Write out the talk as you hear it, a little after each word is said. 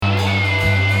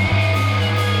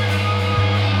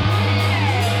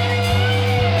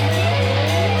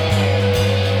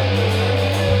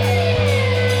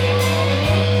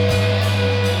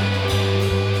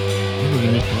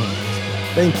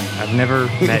I've never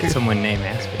met someone named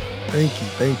Aspen. Thank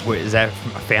you. Wait, is that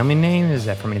from a family name? Is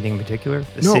that from anything in particular?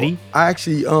 The No, city? I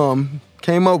actually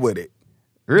came up with it.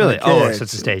 Really? My Oh, cats. so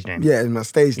it's a stage name. Yeah, it's my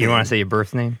stage name. You don't want to say your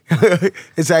birth name?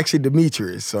 It's actually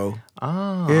Demetrius. So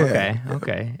Oh, Yeah.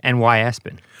 okay. And why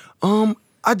Aspen?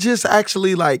 I just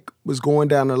actually was going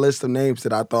down the list of names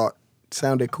that I thought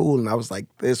sounded cool, and I was like,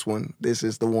 this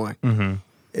is the one. Mm-hmm.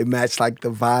 It matched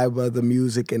the vibe of the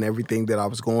music and everything that I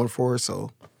was going for.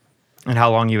 So, And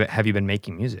how long have you been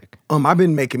making music? I've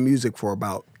been making music for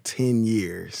about 10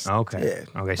 years. Okay.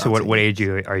 Yeah. Okay. So what age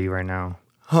are you right now?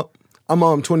 Huh.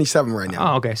 I'm 27 right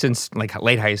now. Oh, okay. Since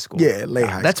late high school. Yeah, late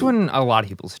high That's school. when a lot of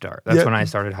people start. That's Yeah. when I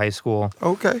started high school.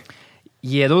 Okay.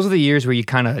 Yeah, those are the years where you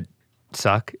kind of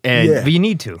suck, but you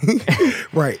need to.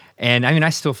 Right. And I mean,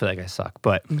 I still feel like I suck,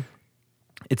 but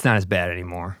it's not as bad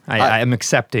anymore. I'm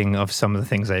accepting of some of the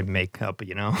things I make up,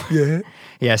 Yeah.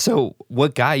 Yeah. So,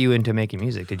 what got you into making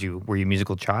music? Were you a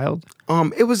musical child?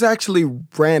 It was actually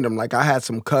random. I had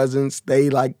some cousins. They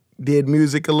did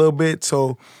music a little bit,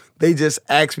 so they just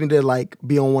asked me to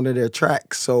be on one of their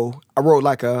tracks. So I wrote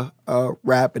a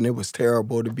rap, and it was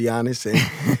terrible, to be honest. And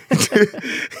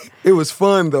it was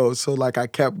fun though. So I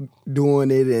kept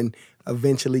doing it and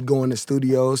eventually going to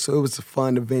studios. So it was a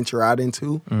fun to venture out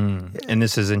into. Yeah. And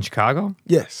this is in Chicago?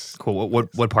 Yes. Cool.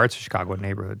 What parts of Chicago? What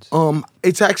neighborhoods?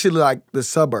 It's actually the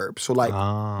suburbs. So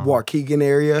Waukegan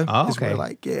area is okay.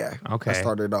 where Okay. I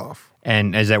started off.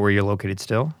 And is that where you're located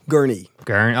still? Gurney.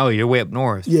 Gurn? Oh, you're way up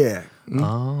north. Yeah.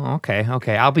 Oh, okay.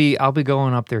 I'll be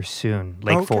going up there soon.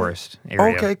 Lake Okay. Forest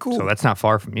area. Okay, cool. So that's not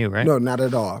far from you, right? No, not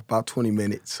at all. About 20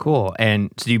 minutes. Cool.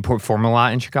 And so do you perform a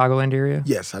lot in Chicagoland area?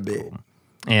 Yes, I did.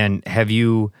 And have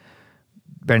you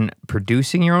been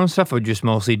producing your own stuff, or just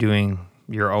mostly doing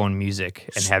your own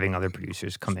music and having other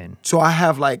producers come in? So I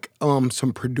have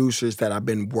some producers that I've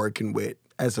been working with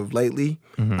as of lately,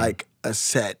 a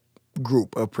set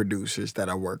group of producers that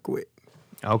I work with.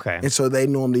 Okay. And so they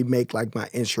normally make my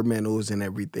instrumentals and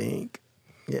everything.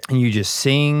 Yeah. And you just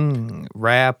sing,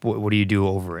 rap? What do you do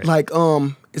over it?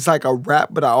 It's a rap,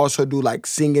 but I also do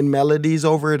singing melodies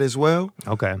over it as well.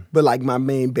 Okay. But my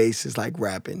main base is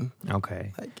rapping.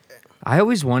 Okay. I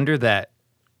always wonder that,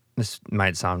 this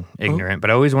might sound ignorant, but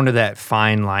I always wonder that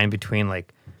fine line between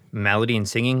melody and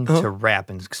singing to rap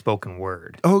and spoken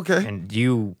word. Okay. And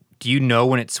do you know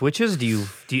when it switches?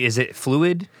 Is it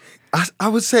fluid? I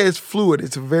would say it's fluid.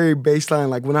 It's a very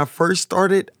baseline. When I first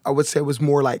started, I would say it was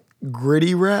more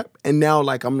gritty rap, and now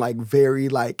I'm very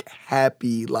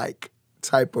happy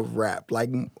type of rap,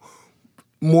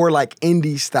 more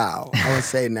indie style. I would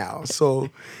say now. So,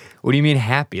 What do you mean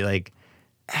happy?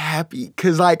 happy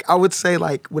because I would say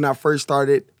when I first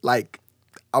started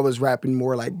I was rapping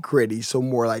more gritty, so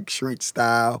more street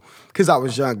style because I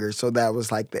was younger. So that was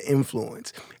the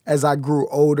influence. As I grew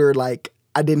older,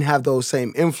 I didn't have those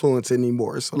same influence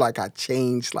anymore. So I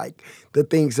changed the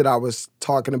things that I was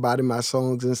talking about in my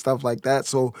songs and stuff like that.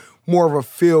 So more of a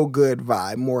feel good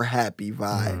vibe, more happy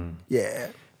vibe. Yeah.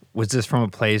 Was this from a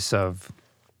place of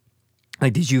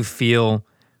did you feel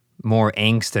more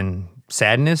angst and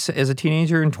sadness as a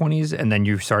teenager in 20s, and then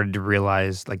you started to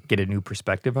realize get a new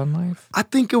perspective on life? I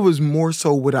think it was more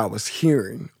so what I was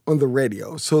hearing on the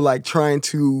radio. So trying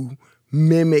to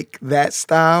mimic that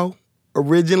style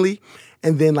originally.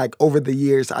 And then over the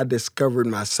years, I discovered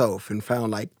myself and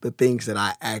found the things that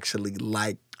I actually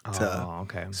like to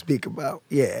speak about.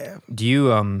 Yeah. Do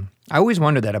you I always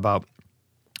wonder that about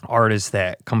artists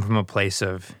that come from a place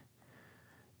of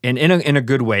in a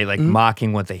good way,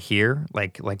 mocking what they hear,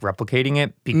 replicating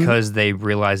it because they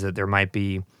realize that there might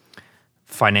be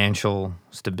financial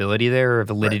stability there or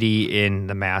validity in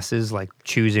the masses,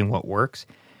 choosing what works.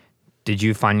 Did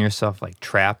you find yourself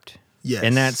trapped Yes.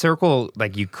 in that circle?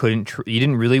 You couldn't, you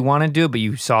didn't really want to do it, but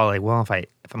you saw well, if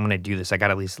I'm going to do this, I got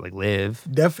to at least live.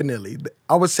 Definitely.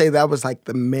 I would say that was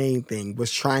the main thing,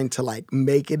 was trying to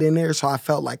make it in there. So I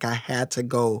felt I had to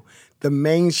go the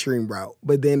mainstream route.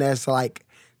 But then as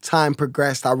time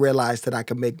progressed, I realized that I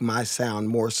could make my sound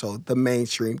more so the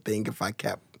mainstream thing if I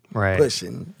kept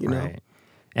pushing, you know? Right.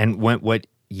 And what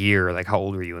year, how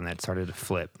old were you when that started to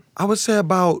flip? I would say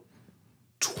about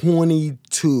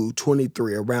 22,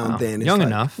 23, around then. It's Young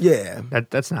enough. Yeah.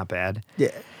 That's not bad.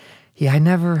 Yeah. Yeah, I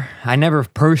never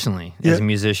personally, as a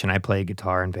musician, I play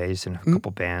guitar and bass in a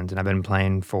couple bands, and I've been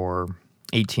playing for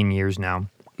 18 years now.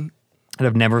 And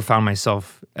I've never found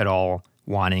myself at all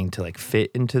wanting to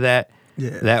fit into that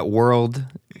world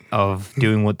of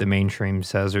doing what the mainstream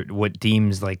says or what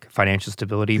deems financial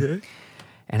stability. Yeah.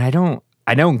 And I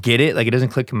don't get it. It doesn't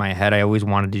click in my head. I always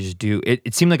wanted to just do it.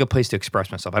 It seemed like a place to express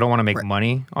myself. I don't want to make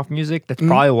money off music. That's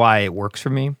probably why it works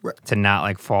for me to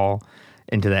not fall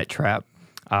into that trap.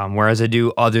 Whereas I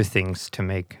do other things to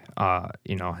make,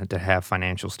 to have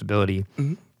financial stability.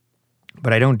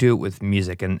 But I don't do it with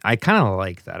music, and I kind of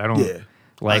like that. I don't Yeah,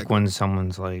 like when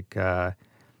someone's like,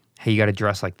 "Hey, you got to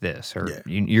dress like this," or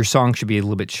Yeah. "Your song should be a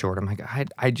little bit short." I'm like,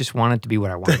 I just want it to be what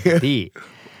I want it to be,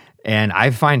 and I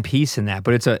find peace in that.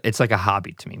 But it's like a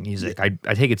hobby to me. Music, I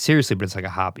take it seriously, but it's like a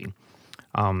hobby.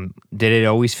 Did it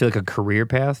always feel like a career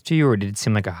path to you, or did it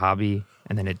seem like a hobby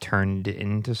and then it turned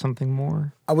into something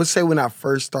more? I would say when I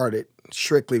first started,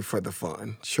 strictly for the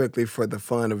fun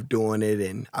of doing it,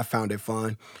 and I found it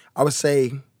fun. I would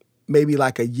say maybe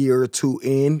like a year or two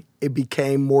in, it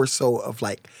became more so of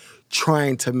like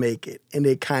trying to make it, and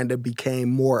it kind of became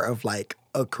more of like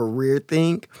a career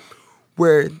thing,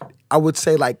 where I would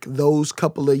say like those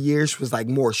couple of years was like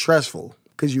more stressful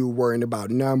because you were worrying about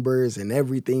numbers and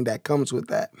everything that comes with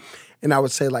that. And I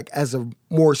would say like as of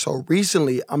more so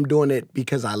recently, I'm doing it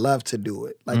because I love to do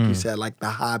it. Like you said, like the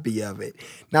hobby of it.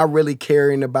 Not really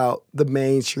caring about the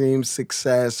mainstream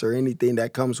success or anything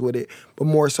that comes with it, but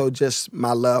more so just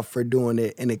my love for doing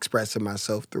it and expressing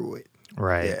myself through it.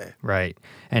 Right, Yeah. right.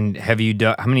 And have you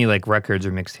done how many like records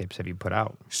or mixtapes have you put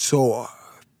out? So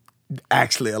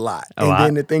actually a lot. A lot?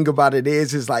 Then the thing about it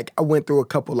is like I went through a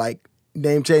couple like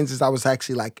name changes. I was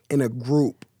actually like in a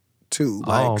group too.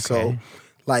 Like Oh, okay. so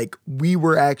like we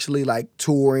were actually like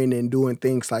touring and doing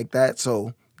things like that.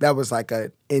 So that was like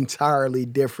an entirely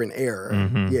different era.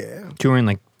 Mm-hmm. Yeah. Touring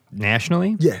like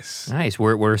nationally? Yes. Nice.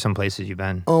 Where are some places you've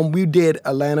been? We did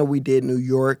Atlanta, we did New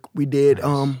York, we did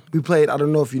we played, I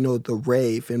don't know if you know the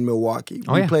Rave in Milwaukee.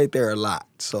 Oh, we yeah. played there a lot.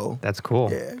 So That's cool.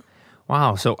 yeah.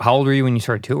 Wow. So how old were you when you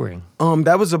started touring?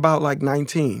 That was about like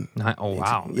 19. Oh,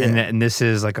 wow. Yeah. And this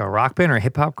is like a rock band or a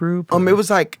hip hop group? It was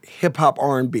like hip hop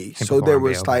R&B. So Hip-hop there R&B,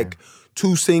 was okay. like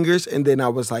two singers, and then I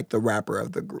was like the rapper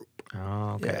of the group.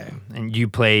 Oh, okay. And you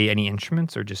play any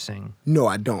instruments or just sing? No,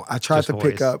 I don't. I tried Just to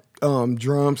pick voice. up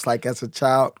drums like as a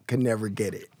child, could never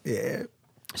get it. Yeah.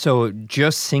 So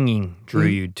just singing drew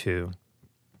you to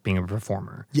being a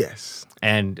performer. Yes.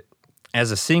 And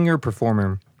as a singer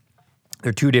performer,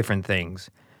 they're two different things.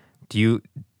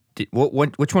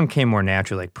 Which one came more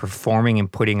naturally, like performing and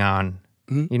putting on,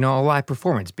 a live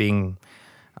performance, being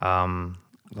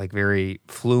like very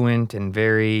fluent and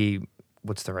very,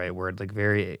 what's the right word, like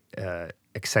very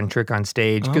eccentric on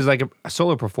stage? Because like a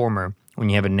solo performer, when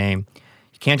you have a name,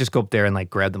 you can't just go up there and like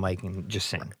grab the mic and just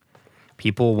sing.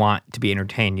 People want to be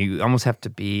entertained. You almost have to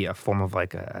be a form of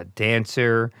like a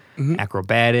dancer,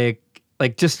 acrobatic,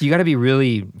 like just you got to be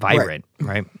really vibrant,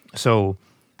 right? So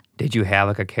did you have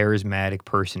like a charismatic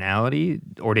personality,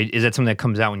 or is that something that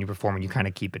comes out when you perform and you kind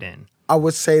of keep it in? I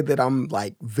would say that I'm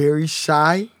like very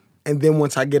shy. And then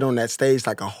once I get on that stage,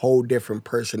 like a whole different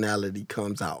personality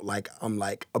comes out. Like I'm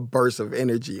like a burst of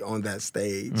energy on that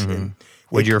stage. And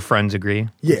Would your friends agree?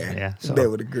 yeah, So they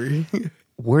would agree.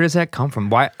 where does that come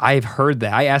from? Why I've heard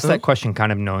that. I asked that question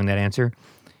kind of knowing that answer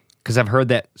because I've heard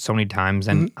that so many times,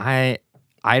 and I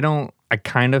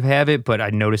kind of have it, but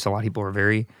I notice a lot of people are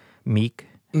very meek,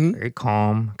 very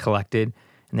calm, collected,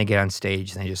 and they get on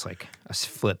stage and they just like a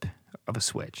flip of a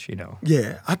switch,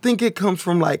 Yeah, I think it comes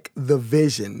from like the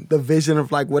vision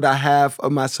of like what I have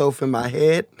of myself in my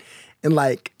head. And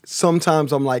like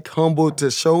sometimes I'm like humbled to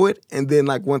show it. And then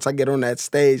like once I get on that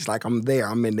stage, like I'm there,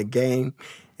 I'm in the game.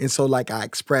 And so like I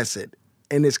express it.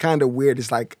 And it's kind of weird.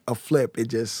 It's like a flip. It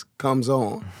just comes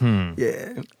on.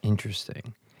 Yeah.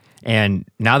 Interesting. And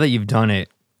now that you've done it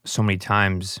so many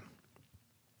times,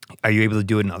 are you able to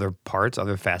do it in other parts,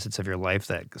 other facets of your life?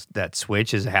 That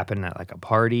switch has happened at like a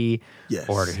party, Yes.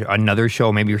 or another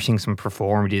show. Maybe you're seeing someone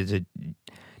perform. Does it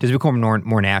become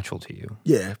more natural to you?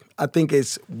 Yeah. I think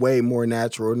it's way more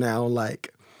natural now.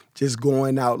 Like just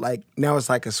going out, like now it's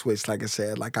like a switch, like I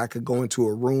said. Like I could go into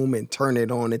a room and turn it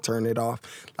on and turn it off.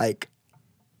 Like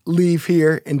leave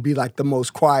here and be like the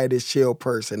most quietest, chill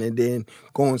person, and then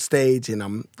go on stage and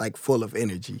I'm like full of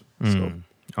energy. So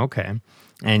Okay.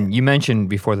 And you mentioned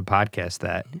before the podcast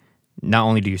that not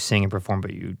only do you sing and perform,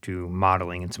 but you do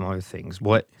modeling and some other things.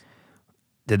 Are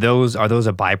those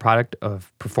a byproduct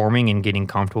of performing and getting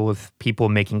comfortable with people,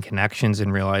 making connections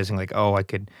and realizing like, oh, I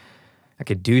could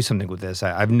do something with this?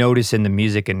 I've noticed in the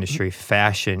music industry,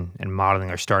 fashion and modeling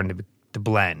are starting to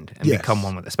blend and Yes. become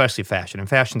one with, especially fashion. And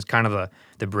fashion's kind of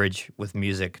the bridge with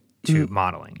music to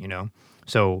modeling,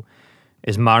 So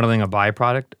is modeling a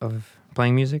byproduct of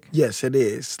playing music? yes, it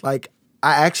is. Like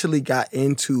I actually got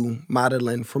into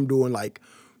modeling from doing like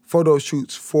photo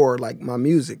shoots for like my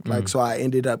music. Like so I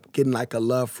ended up getting like a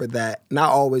love for that. And I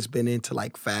always been into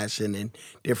like fashion and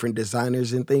different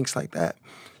designers and things like that.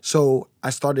 So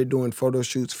I started doing photo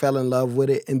shoots, fell in love with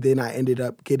it, and then I ended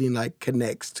up getting like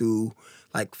connects to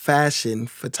like fashion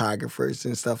photographers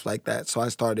and stuff like that. So I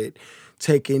started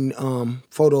taking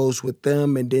photos with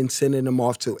them and then sending them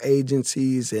off to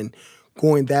agencies and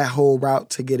going that whole route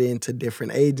to get into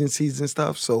different agencies and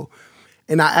stuff. So,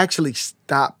 and I actually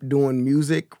stopped doing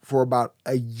music for about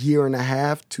a year and a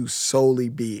half to solely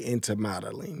be into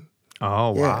modeling.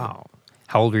 Oh, Yeah. wow.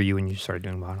 How old were you when you started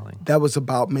doing modeling? That was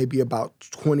maybe about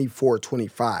 24,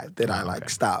 25 that I like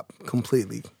stopped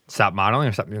completely. Stop modeling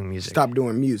or stop doing music? Stopped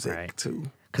doing music Right. too.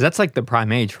 Because that's like the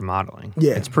prime age for modeling.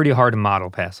 Yeah. It's pretty hard to model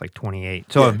past like 28.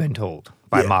 So Yeah. I've been told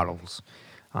by Yeah. models,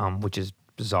 which is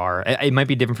bizarre. It might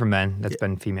be different for men. That's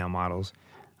been female models.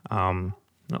 No,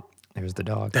 there's the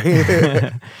dog.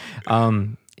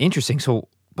 Interesting. So,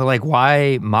 but like,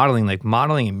 why modeling? Like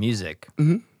modeling and music.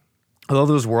 Mm-hmm. Although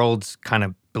those worlds kind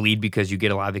of bleed because you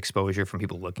get a lot of exposure from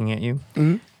people looking at you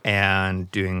and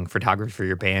doing photography for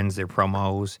your bands, their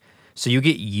promos. So you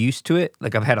get used to it.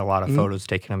 Like I've had a lot of photos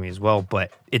taken of me as well,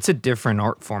 but it's a different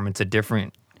art form. It's a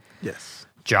different Yes.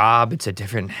 job. It's a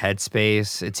different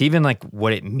headspace. It's even like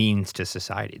what it means to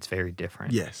society. It's very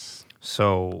different. Yes.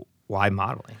 So why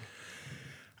modeling?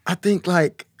 I think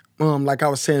like I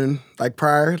was saying like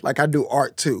prior, like I do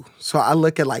art too. So I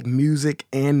look at like music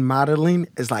and modeling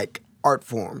as like art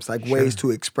forms, like ways to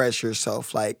express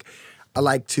yourself. Like I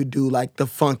like to do like the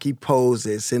funky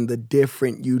poses and the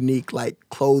different unique like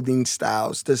clothing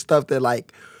styles, the stuff that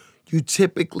like you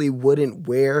typically wouldn't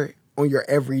wear on your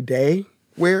everyday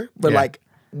wear, but Yeah. like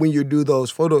when you do those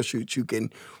photo shoots, you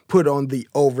can put on the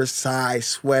oversized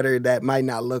sweater that might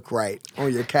not look right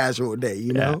on your casual day,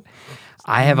 you know?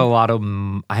 I have a lot of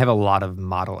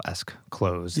model-esque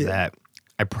clothes that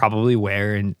I probably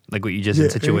wear in like what you just in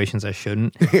situations I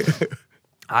shouldn't.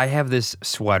 I have this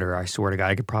sweater. I swear to God,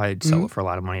 I could probably sell it for a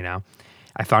lot of money now.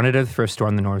 I found it at the thrift store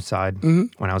on the north side when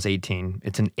I was 18.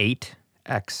 It's an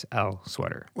 8XL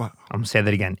sweater. Wow. I'm gonna say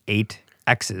that again.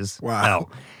 8X's. Wow.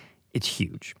 L. It's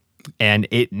huge, and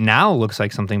it now looks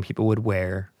like something people would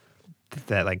wear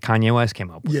that like Kanye West came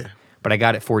up with. Yeah. But I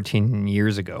got it 14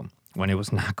 years ago when it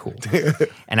was not cool,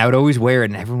 and I would always wear it,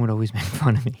 and everyone would always make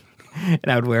fun of me. And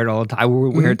I would wear it all the time. I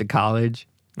would wear it to college.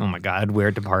 Oh my God, I'd wear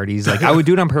it to parties. Like I would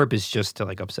do it on purpose just to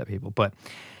like upset people. But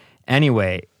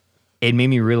anyway, it made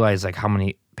me realize like how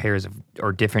many pairs of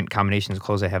or different combinations of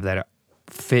clothes I have that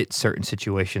fit certain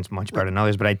situations much better than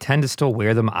others. But I tend to still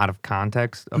wear them out of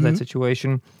context of that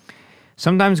situation.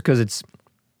 Sometimes because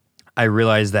I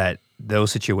realize that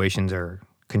those situations are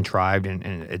contrived and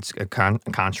it's a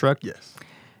construct. Yes.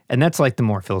 And that's like the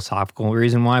more philosophical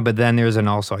reason why. But then there's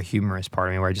also a humorous part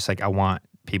of me where I just like I want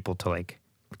people to like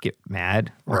get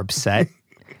mad or upset.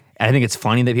 And I think it's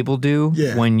funny that people do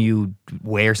when you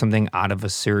wear something out of a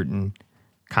certain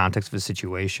context of a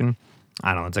situation.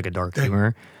 I don't know, it's like a dark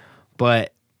humor.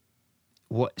 But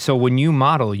so when you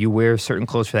model, you wear certain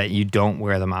clothes for that. You don't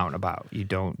wear them out and about. You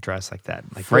don't dress like that.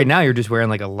 Like right now, you're just wearing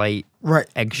like a light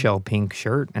eggshell pink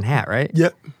shirt and hat, right?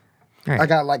 Yep. Right. I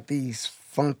got like these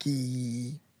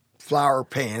funky flower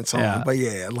pants on, but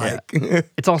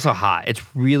It's also hot. It's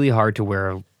really hard to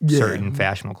wear certain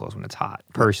fashionable clothes when it's hot.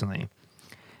 Personally,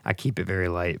 I keep it very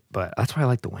light, but that's why I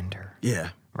like the winter. Yeah.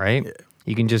 Right? Yeah.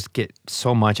 You can just get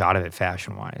so much out of it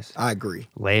fashion-wise. I agree.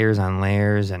 Layers on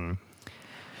layers, and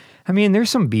I mean, there's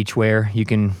some beachwear you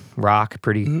can rock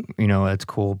pretty, that's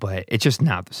cool, but it's just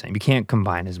not the same. You can't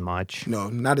combine as much. No,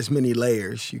 not as many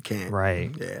layers. You can't.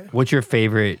 Right. Yeah. What's your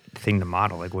favorite thing to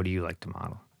model? Like, what do you like to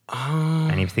model?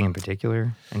 Anything in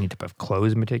particular? Any type of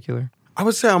clothes in particular? I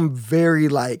would say I'm very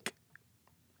like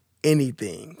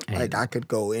anything. Like I could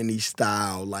go any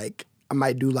style. Like I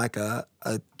might do like a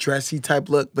dressy type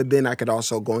look, but then I could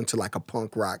also go into like a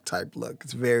punk rock type look.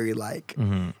 It's very like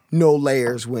no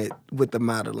layers with the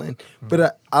modeling.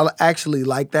 But I actually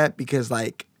like that because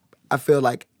like I feel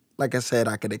like I said,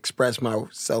 I could express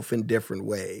myself in different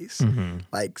ways.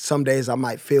 Like some days I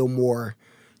might feel more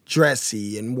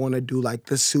dressy and want to do like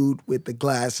the suit with the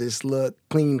glasses look,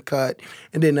 clean cut.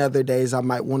 And then other days I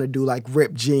might want to do like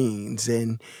ripped jeans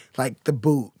and like the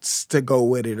boots to go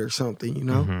with it or something, you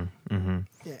know?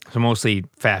 Yeah. So mostly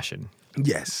fashion.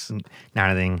 Yes.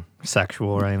 Not anything sexual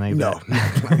or anything like No.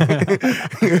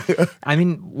 that. I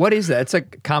mean, what is that? It's a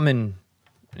common,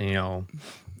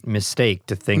 mistake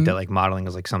to think that like modeling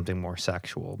is like something more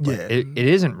sexual. But it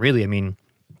isn't really. I mean,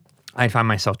 I find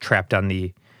myself trapped on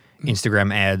the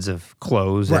Instagram ads of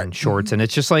clothes and shorts, and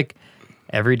it's just like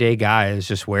everyday guy is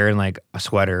just wearing like a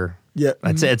sweater. Yeah.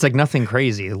 That's it. It's like nothing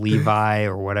crazy. Levi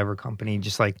or whatever company,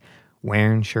 just like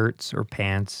wearing shirts or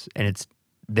pants, and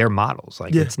they're models.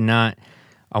 Like it's not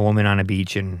a woman on a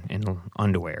beach in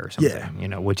underwear or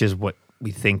something, which is what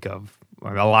we think of.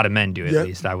 Or a lot of men do, at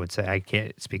least, I would say. I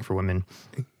can't speak for women.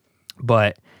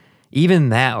 But even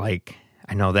that, like,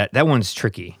 I know that one's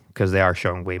tricky because they are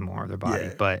showing way more of their body,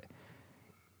 Yeah. but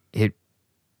it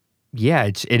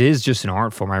is just an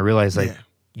art form. I realize, like, Yeah.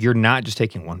 you're not just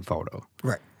taking one photo.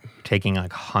 Right. You're taking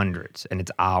like hundreds, and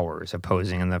it's hours of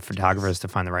posing, and the photographer has to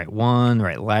find the right one, the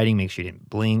right lighting, make sure you didn't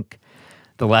blink.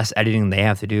 The less editing they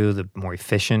have to do, the more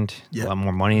efficient, Yeah. a lot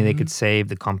more money they could save,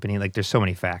 the company. Like, there's so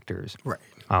many factors. Right.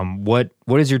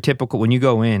 What is your typical, when you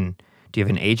go in, do you have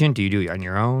an agent? Do you do it on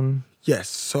your own? Yes.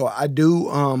 So I do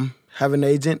have an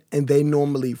agent, and they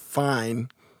normally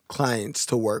find clients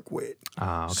to work with.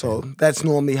 Okay. So that's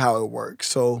normally how it works.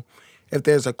 So if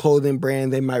there's a clothing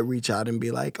brand, they might reach out and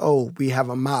be like, "Oh, we have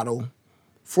a model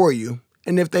for you."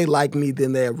 And if they like me,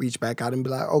 then they'll reach back out and be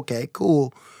like, "Okay,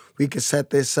 cool. We can set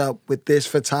this up with this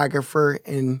photographer."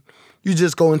 And you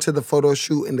just go into the photo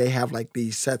shoot, and they have like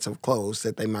these sets of clothes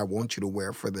that they might want you to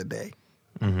wear for the day.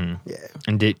 Mm-hmm. Yeah.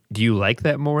 And do you like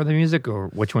that more than music, or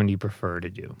which one do you prefer to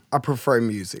do? I prefer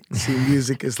music. See,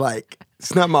 music is like,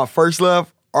 it's not my first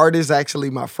love. Art is actually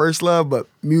my first love, but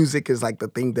music is like the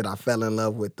thing that I fell in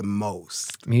love with the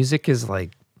most. Music is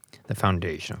like the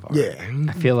foundation of art. Yeah.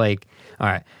 I feel like, all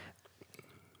right,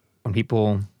 some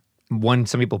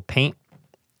people paint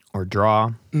or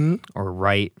draw or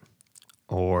write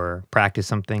or practice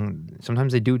something,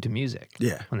 sometimes they do it to music.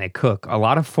 Yeah. When they cook, a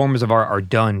lot of forms of art are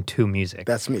done to music.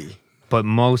 That's me. But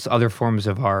most other forms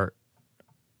of art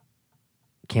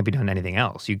can't be done to anything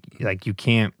else. You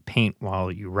can't paint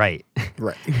while you write,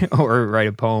 Right. or write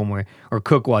a poem, or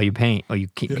cook while you paint. Or you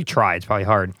try. It's probably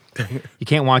hard. You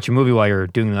can't watch a movie while you're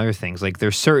doing other things. Like,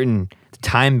 there's certain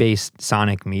time-based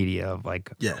sonic media of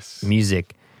like Yes.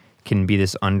 music can be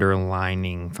this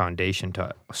underlining foundation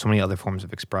to so many other forms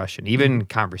of expression. Even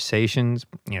conversations,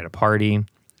 at a party,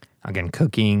 again,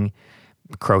 cooking,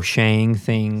 crocheting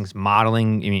things,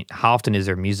 modeling. I mean, how often is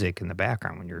there music in the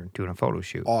background when you're doing a photo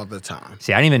shoot? All the time.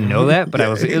 See, I didn't even know that, but it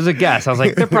was a guess. I was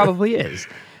like, there probably is.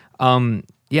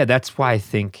 Yeah, that's why I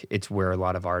think it's where a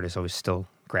lot of artists always still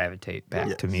gravitate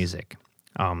back to music.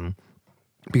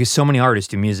 Because so many artists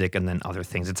do music and then other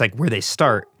things. It's like where they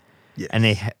start,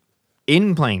 and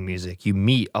in playing music, you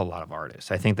meet a lot of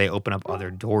artists. I think they open up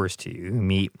other doors to you. You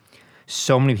meet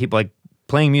so many people. Like,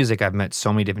 playing music, I've met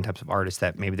so many different types of artists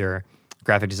that maybe they're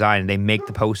graphic design and they make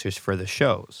the posters for the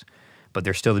shows, but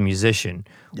they're still the musician,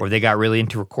 or they got really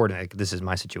into recording. Like, this is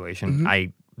my situation.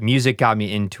 Music got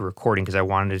me into recording because I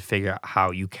wanted to figure out how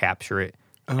you capture it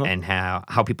and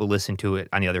how people listen to it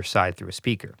on the other side through a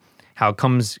speaker. How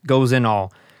it goes in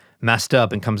all messed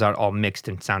up and comes out all mixed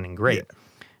and sounding great. Yeah.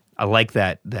 I like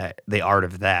that the art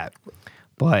of that,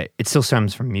 but it still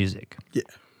stems from music. Yeah.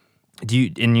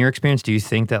 In your experience, do you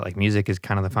think that like music is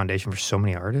kind of the foundation for so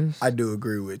many artists? I do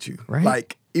agree with you. Right?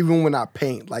 Like, even when I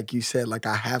paint, like you said, like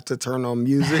I have to turn on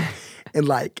music and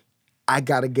like I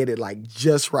gotta get it like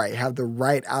just right, have the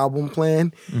right album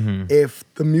plan. If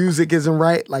the music isn't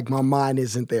right, like my mind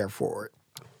isn't there for it.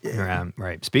 Yeah.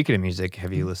 Right. Speaking of music,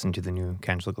 have you listened to the new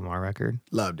Kendrick Lamar record?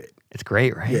 Loved it. It's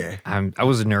great, right? Yeah. I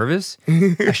was nervous.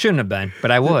 I shouldn't have been, but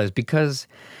I was, because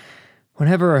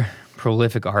whenever a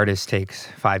prolific artist takes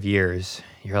 5 years,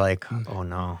 you're like, oh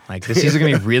no, like this is either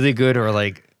gonna be really good or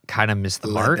like kind of miss the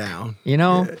Let mark. down.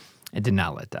 Yeah. It did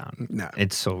not let down. No.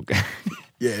 It's so good.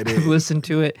 Yeah, it I've is. listened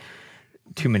to it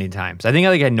too many times. I think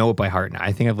I know it by heart now.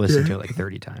 I think I've listened to it like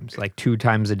 30 times, like 2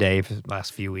 times a day for the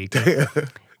last few weeks.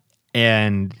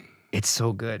 And it's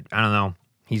so good. I don't know.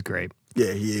 He's great.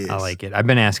 Yeah, he is. I like it. I've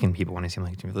been asking people when I see him,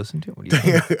 like, do you listen to it? What do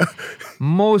you think?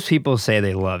 Most people say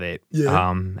they love it.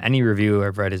 Yeah. Any review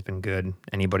I've read has been good.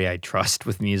 Anybody I trust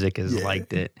with music has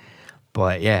liked it.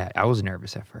 But yeah, I was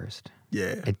nervous at first.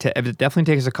 Yeah. It definitely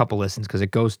takes a couple listens because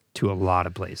it goes to a lot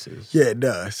of places. Yeah, it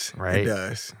does. Right? It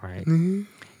does. Right.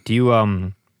 Do you,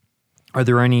 are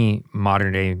there any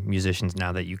modern day musicians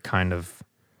now that you kind of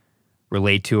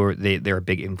relate to, or they're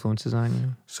big influences on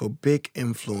you? So big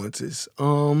influences.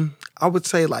 I would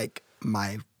say like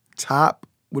my top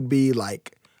would be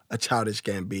like a Childish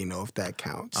Gambino, if that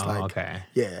counts. Oh, like, okay.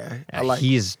 Yeah. Yeah, I like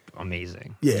he's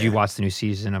amazing. Yeah. Did you watch the new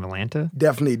season of Atlanta?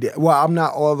 definitely did. Well, I'm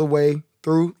not all the way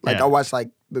through. Like Yeah. I watched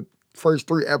like the first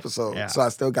 3 episodes, Yeah. so I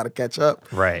still got to catch up.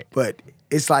 Right. But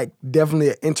it's like definitely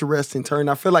an interesting turn.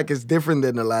 I feel like it's different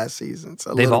than the last season.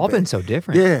 They've all been so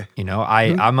different. Yeah. You know,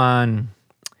 I'm on,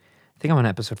 I think I'm on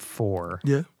episode 4.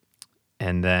 Yeah.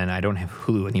 And then I don't have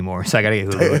Hulu anymore, so I gotta get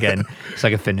Hulu again so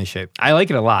I can finish it. I like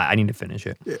it a lot. I need to finish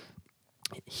it.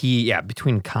 Yeah.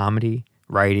 Between comedy,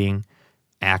 writing,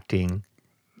 acting,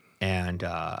 and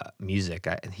music,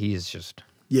 he is just,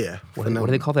 Yeah. what do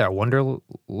they call that?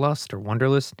 Wanderlust or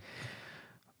Wonderlist?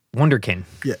 Wonderkin.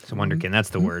 Yeah. So Wonderkin, that's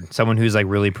the word. Someone who's like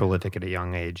really prolific at a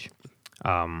young age.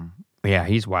 Yeah,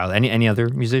 he's wild. Any other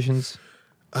musicians?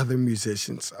 Other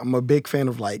musicians. I'm a big fan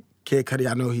of like Kid Cudi.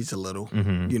 I know he's a little,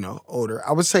 Mm-hmm. older.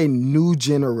 I would say new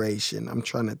generation. I'm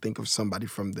trying to think of somebody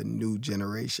from the new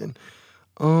generation.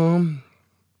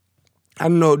 I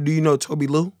don't know. Do you know Toby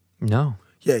Lou? No.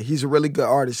 Yeah, he's a really good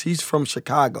artist. He's from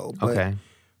Chicago, but Okay.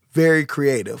 very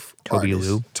creative. Toby artist.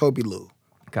 Lou? Toby Lou.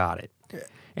 Got it. Yeah.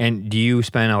 And do you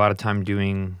spend a lot of time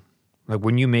doing, like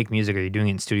when you make music, are you doing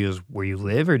it in studios where you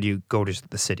live or do you go to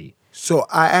the city? So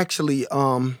I actually,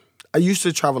 I used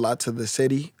to travel out to the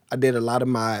city. I did a lot of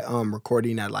my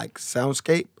recording at like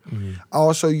Soundscape. I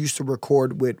also used to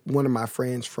record with one of my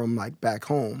friends from like back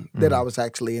home that I was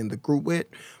actually in the group with.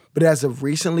 But as of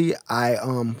recently, I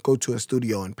go to a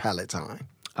studio in Palatine.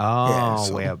 Oh,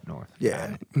 so- way up north.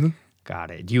 Yeah.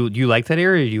 Got it. Do you like that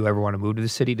area? Do you ever want to move to the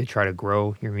city to try to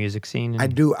grow your music scene? I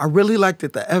do. I really liked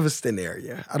it, the Evanston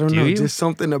area. I don't Do know, you? just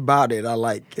something about it. I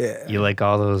like, yeah. You like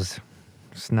all those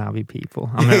snobby people.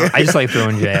 I just like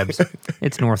throwing jabs.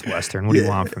 It's Northwestern. What do you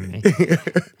want from me?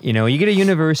 You get a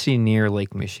university near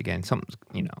Lake Michigan. Something's,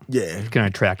 Yeah, it's going to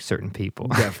attract certain people.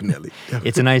 definitely.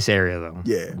 It's a nice area, though.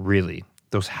 Yeah. Really.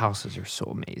 Those houses are so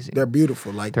amazing. They're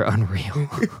beautiful. Like, They're unreal.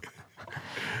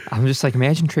 I'm just like,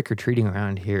 imagine trick-or-treating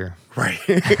around here. right.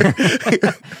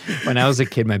 When I was a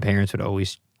kid, my parents would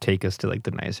always take us to like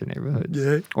the nicer neighborhoods.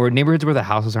 Yeah. Or neighborhoods where the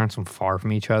houses aren't so far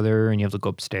from each other and you have to go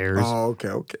upstairs. Oh, okay.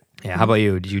 Yeah. How about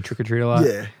you? Did you trick-or-treat a lot?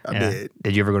 Yeah, I did.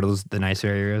 Did you ever go to the nicer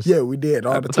areas? Yeah, we did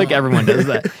all the It's time. like everyone does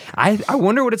that. I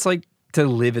wonder what it's like to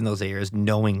live in those areas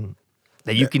knowing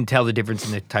that you can tell the difference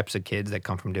in the types of kids that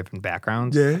come from different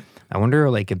backgrounds. Yeah. I wonder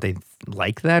like if they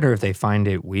like that or if they find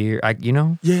it weird.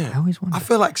 Yeah. I always wonder. I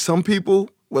feel like some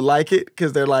people would like it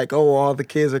because they're like, oh, all the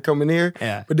kids are coming here.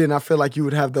 Yeah. But then I feel like you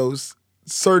would have those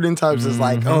certain types that's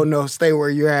like, oh, no, stay where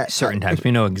you're at. Certain types.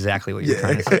 We know exactly what you're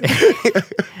trying to say.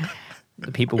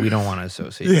 The people we don't want to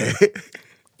associate with.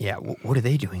 Yeah, what are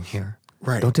they doing here?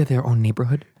 Right. Don't they have their own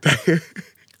neighborhood?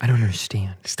 I don't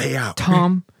understand. Stay out.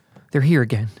 Tom, they're here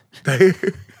again.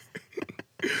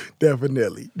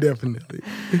 Definitely.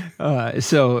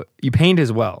 So you paint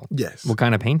as well. Yes. What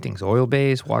kind of paintings?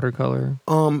 Oil-based, watercolor?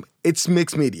 It's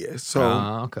mixed media. So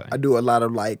Okay. I do a lot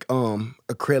of like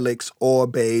acrylics, oil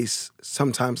base,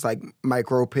 sometimes like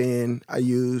micro pen I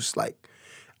use. Like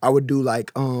I would do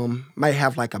like might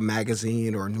have like a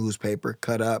magazine or a newspaper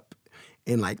cut up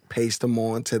and like paste them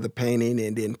onto the painting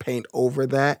and then paint over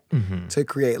that to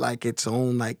create like its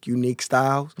own like unique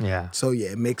styles. Yeah. So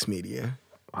yeah, mixed media.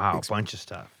 Wow, a bunch of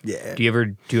stuff. Yeah. Do you ever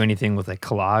do anything with like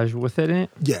collage with it in it?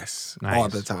 Yes. All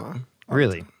Nice. the time.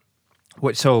 Really?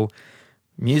 So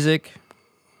music,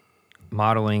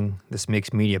 modeling, this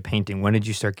mixed media painting. When did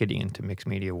you start getting into mixed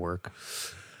media work?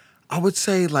 I would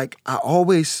say like I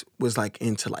always was like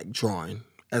into like drawing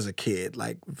as a kid,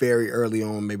 like very early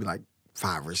on, maybe like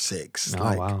 5 or 6. Oh,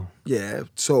 like, wow. Yeah.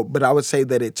 So, but I would say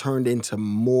that it turned into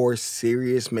more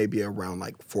serious maybe around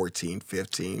like 14,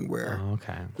 15, where, Oh,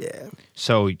 okay. yeah.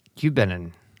 So you've been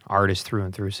an artist through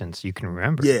and through since you can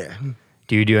remember. Yeah.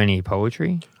 Do you do any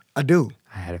poetry? I do.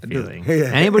 I had a do. feeling. Yeah.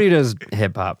 Anybody who does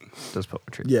hip hop does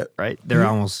poetry. Yeah. Right? They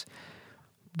almost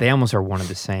are one of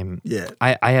the same. Yeah.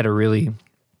 I had a really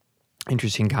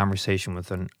interesting conversation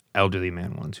with an elderly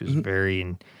man once who's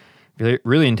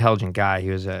really intelligent guy. He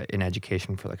was in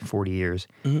education for like 40 years.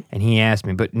 And he asked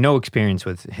me, but no experience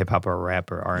with hip hop or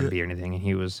rap or R&B or anything. And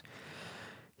he was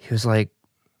like,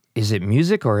 is it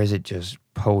music or is it just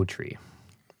poetry?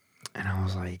 And I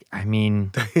was like, I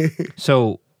mean,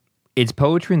 so it's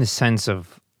poetry in the sense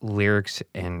of lyrics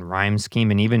and rhyme scheme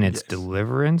and even its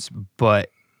deliverance, but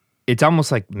it's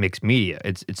almost like mixed media.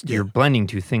 It's you're blending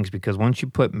two things because once you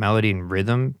put melody and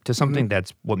rhythm to something,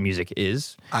 that's what music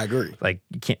is. I agree. Like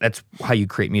you can't. That's how you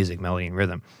create music: melody and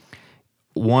rhythm.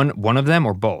 One of them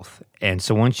or both. And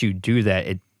so once you do that,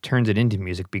 it turns it into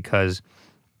music because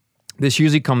this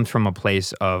usually comes from a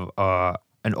place of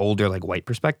an older like white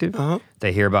perspective.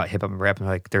 They hear about hip hop and rap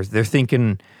and they're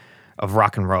thinking of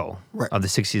rock and roll of the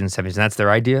 60s and 70s. And that's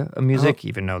their idea of music,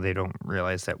 even though they don't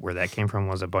realize that where that came from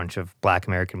was a bunch of black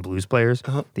American blues players.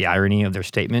 The irony of their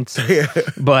statements.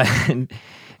 But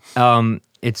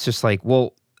it's just like,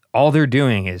 well, all they're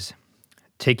doing is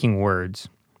taking words,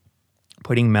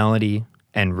 putting melody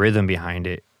and rhythm behind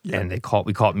it, and we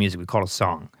call it music. We call it a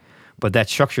song. But that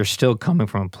structure is still coming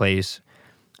from a place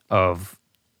of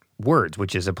words,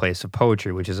 which is a place of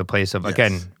poetry, which is a place of,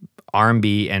 again,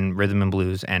 R&B and rhythm and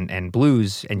blues and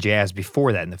blues and jazz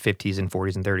before that in the 50s and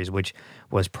 40s and 30s, which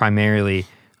was primarily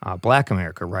black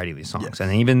America writing these songs.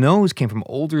 And even those came from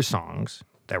older songs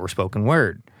that were spoken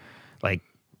word. Like,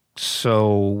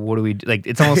 so what do we do? Like,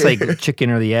 it's almost like chicken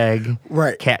or the egg.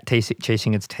 Right. Cat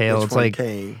chasing its tail. Which It's one like,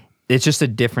 came? it's just a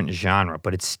different genre,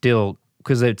 but it's still,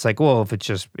 because it's like, well, if it's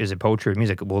just, is it poetry or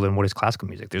music? Well, then what is classical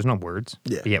music? There's no words.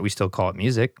 Yeah. But yet we still call it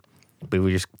music, but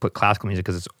we just put classical music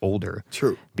because it's older.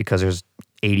 True. Because there's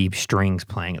 80 strings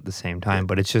playing at the same time,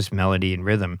 but it's just melody and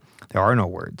rhythm. There are no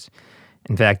words.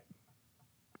 In fact,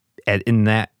 in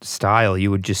that style,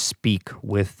 you would just speak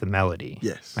with the melody.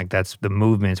 Yes. Like that's the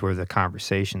movements were the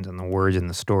conversations and the words and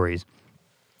the stories.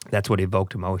 That's what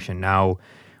evoked emotion. Now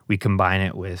we combine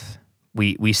it with,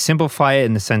 we simplify it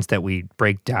in the sense that we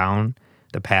break down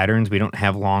the patterns. We don't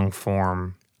have long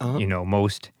form,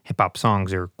 most hip hop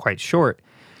songs are quite short,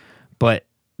 but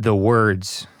the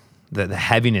words, the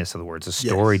heaviness of the words, the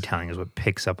storytelling is what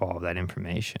picks up all of that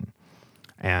information.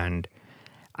 And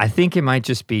I think it might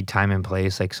just be time and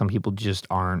place. Like some people just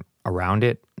aren't around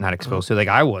it, not exposed to it. Like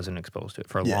I wasn't exposed to it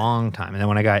for a long time. And then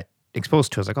when I got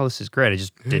exposed to it, I was like, oh, this is great. I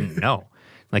just didn't know.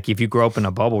 Like if you grow up in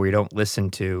a bubble where you don't listen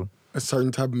to a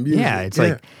certain type of music. Yeah, it's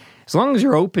like as long as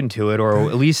you're open to it or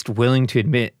at least willing to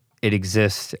admit it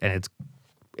exists and it's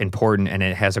important and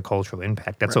it has a cultural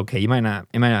impact, that's okay. It might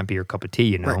not be your cup of tea,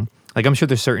 you know? Right. Like I'm sure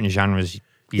there's certain genres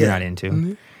you're not into.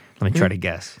 Mm-hmm. Let me try to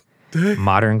guess.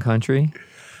 Modern country?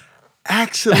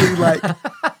 Actually, like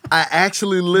I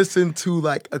actually listened to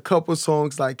like a couple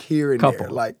songs like here and there,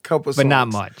 like couple songs. But not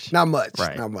much. Not much.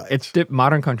 Right. Not much. It's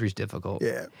modern country's difficult.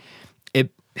 Yeah.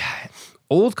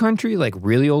 Old country, like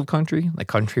really old country, like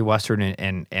country western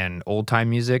and old time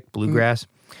music, bluegrass.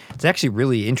 It's actually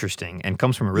really interesting and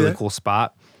comes from a really cool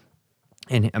spot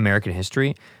in American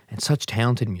history. And such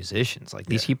talented musicians. Like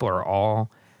these people are all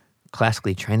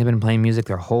classically trained. They've been playing music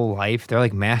their whole life. They're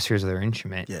like masters of their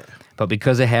instrument. Yeah. But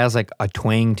because it has like a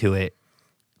twang to it,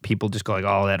 people just go like,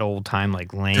 oh, that old time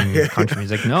like lame country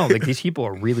music. No, like these people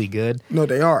are really good. No,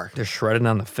 they are. They're shredding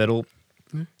on the fiddle.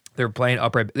 They're playing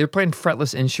upright. They're playing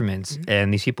fretless instruments,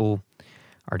 and these people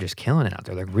are just killing it out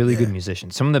there. They're really good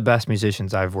musicians. Some of the best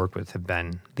musicians I've worked with have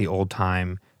been the old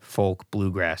time folk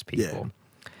bluegrass people,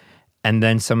 and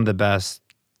then some of the best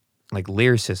like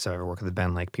lyricists I've ever worked with have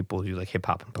been like people who do like hip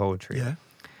hop and poetry. Yeah.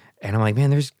 And I'm like, man,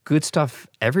 there's good stuff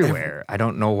everywhere. I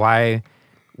don't know why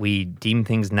we deem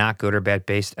things not good or bad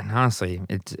based. And honestly,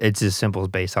 it's as simple as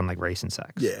based on like race and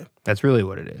sex. Yeah. That's really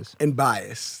what it is. And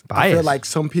bias. I Bias. feel like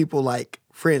some people, like,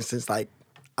 for instance, like,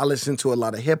 I listen to a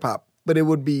lot of hip hop, but it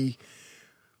would be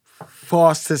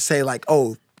false to say, like,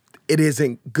 oh, it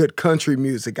isn't good country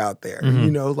music out there, you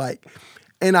know? Like,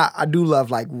 and I do love,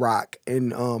 like, rock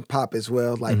and pop as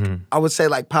well. Like, I would say,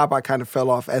 like, pop, I kind of fell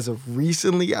off as of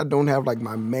recently. I don't have, like,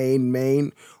 my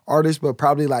main artist, but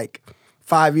probably, like,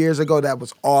 5 years ago, that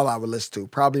was all I would listen to.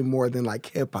 Probably more than, like,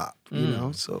 hip hop, you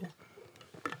know? So.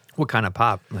 What kind of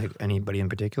pop? Like anybody in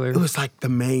particular? It was like the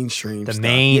mainstream The stuff.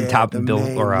 main Yeah, top the bill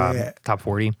main, or yeah. top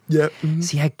 40. Yep.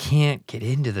 See, I can't get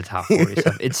into the top 40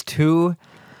 stuff. It's too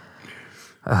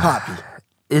Poppy.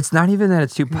 It's not even that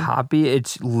it's too poppy.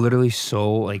 It's literally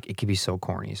so like it can be so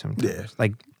corny sometimes. Yeah.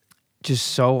 Like just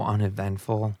so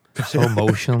uneventful, so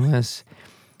emotionless,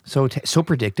 so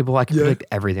predictable. I can predict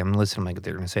everything. I'm listening. I'm like,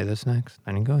 they're gonna say this next.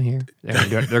 I didn't go here.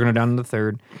 They're gonna down to the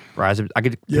third. Rise up. I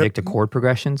could predict the chord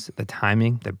progressions, the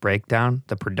timing, the breakdown,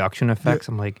 the production effects.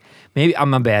 I'm like, maybe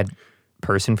I'm a bad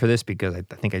person for this because I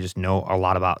think I just know a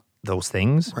lot about those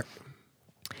things. Right.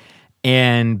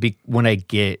 And when I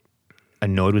get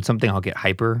annoyed with something, I'll get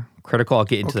hyper critical. I'll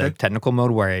get into the technical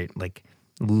mode where I like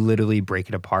literally break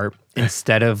it apart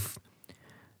instead of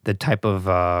the type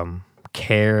of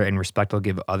care and respect I'll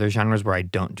give other genres where I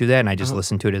don't do that and I just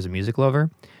listen to it as a music lover.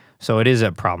 So it is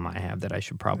a problem I have that I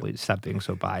should probably stop being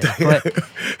so biased. But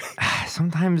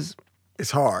sometimes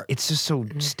It's hard. it's just so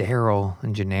sterile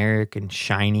and generic and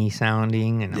shiny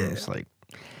sounding, and I'm just like,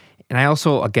 and I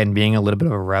also, again, being a little bit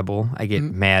of a rebel, I get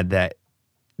mad that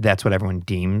that's what everyone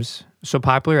deems so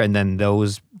popular, and then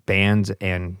those bands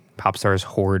and pop stars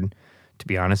hoard, to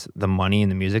be honest, the money in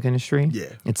the music industry. Yeah.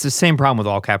 It's the same problem with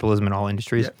all capitalism in all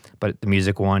industries, but the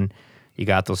music one, you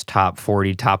got those top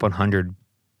 40, top 100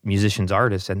 musicians,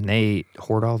 artists, and they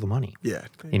hoard all the money. Yeah.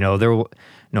 You know,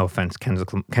 no offense,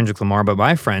 Kendrick Lamar, but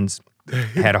my friends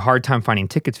had a hard time finding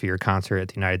tickets for your concert at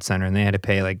the United Center, and they had to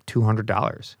pay like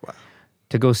 $200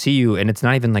 to go see you, and it's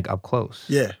not even like up close.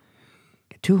 Yeah.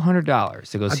 $200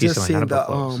 to go see just someone seen not up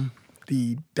close.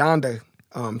 the Donda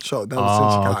show that was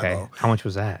in Chicago. Okay. How much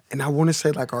was that? And I want to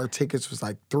say like our tickets was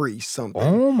like $3 something.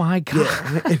 Oh my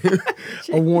God.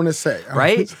 I want to say.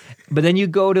 Right? But then you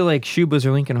go to like Shuba's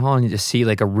or Lincoln Hall and you just see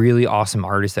like a really awesome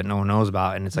artist that no one knows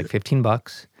about, and it's like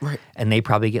 $15. Right. And they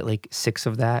probably get like 6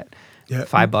 of that, Yeah.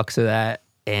 $5 of that,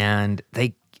 and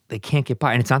they can't get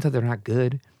by. And it's not that they're not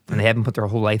good and they haven't put their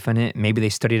whole life in it. Maybe they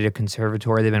studied at a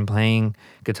conservatory. They've been playing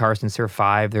guitar since they're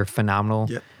 5. They're phenomenal.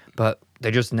 Yep. but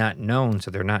they're just not known,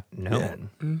 so they're not known,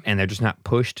 and they're just not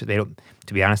pushed. They don't.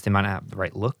 To be honest, they might not have the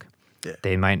right look. Yeah.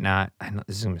 They might not. I know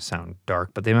this is going to sound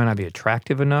dark, but they might not be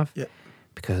attractive enough. Yeah.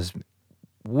 Because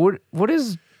what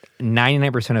is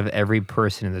 99% of every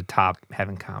person in the top have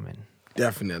in common?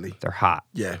 Definitely. They're hot.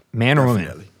 Yeah. Man or woman.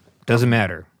 Definitely. Doesn't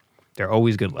matter. They're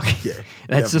always good looking. Yeah.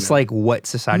 That's just definitely. like what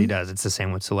society does. It's the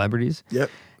same with celebrities. Yep.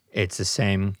 It's the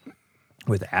same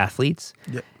with athletes.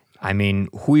 Yep. I mean,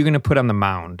 who are you going to put on the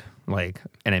mound, like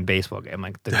in a baseball game?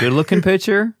 Like the good-looking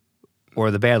pitcher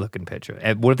or the bad-looking pitcher?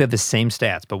 And what if they have the same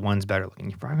stats, but one's better looking?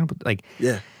 You're probably going to put, like,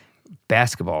 Yeah.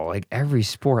 basketball, like every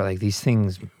sport, like these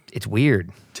things, it's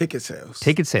weird. Ticket sales.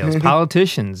 Ticket sales,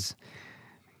 politicians.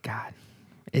 God,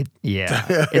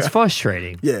 it's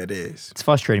frustrating. Yeah, it is. It's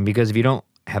frustrating because if you don't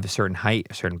have a certain height,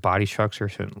 a certain body structure, a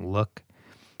certain look,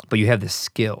 but you have the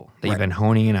skill that you've been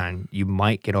honing in on, you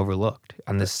might get overlooked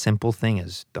on this simple thing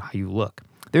as to how you look.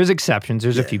 There's exceptions.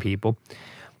 There's a few people,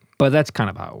 but that's kind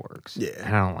of how it works. Yeah.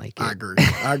 And I don't like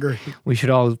it. I agree. We should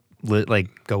all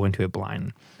go into it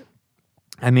blind.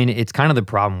 I mean, it's kind of the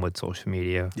problem with social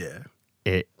media.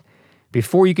 Yeah.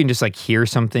 Before you can just like hear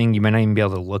something, you might not even be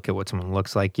able to look at what someone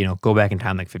looks like. You know, go back in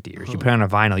time like 50 years. You put on a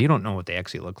vinyl, you don't know what they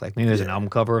actually look like. Maybe there's an album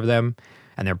cover of them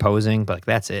and they're posing, but like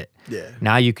that's it. Yeah.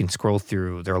 Now you can scroll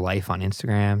through their life on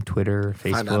Instagram, Twitter,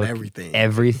 Facebook, Find out everything.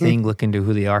 everything, look into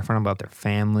who they are, find out about their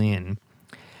family, and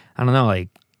I don't know, like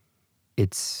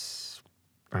it's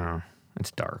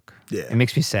dark. Yeah. It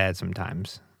makes me sad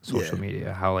sometimes. Social Yeah.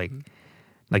 media, how like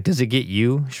does it get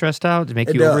you stressed out? Does it make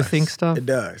It you does. overthink stuff? It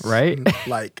does. Right?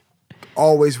 Like,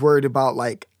 always worried about,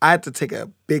 like, I had to take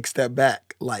a big step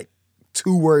back, like,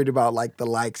 too worried about, like, the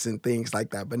likes and things like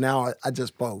that. But now I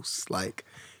just post, like,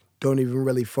 don't even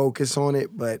really focus on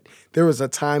it. But there was a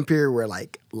time period where,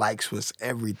 like, likes was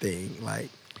everything. Like,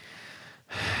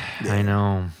 I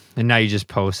know. And now you just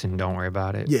post and don't worry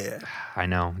about it. yeah. I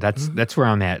know. That's where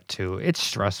I'm at too. It's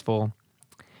stressful.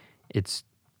 It's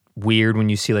weird when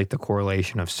you see like the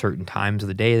correlation of certain times of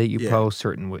the day that you post,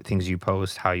 certain things you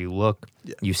post, how you look.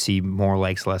 Yeah. You see more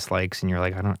likes, less likes, and you're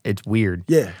like, it's weird.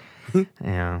 Yeah.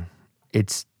 Yeah.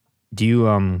 Do you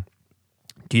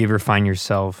ever find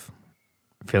yourself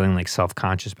feeling like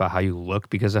self-conscious about how you look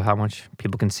because of how much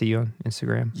people can see you on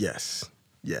Instagram? Yes.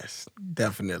 Yes,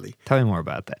 definitely. Tell me more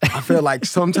about that. I feel like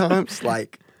sometimes,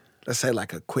 like, let's say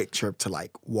like a quick trip to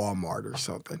like Walmart or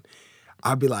something,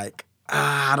 I'll be like,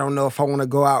 I don't know if I want to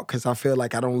go out because I feel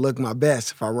like I don't look my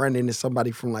best if I run into somebody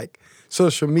from like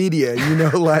social media, you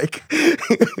know, like.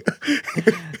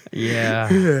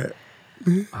 Yeah.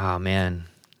 Oh, man.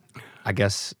 I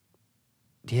guess,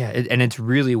 yeah. And it's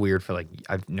really weird for like,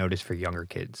 I've noticed for younger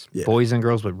kids, boys and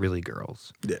girls, but really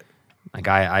girls. Yeah. Like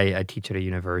I teach at a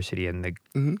university and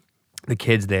the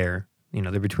kids there, you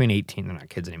know, they're between 18, they're not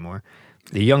kids anymore.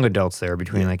 The young adults there are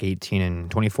between like 18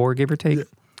 and 24, give or take. Yeah.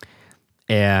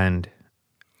 And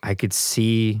I could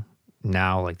see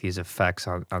now like these effects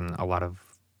on a lot of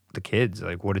the kids,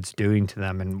 like what it's doing to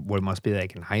them and what it must be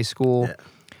like in high school. Yeah.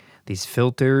 These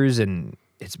filters, and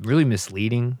it's really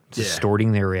misleading. It's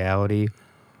distorting their reality.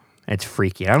 And it's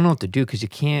freaky. I don't know what to do because you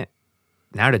can't,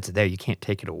 now that it's there, you can't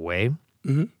take it away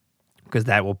because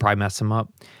that will probably mess them up.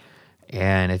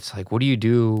 And it's like, what do you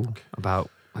do about,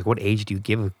 like, what age do you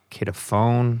give a kid a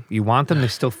phone? You want them to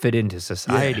still fit into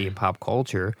society and pop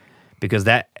culture because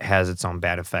that has its own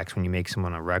bad effects when you make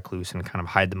someone a recluse and kind of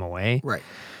hide them away. Right.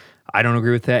 I don't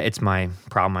agree with that. It's my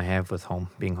problem I have with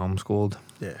being homeschooled.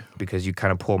 Yeah. Because you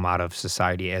kind of pull them out of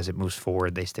society as it moves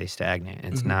forward, they stay stagnant.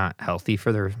 It's not healthy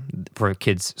for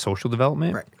kids' social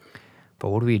development. Right. But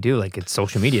what do we do? Like, it's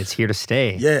social media. It's here to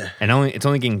stay. Yeah. And it's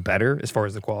only getting better as far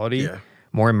as the quality. Yeah.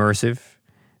 More immersive,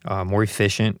 more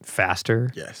efficient,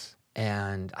 faster. Yes.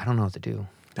 And I don't know what to do.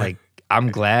 Like,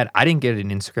 I'm glad I didn't get an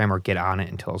Instagram or get on it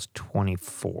until I was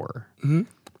 24. And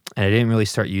I didn't really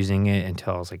start using it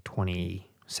until I was like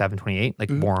 27, 28, like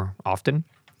more often.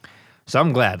 So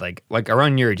I'm glad, like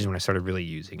around your age is when I started really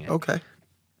using it. Okay.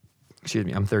 Excuse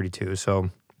me, I'm 32, so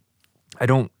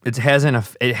it hasn't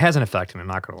affected me, I'm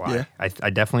not gonna lie. Yeah. I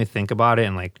definitely think about it,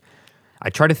 and like I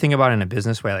try to think about it in a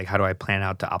business way, like how do I plan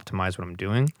out to optimize what I'm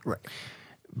doing? Right.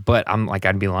 But I'm like,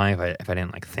 I'd be lying if I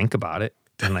didn't like think about it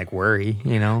and like worry,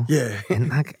 you know? Yeah. And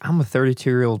like I'm a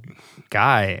 32-year-old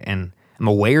guy and I'm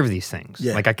aware of these things.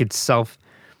 Yeah. Like I could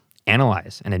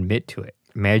self-analyze and admit to it.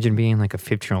 Imagine being like a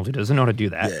 15-year-old who doesn't know how to do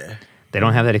that. Yeah. They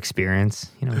don't have that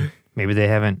experience, you know. Maybe they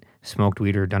haven't smoked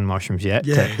weed or done mushrooms yet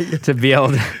Yeah. to be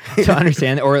able to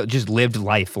understand, or just lived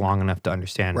life long enough to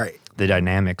understand Right. the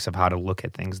dynamics of how to look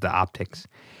at things, the optics.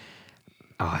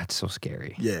 Oh, it's so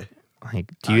scary. Yeah.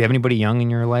 Like, do you have anybody young in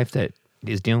your life that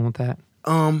is dealing with that?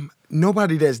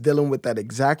 Nobody that's dealing with that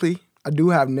exactly, I do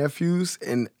have nephews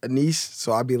and a niece,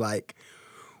 so I'd be like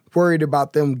worried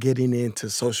about them getting into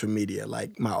social media.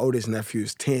 Like my oldest nephew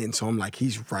is 10, so I'm like,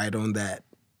 he's right on that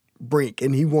brink,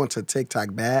 and he wants a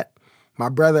TikTok bad. My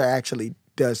brother actually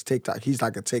does TikTok. He's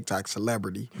like a TikTok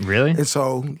celebrity. Really? And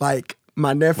so like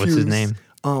my nephew, What's his name?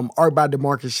 Art by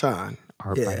DeMarcus Sean.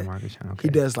 Art by DeMarcus Sean. Okay. He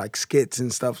does like skits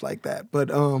and stuff like that.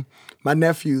 But my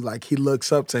nephew, like he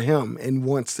looks up to him and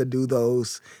wants to do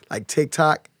those like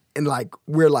TikTok, and like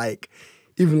we're like,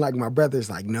 even like my brother's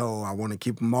like, no, I want to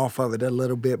keep him off of it a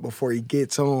little bit before he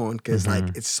gets on, because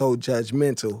like it's so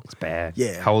judgmental. It's bad.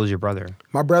 Yeah. How old is your brother?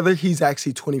 My brother, he's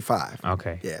actually 25.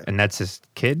 Okay. Yeah. And that's his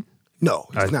kid? No,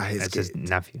 it's not his That's kid. his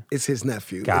nephew. It's his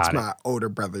nephew. Got it's it. my older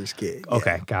brother's kid. Yeah.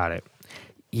 Okay, got it.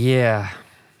 Yeah.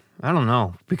 I don't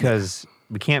know, because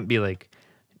we can't be like,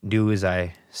 do as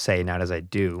I say, not as I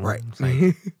do. Right. It's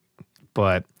like,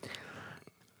 but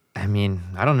I mean,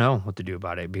 I don't know what to do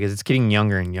about it, because it's getting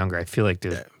younger and younger. I feel like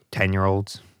there's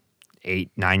 10-year-olds,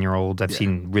 8, 9-year-olds. I've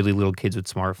seen really little kids with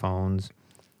smartphones,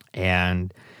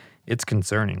 and it's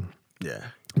concerning. Yeah.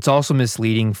 It's also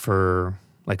misleading for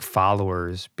like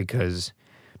followers, because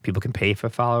people can pay for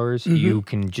followers. You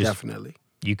can just Definitely.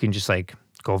 you can just like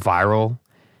go viral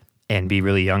and be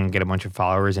really young and get a bunch of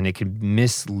followers, and it could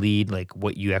mislead like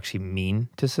what you actually mean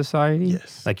to society.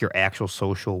 Yes. Like your actual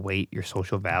social weight, your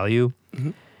social value.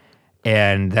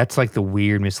 And that's like the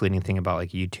weird misleading thing about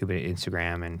like YouTube and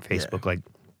Instagram and Facebook. Like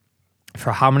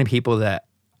for how many people that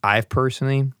I've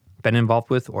personally been involved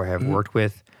with or have worked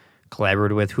with,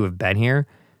 collaborated with, who have been here,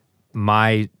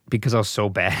 because I was so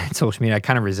bad at social media, I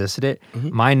kind of resisted it.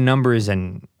 My numbers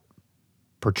and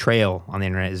portrayal on the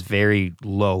internet is very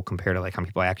low compared to like how many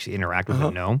people I actually interact with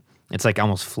and know. It's like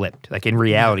almost flipped. Like in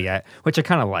reality, which I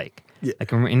kind of like. Yeah.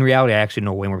 Like in reality, I actually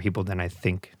know way more people than I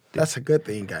think. That's a good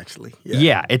thing, actually.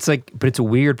 Yeah, it's like, but it's a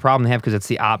weird problem to have, because it's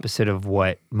the opposite of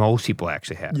what most people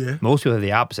actually have. Yeah. Most people have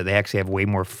the opposite. They actually have way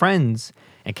more friends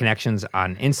and connections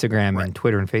on Instagram and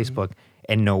Twitter and Facebook,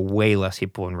 and know way less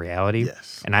people in reality.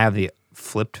 Yes. And I have the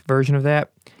flipped version of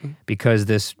that, because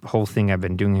this whole thing I've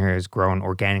been doing here has grown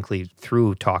organically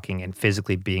through talking and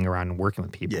physically being around and working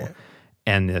with people. Yeah.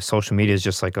 And the social media is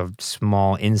just like a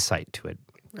small insight to it,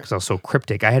 because I was so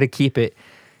cryptic. I had to keep it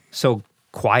so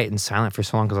quiet and silent for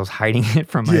so long, because I was hiding it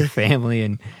from my family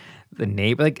and the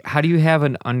neighbor. Like, how do you have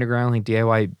an underground like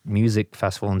DIY music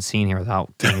festival and scene here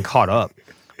without getting caught up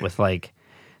with like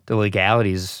the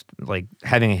legalities, like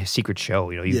having a secret show?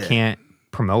 You know, you can't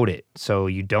promote it, so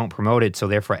you don't promote it. So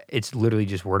therefore, it's literally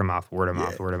just word of mouth, word of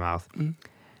mouth, word of mouth.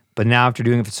 But now after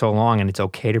doing it for so long, and it's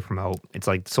okay to promote, it's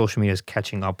like social media is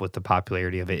catching up with the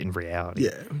popularity of it in reality.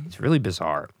 Yeah. It's really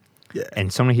bizarre. Yeah.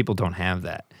 And so many people don't have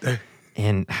that.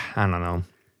 And I don't know.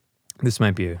 This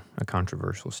might be a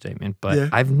controversial statement,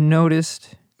 but I've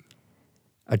noticed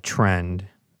a trend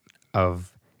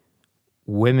of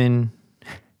women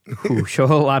who show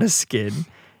a lot of skin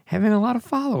having a lot of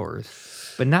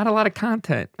followers, but not a lot of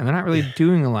content. And they're not really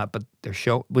doing a lot, but they're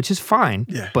which is fine.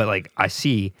 Yeah. But like I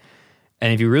see,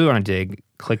 and if you really want to dig,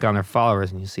 click on their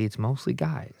followers and you see it's mostly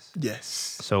guys.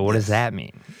 Yes. So what does that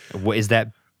mean? What is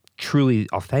that truly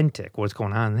authentic? What's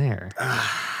going on there?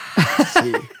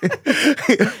 See.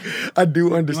 I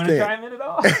do understand. You want to chime in at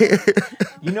all?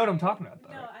 You know what I'm talking about,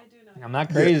 though. No, I do know. I'm not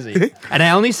crazy. And I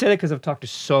only say that because I've talked to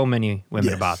so many women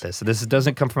Yes. about this. So this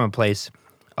doesn't come from a place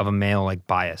of a male like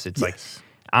bias. It's like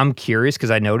I'm curious because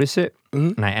I notice it,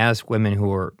 and I ask women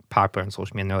who are popular on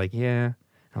social media, and they're like, "Yeah."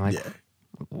 I'm like,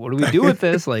 "What do we do with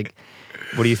this?" Like,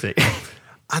 what do you think?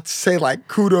 I'd say like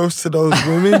kudos to those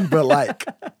women, but like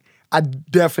I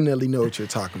definitely know what you're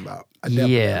talking about. I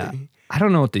definitely. Yeah, I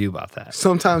don't know what to do about that.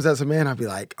 Sometimes as a man, I'd be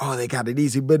like, oh, they got it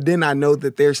easy. But then I know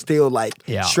that they're still like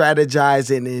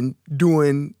strategizing and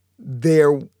doing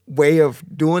their way of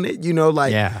doing it, you know,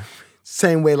 like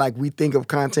same way like we think of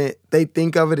content, they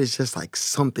think of it as just like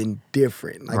something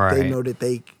different. Like they know that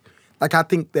like I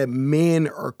think that men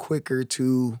are quicker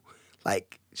to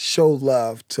like show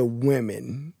love to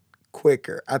women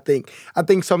quicker. I think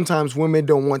sometimes women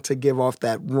don't want to give off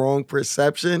that wrong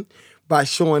perception by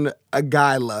showing a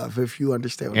guy love, if you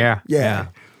understand. Yeah,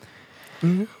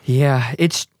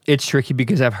 it's tricky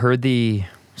because I've heard the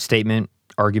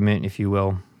argument, if you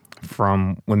will,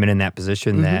 from women in that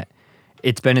position that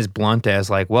it's been as blunt as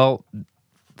like, well,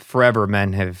 forever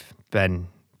men have been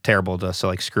terrible to us, so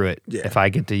like screw it. Yeah. If I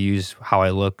get to use how I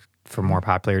look for more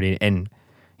popularity and,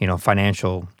 you know,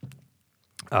 financial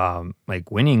like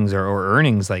winnings or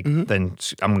earnings, like then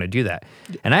I'm going to do that.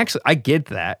 And I get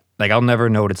that. Like I'll never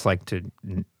know what it's like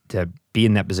to be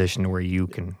in that position where you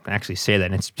can actually say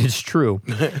that. And it's true.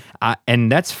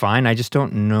 And that's fine. I just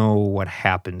don't know what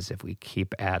happens if we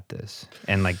keep at this.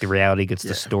 And like the reality gets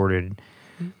distorted.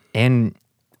 And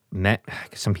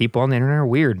some people on the internet are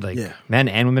weird, like men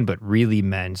and women, but really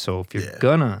men. So if you're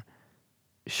gonna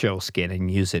show skin and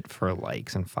use it for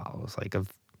likes and follows, like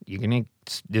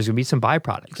there's gonna be some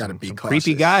byproducts. Gotta be some cautious.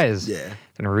 creepy guys Yeah.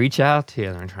 gonna reach out to you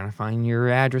and they're trying to find your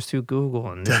address through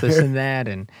Google and this and that.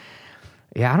 And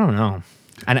I don't know.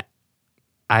 And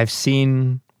I've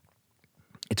seen,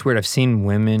 it's weird, I've seen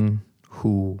women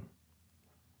who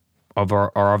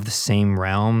are of the same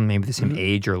realm, maybe the same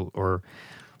age or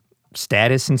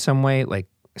status in some way, like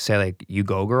say like you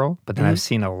go girl, but then I've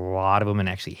seen a lot of women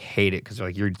actually hate it because they're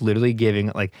like, you're literally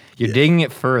giving, like you're digging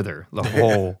it further, the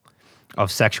whole of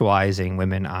sexualizing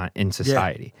women in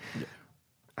society.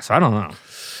 So I don't know.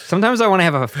 Sometimes I want to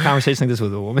have a conversation like this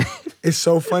with a woman. It's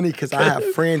so funny because I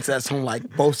have friends that's on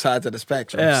like both sides of the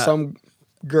spectrum. Yeah. Some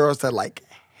girls that like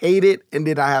hate it, and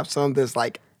then I have some that's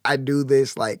like, I do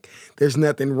this, like there's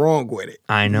nothing wrong with it.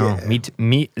 I know. Yeah.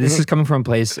 Me. This is coming from a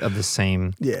place of the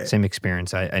same Yeah. same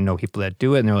experience. I know people that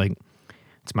do it, and they're like,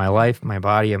 "It's my life, my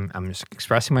body. I'm just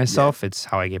expressing myself. It's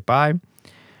how I get by."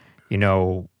 You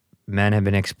know, men have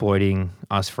been exploiting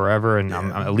us forever, and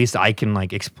at least I can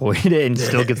like exploit it and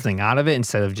still get something out of it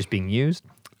instead of just being used.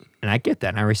 And I get that,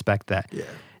 and I respect that. Yeah.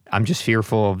 I'm just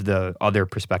fearful of the other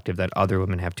perspective that other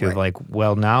women have too. Of like,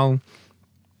 well, now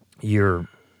you're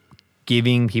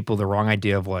giving people the wrong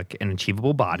idea of like an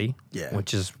achievable body,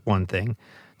 which is one thing.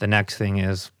 The next thing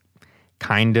is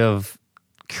kind of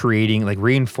creating, like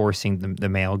reinforcing the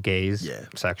male gaze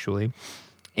sexually.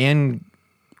 And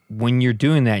when you're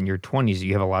doing that in your 20s,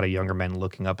 you have a lot of younger men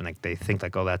looking up and like they think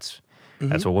like, oh, that's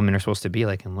what women are supposed to be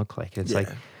like and look like. It's like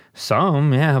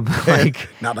some, but like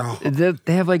Not all.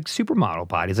 they have like supermodel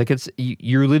bodies. Like it's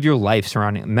you live your life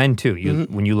surrounding men too.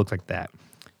 When you look like that,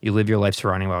 you live your life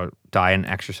surrounding about diet and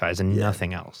exercise and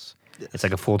nothing else. It's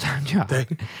like a full-time job.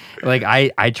 Like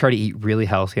I try to eat really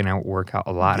healthy and I work out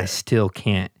a lot. I still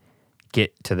can't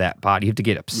get to that body. You have to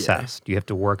get obsessed. You have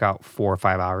to work out 4 or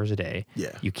 5 hours a day.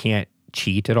 You can't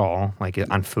cheat at all, like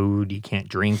on food. You can't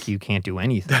drink. You can't do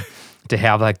anything. To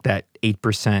have like that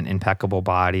 8% impeccable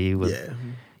body with,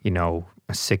 you know,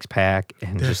 a six-pack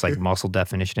and just like muscle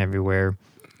definition everywhere.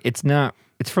 It's not.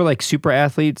 It's for like super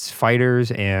athletes,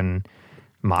 fighters, and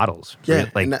models.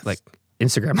 Like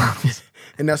Instagram models.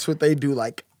 And that's what they do,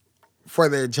 like, for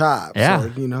their job. Yeah.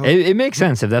 So, you know? It makes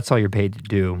sense if that's all you're paid to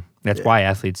do. That's why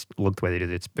athletes look the way they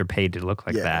do. They're paid to look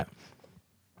like that.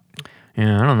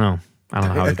 Yeah, I don't know. I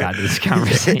don't know how we got to this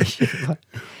conversation. But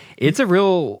it's a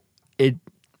real...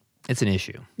 It's an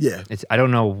issue. Yeah. I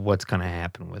don't know what's going to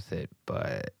happen with it,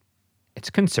 but it's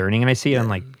concerning. And I see it on,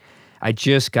 like... I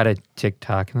just got a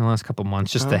TikTok in the last couple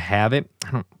months just to have it. I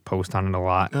don't post on it a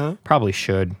lot. Probably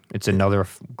should. It's another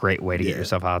great way to get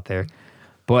yourself out there.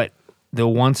 But the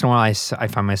once in a while I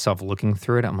find myself looking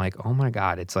through it, I'm like, oh my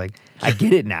God, it's like, I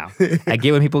get it now. I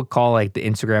get when people call like the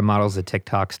Instagram models the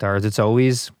TikTok stars. It's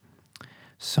always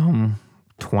some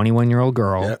 21-year-old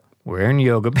girl wearing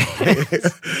yoga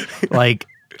pants, like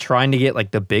trying to get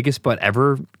like the biggest butt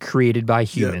ever created by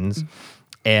humans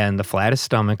and the flattest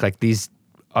stomach, like these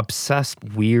obsessed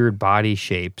weird body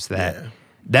shapes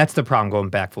that's the problem, going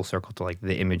back full circle to like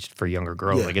the image for younger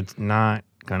girls. Like it's not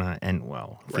gonna end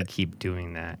well if we keep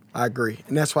doing that. I agree.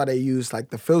 And that's why they use like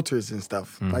the filters and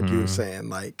stuff, like you were saying,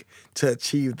 like to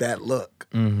achieve that look.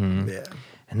 Yeah.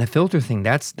 And the filter thing,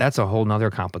 that's a whole nother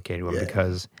complicated one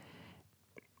because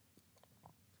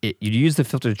you use the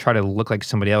filter to try to look like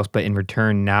somebody else, but in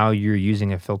return now you're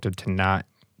using a filter to not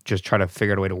just try to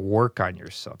figure out a way to work on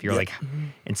yourself. You're like,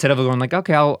 instead of going like,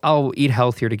 okay, I'll eat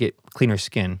healthier to get cleaner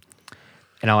skin,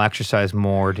 and I'll exercise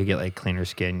more to get like cleaner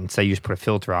skin. Instead, you just put a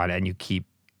filter on it and you keep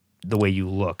the way you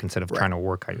look instead of trying to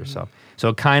work on yourself. So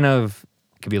it kind of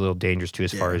could be a little dangerous too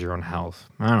as far as your own health.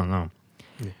 I don't know.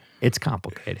 It's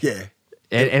complicated. Yeah.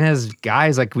 And as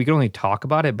guys, like we can only talk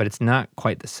about it, but it's not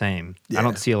quite the same. I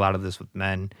don't see a lot of this with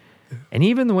men. And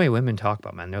even the way women talk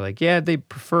about men, they're like, yeah, they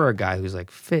prefer a guy who's like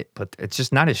fit, but it's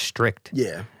just not as strict.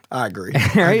 Yeah, I agree.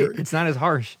 Right? I agree. It's not as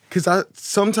harsh. Because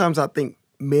sometimes I think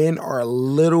men are a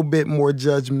little bit more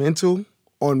judgmental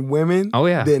on women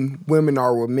than women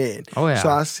are with men. So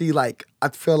I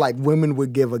feel like women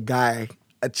would give a guy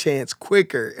a chance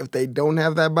quicker if they don't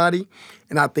have that body.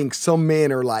 And I think some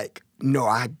men are like, no,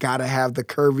 I gotta have the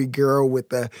curvy girl with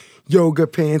the yoga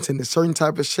pants and a certain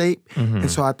type of shape. And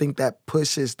so I think that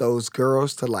pushes those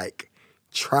girls to like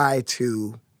try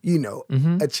to, you know,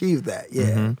 achieve that.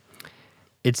 Yeah.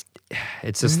 It's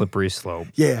a slippery slope.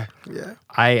 Yeah.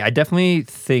 I definitely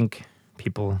think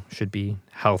people should be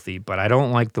healthy, but I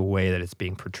don't like the way that it's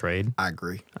being portrayed I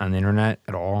agree. on the internet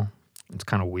at all. It's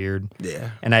kind of weird.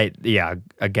 Yeah. And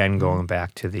again, going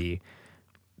back to the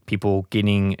people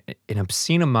getting an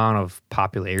obscene amount of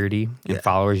popularity and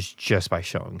followers just by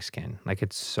showing skin. Like,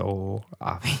 it's so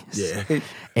obvious. Yeah.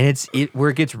 And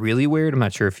where it gets really weird. I'm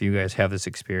not sure if you guys have this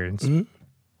experience,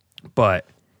 but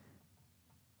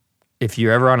if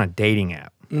you're ever on a dating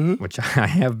app, which I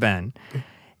have been,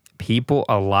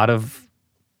 a lot of,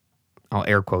 I'll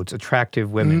air quotes,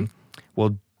 attractive women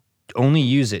will only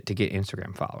use it to get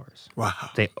Instagram followers. Wow.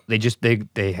 They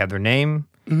have their name,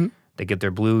 they get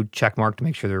their blue check mark to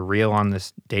make sure they're real on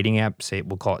this dating app. Say,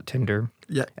 we'll call it Tinder.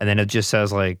 Yeah. And then it just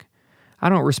says, like, I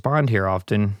don't respond here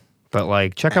often, but,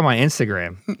 like, check out my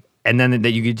Instagram. And then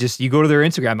that you go to their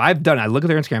Instagram. I've done it. I look at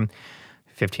their Instagram,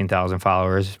 15,000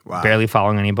 followers, barely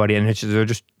following anybody, and they're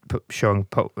just showing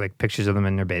like pictures of them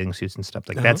in their bathing suits and stuff.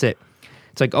 Like, that's it.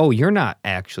 It's like, oh, you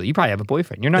probably have a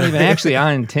boyfriend. You're not even actually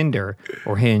on Tinder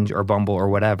or Hinge or Bumble or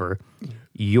whatever.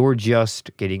 You're just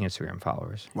getting Instagram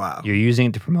followers. Wow. You're using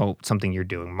it to promote something you're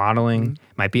doing. Modeling,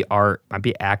 might be art, might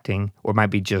be acting, or might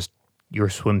be just your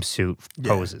swimsuit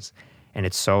poses. And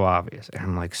it's so obvious. And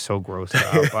I'm, like, so grossed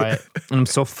out by it. And I'm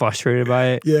so frustrated by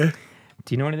it. Yeah.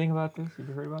 Do you know anything about this? Have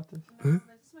you heard about this? This is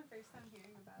my first time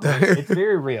hearing about it. It's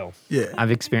very real. Yeah.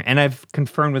 I've experienced, and I've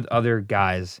confirmed with other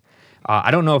guys. I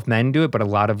don't know if men do it, but a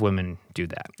lot of women do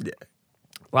that. Yeah.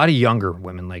 A lot of younger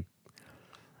women, like,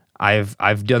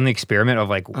 I've done the experiment of,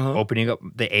 like, opening up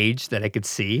the age that I could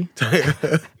see.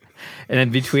 And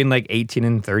then between, like, 18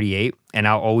 and 38, and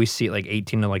I'll always see, like,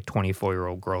 18 to, like,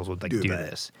 24-year-old girls would, like, do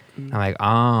this. I'm like, oh,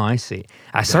 I see.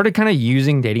 I started kind of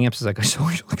using dating apps as, like, a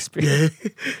social experience.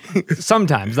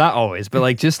 Sometimes, not always, but,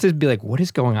 like, just to be like, what is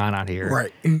going on out here?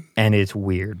 Right. And it's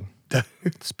weird.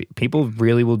 People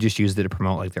really will just use it to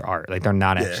promote, like, their art. Like, they're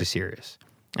not actually serious.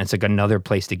 And it's, like, another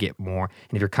place to get more.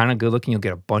 And if you're kind of good looking, you'll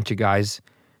get a bunch of guys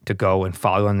to go and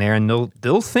follow on there, and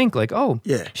they'll think, like, oh,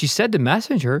 she said to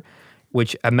message her,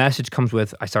 which a message comes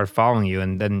with, I started following you,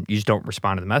 and then you just don't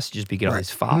respond to the messages, but you get all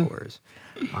these followers.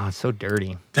 Oh, it's so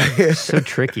dirty. It's so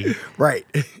tricky. Right.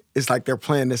 It's like they're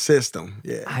playing the system.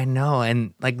 Yeah. I know.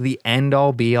 And, like, the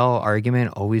end-all, be-all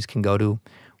argument always can go to,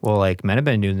 well, like, men have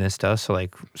been doing this to us, so,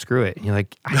 like, screw it. And you're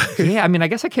like, I mean, I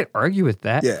guess I can't argue with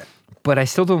that. Yeah. But I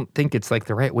still don't think it's, like,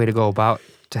 the right way to go about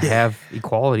to have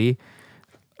equality.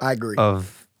 I agree.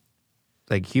 Of,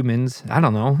 like, humans. I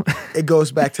don't know. It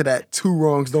goes back to that two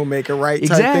wrongs don't make a right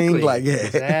type thing. Like,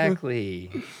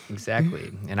 Exactly.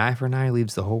 An eye for an eye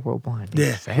leaves the whole world blind.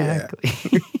 Yeah.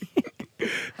 Exactly.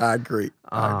 I agree.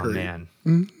 Oh, man.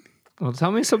 Well,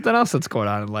 tell me something else that's going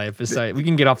on in life. Besides, we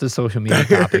can get off the social media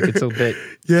topic. It's a bit,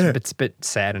 it's a bit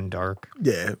sad and dark.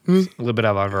 Yeah. A little bit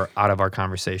out of our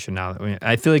conversation now.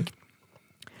 I feel like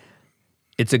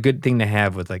it's a good thing to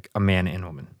have with, like, a man and a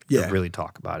woman to really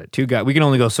talk about it. Two guys, we can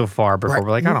only go so far before we're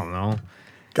like, I don't know.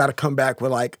 Got to come back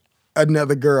with, like,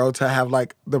 another girl to have,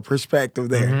 like, the perspective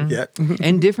there. Yeah.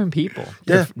 And different people.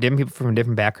 Yeah. Different people from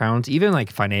different backgrounds. Even,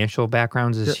 like, financial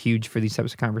backgrounds is huge for these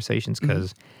types of conversations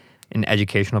because in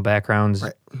educational backgrounds,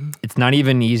 it's not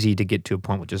even easy to get to a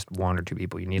point with just one or two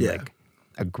people. You need, like,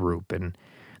 a group. And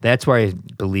that's why I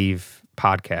believe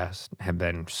podcasts have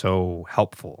been so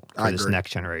helpful for this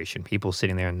next generation. People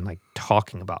sitting there and, like,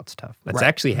 talking about stuff that's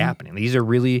actually happening. These are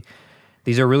really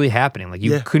happening. Like,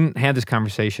 you couldn't have this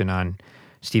conversation on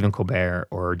Stephen Colbert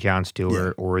or Jon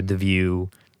Stewart or The View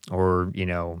or, you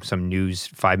know, some news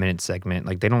 5-minute segment.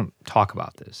 Like, they don't talk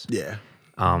about this. Yeah.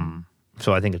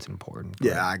 So I think it's important.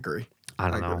 Yeah, I agree. I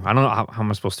don't know. I don't know how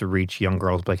am I supposed to reach young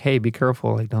girls? Like, hey, be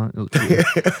careful. Like, don't.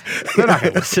 They're not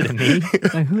gonna listen to me.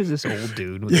 Like, who is this old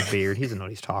dude with a beard? He doesn't know what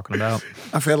he's talking about.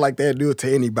 I feel like they'd do it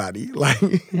to anybody.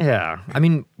 Like, yeah. I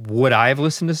mean, would I have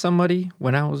listened to somebody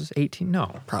when I was 18?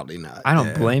 No, probably not. I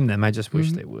don't blame them. I just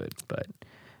wish they would. But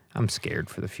I'm scared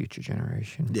for the future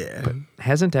generation. Yeah. But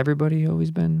hasn't everybody always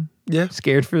been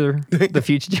scared for the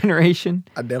future generation?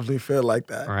 I definitely feel like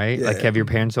that. Right? Yeah. Like, have your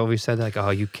parents always said, like, oh,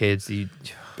 you kids,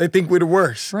 they think we're the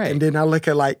worst. Right. And then I look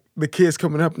at, like, the kids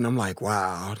coming up and I'm like,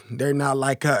 wow, they're not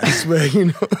like us. But, you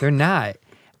know. They're not.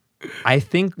 I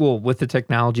think, well, with the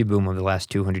technology boom of the last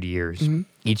 200 years,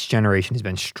 each generation has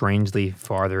been strangely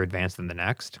farther advanced than the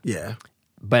next. Yeah.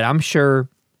 But I'm sure,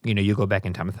 you know, you go back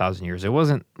in time 1,000 years, it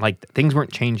wasn't like things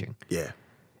weren't changing. Yeah.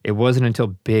 It wasn't until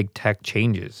big tech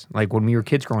changes. Like, when we were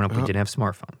kids growing up, we didn't have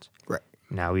smartphones. Right.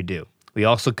 Now we do. We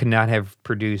also could not have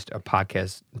produced a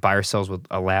podcast by ourselves with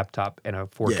a laptop and a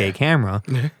 4K camera,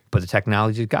 but the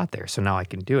technology got there, so now I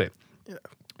can do it. Yeah.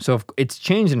 So it's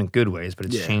changed in good ways, but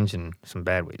it's changed in some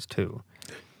bad ways too.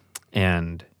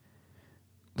 And,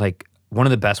 like, one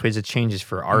of the best ways to change is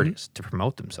for artists to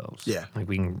promote themselves. Yeah. Like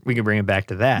we can bring it back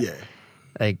to that. Yeah.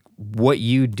 Like what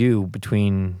you do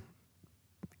between,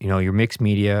 your mixed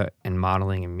media and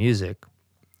modeling and music,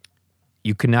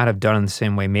 you could not have done in the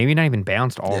same way. Maybe not even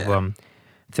balanced all of them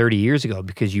 30 years ago,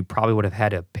 because you probably would have had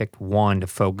to pick one to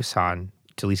focus on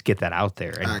to at least get that out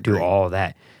there and do all of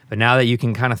that. But now that you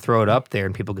can kind of throw it up there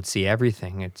and people could see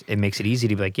everything, it makes it easy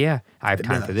to be like, yeah, I have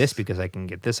time for this because I can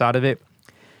get this out of it.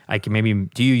 I can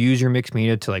do you use your mixed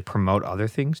media to like promote other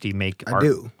things? Do you make art? I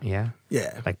do. Yeah.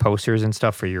 Yeah. Like posters and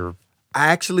stuff for your... I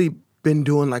actually been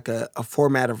doing like a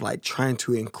format of like trying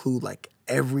to include like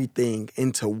everything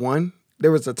into one.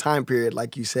 There was a time period,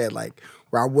 like you said, like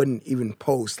where I wouldn't even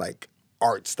post like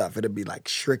art stuff. It'd be like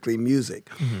strictly music.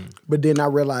 But then I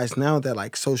realized now that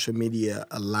like social media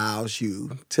allows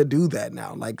you to do that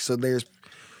now. Like, so there's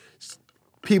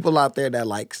people out there that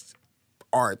like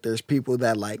art. There's people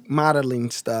that like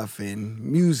modeling stuff and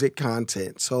music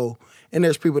content. So, and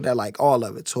there's people that like all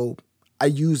of it. So I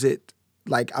use it,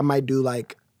 like I might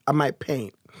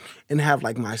paint and have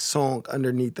like my song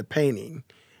underneath the painting.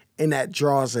 And that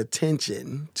draws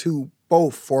attention to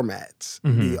both formats,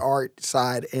 the art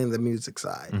side and the music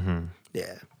side.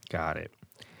 Yeah. Got it.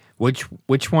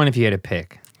 Which one, if you had to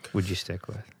pick, would you stick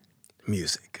with?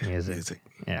 Music.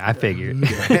 Yeah, I figured.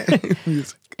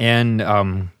 Music.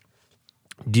 And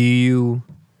do you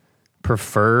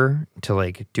prefer to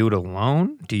like do it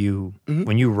alone? Do you,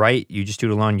 when you write, you just do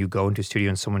it alone? You go into a studio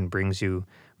and someone brings you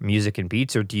music and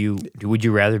beats, or would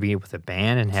you rather be with a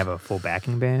band and have a full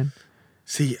backing band?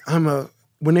 See,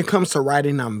 when it comes to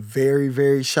writing, I'm very,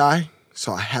 very shy.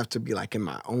 So I have to be like in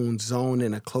my own zone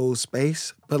in a closed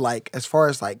space. But like as far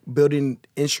as like building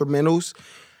instrumentals,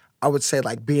 I would say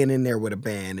like being in there with a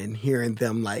band and hearing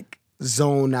them like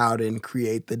zone out and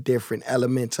create the different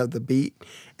elements of the beat,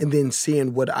 and then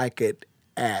seeing what I could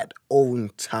add on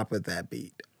top of that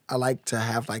beat. I like to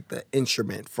have like the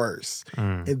instrument first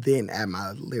and then add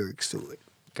my lyrics to it.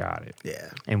 Got it.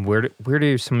 Yeah. And where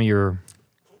do some of your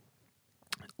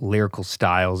lyrical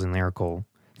styles and lyrical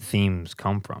themes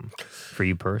come from for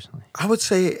you personally? I would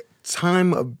say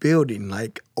time of building,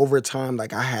 like over time,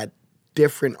 like I had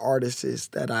different artists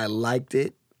that I liked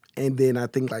it. And then I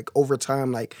think like over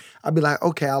time, like I'd be like,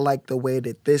 okay, I like the way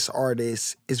that this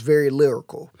artist is very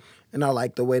lyrical. And I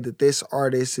like the way that this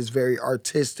artist is very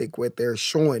artistic with their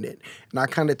showing it. And I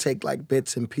kind of take like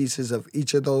bits and pieces of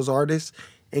each of those artists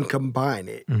and combine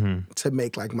it to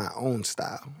make like my own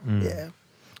style. Yeah.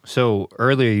 So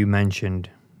earlier you mentioned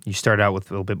you started out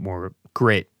with a little bit more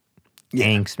grit,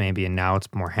 angst maybe, and now it's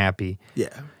more happy.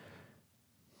 Yeah.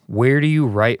 Where do you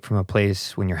write from a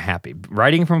place when you're happy?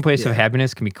 Writing from a place of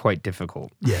happiness can be quite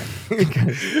difficult. Yeah.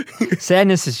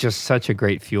 Sadness is just such a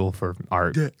great fuel for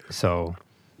art. Yeah. So,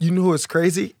 you know what's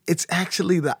crazy? It's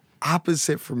actually the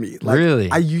opposite for me. Like, really?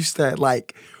 I used to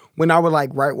like when I would like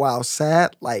write while I was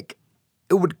sad, like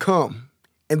it would come.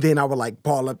 And then I would like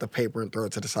ball up the paper and throw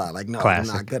it to the side. Like, no,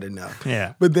 Classic. I'm not good enough.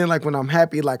 Yeah. But then like when I'm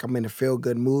happy, like I'm in a feel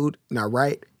good mood and I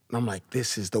write, and I'm like,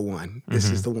 this is the one. This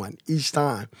is the one each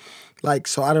time. Like,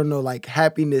 so I don't know, like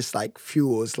happiness like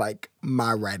fuels like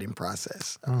my writing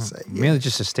process, I would say. Yeah. Maybe it's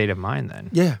just a state of mind then.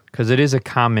 Yeah. Because it is a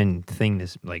common thing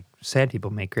to, like, sad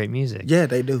people make great music. Yeah,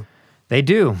 they do. They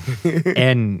do.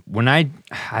 And when I've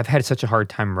had such a hard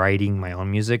time writing my own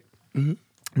music in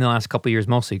the last couple of years,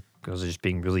 mostly because of just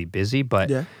being really busy, but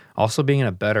also being in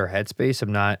a better headspace.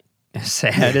 I'm not as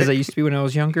sad as I used to be when I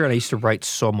was younger, and I used to write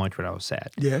so much when I was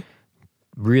sad. Yeah.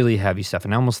 Really heavy stuff,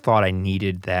 and I almost thought I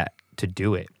needed that to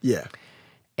do it. Yeah.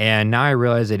 And now I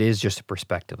realize it is just a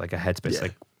perspective, like a headspace. Yeah.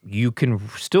 Like you can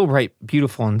still write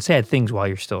beautiful and sad things while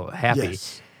you're still happy.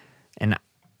 Yes. And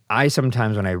I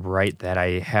sometimes when I write that,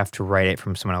 I have to write it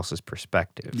from someone else's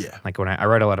perspective. Yeah. Like when I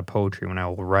write a lot of poetry, when I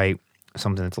will write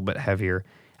something that's a little bit heavier,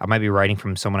 I might be writing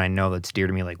from someone I know that's dear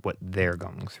to me, like what they're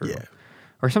going through. Yeah.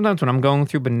 Or sometimes when I'm going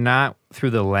through, but not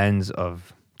through the lens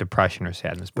of depression or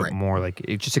sadness, but Right. more like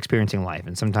it's just experiencing life.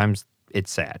 And sometimes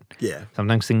it's sad. Yeah.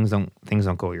 Sometimes things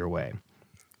don't go your way.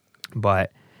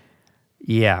 But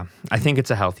yeah, I think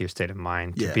it's a healthier state of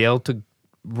mind to Yeah. be able to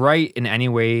write in any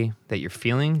way that you're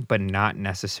feeling, but not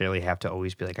necessarily have to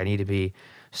always be like, I need to be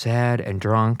sad and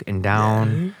drunk and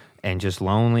down and just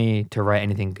lonely to write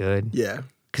anything good. Yeah.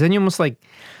 Because then you almost like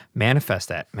manifest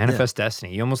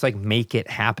destiny. You almost like make it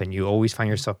happen. You always find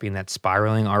yourself being that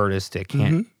spiraling artist that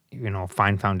can't,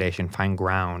 find foundation, find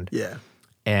ground. Yeah.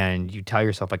 And you tell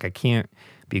yourself, like, I can't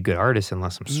be a good artist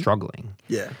unless I'm struggling.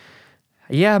 Yeah.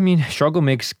 Yeah, I mean, struggle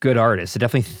makes good artists. It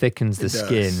definitely thickens the It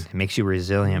skin. does. It makes you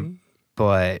resilient.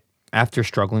 But after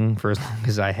struggling for as long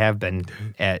as I have been,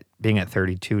 at being at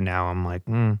 32 now, I'm like,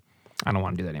 I don't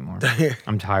want to do that anymore.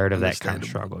 I'm tired of that kind of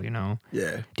struggle, you know?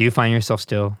 Yeah. Do you find yourself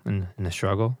still in the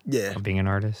struggle Yeah. of being an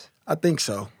artist? I think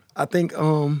so. I think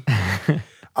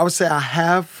I would say I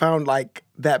have found like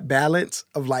that balance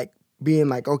of like being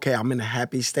like, okay, I'm in a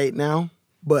happy state now,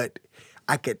 but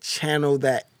I could channel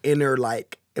that inner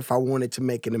like if I wanted to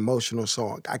make an emotional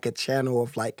song, I could channel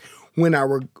of like when I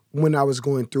was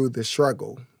going through the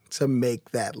struggle to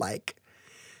make that like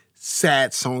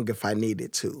sad song if I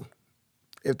needed to.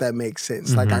 If that makes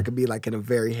sense. Like I could be like in a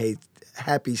very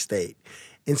happy state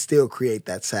and still create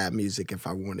that sad music if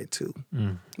I wanted to.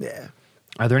 Yeah.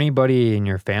 Are there anybody in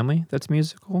your family that's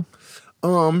musical?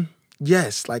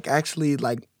 Yes, like actually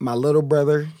like my little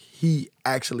brother, he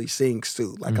actually sings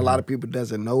too. Like a lot of people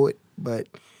doesn't know it, but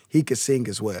he could sing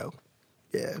as well.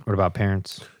 Yeah. What about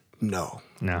parents? No.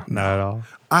 No, not at all.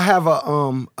 I have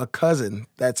a cousin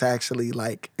that's actually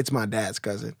like it's my dad's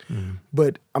cousin,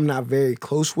 but I'm not very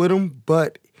close with him.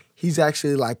 But he's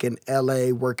actually like in LA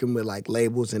working with like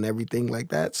labels and everything like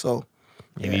that. So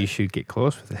Maybe you should get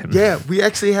close with him. yeah, we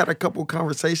actually had a couple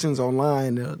conversations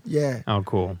online. Yeah, Oh,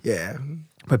 cool. yeah,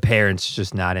 But parents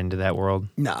just not into that world?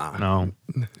 nah. No.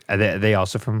 Are they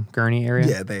also from Gurney area?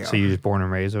 Yeah, they So are. you just born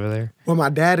and raised over there? Well, my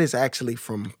dad is actually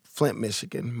from Flint,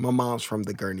 Michigan. My mom's from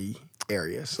the Gurney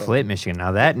area. So Flint, Michigan.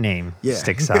 Now that name Yeah.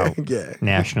 sticks out Yeah.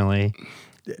 nationally.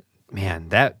 Yeah. Man,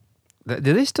 that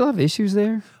do they still have issues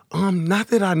there? Not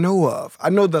that I know of. I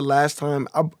know the last time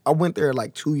I went there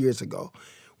like 2 years ago.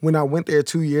 When I went there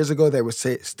 2 years ago, they were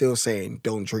still saying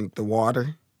don't drink the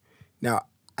water. Now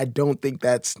I don't think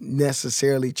that's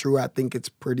necessarily true. I think it's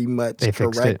pretty much They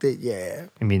fixed it. corrected. Yeah.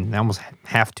 I mean, they almost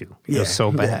have to. It Yeah. was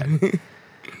so bad.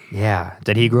 Yeah.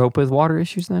 Did he grow up with water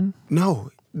issues then? No,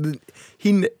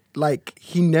 he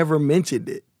never mentioned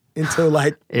it until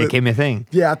like It became a thing.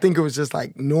 yeah. I think it was just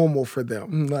like normal for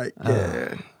them. Like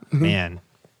yeah, Man,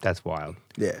 that's wild.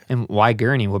 yeah. And why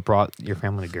Gurney? What brought your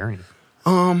family to Gurney?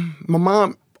 My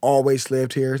mom always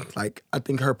lived here. Like I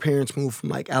think her parents moved from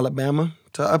like Alabama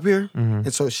to up here,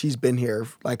 and so she's been here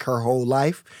like her whole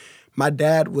life. My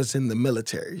dad was in the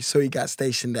military, so he got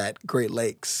stationed at Great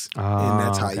Lakes, and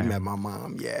that's how he okay. met my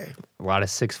mom. Yeah, A lot of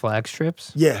Six Flags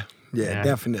trips? yeah, Yeah.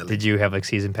 definitely. Did you have like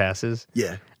season passes?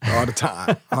 Yeah, all the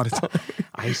time, all the time.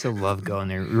 I used to love going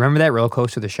there. Remember that roller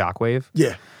coaster, the Shockwave?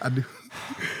 Yeah, I do.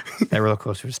 That roller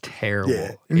coaster was terrible.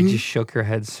 Yeah. It just shook your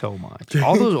head so much.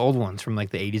 All those old ones from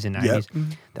like the 80s and 90s,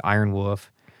 the Iron Wolf,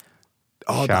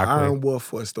 Oh, the Shockwave. Iron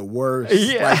Wolf was the worst.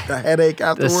 Yeah. Like the headache the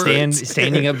afterwards.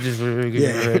 standing up just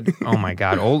oh my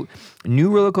god.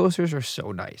 New roller coasters are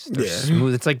so nice. They're Yeah.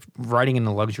 smooth. It's like riding in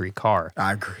a luxury car.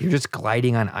 I agree. You're just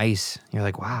gliding on ice. You're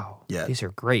like, wow, Yeah. these are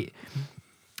great.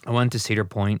 I went to Cedar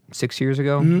Point 6 years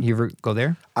ago. You ever go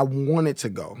there? I wanted to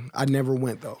go. I never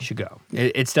went though. You should go.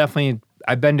 It's definitely.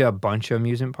 I've been to a bunch of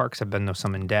amusement parks. I've been to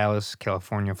some in Dallas,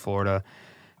 California, Florida,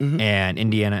 and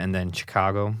Indiana, and then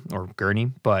Chicago or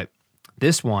Gurney. But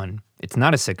this one, it's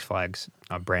not a Six Flags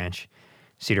branch,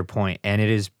 Cedar Point, and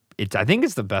it's. I think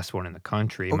it's the best one in the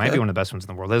country. It might be Okay. one of the best ones in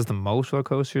the world. It has the most roller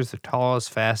coasters, the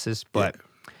tallest, fastest. But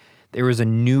there was a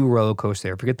new roller coaster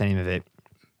there. I forget the name of it.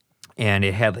 And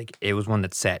it was one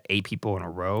that sat 8 people in a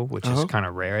row, which is kind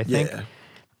of rare, I think. Yeah.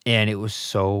 And it was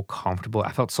so comfortable.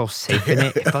 I felt so safe in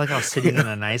it. It felt like I was sitting in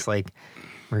a nice like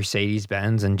Mercedes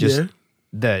Benz, and just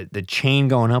the chain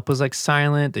going up was like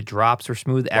silent. The drops were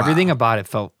smooth. Everything about it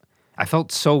felt. I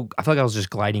felt like I was just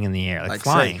gliding in the air, like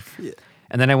flying. safe. Yeah.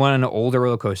 And then I went on an older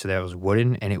roller coaster that was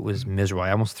wooden, and it was miserable.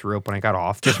 I almost threw up when I got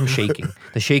off just from shaking.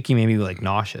 The shaking made me like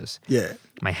nauseous. Yeah.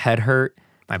 My head hurt.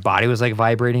 My body was like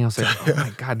vibrating. I was like, oh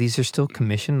my god, these are still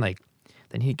commissioned. Like,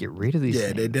 they need to get rid of these. Yeah,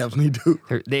 things. they definitely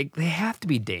do. They have to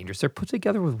be dangerous. They're put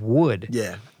together with wood.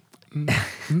 Yeah.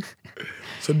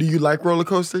 So do you like roller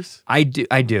coasters? I do.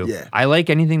 Yeah. I like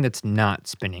anything that's not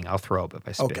spinning. I'll throw up if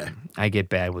I spin. Okay. I get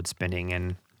bad with spinning,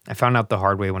 and I found out the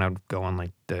hard way when I would go on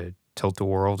like the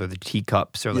Tilt-A-Whirl or the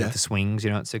teacups or like the swings,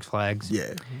 at Six Flags.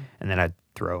 Yeah. And then I'd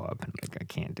throw up and like I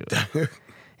can't do it.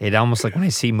 It almost like when I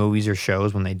see movies or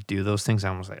shows when they do those things, I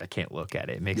almost like I can't look at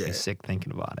it. It makes me sick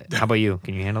thinking about it. How about you?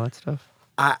 Can you handle that stuff?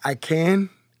 I can.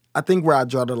 I think where I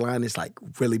draw the line is like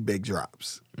really big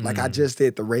drops. Like I just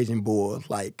did the Raging Bull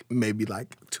like maybe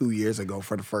like 2 years ago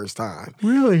for the first time.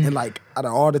 Really? And like out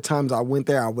of all the times I went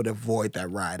there, I would avoid that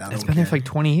ride. I It's don't been there care. for like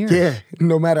 20 years. Yeah.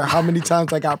 No matter how many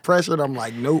times I got pressured, I'm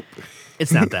like, nope.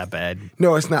 It's not that bad.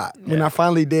 No, it's not. When I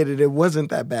finally did it, it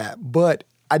wasn't that bad. But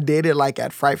I did it like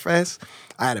at Fright Fest.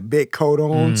 I had a big coat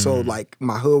on, so like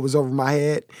my hood was over my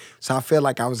head. So I felt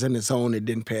like I was in the zone and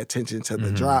didn't pay attention to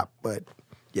the drop. But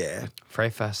Yeah.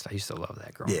 Fright Fest, I used to love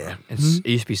that growing Yeah. up. It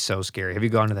used to be so scary. Have you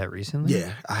gone to that recently?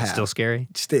 Yeah, I have. Still scary?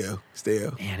 Still.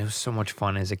 Man, it was so much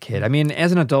fun as a kid. I mean,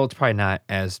 as an adult, it's probably not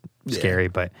as scary,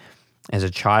 but as a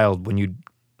child,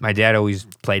 my dad always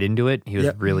played into it. He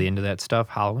was really into that stuff,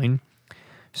 Halloween.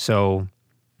 So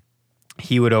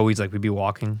he would always we'd be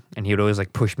walking, and he would always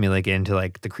push me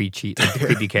into the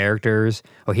creepy characters.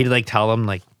 Or he'd tell them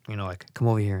come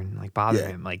over here and bother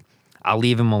him. I'll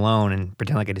leave him alone and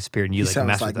pretend I disappeared, and you He sounds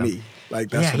mess like with him. me.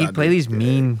 That's what he'd I play do. these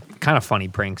mean, kind of funny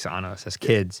pranks on us as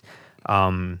kids.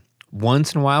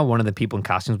 Once in a while, one of the people in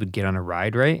costumes would get on a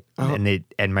ride, right?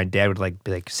 And my dad would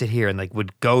be sit here and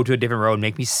would go to a different road and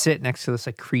make me sit next to this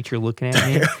creature looking at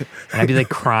me, and I'd be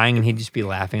crying, and he'd just be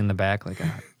laughing in the back,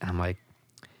 and I'm like,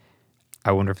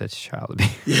 I wonder if that's child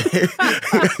abuse.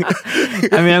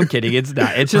 I mean, I'm kidding. It's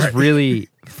not. It's just really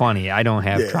funny. I don't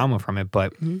have trauma from it,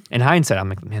 but in hindsight, I'm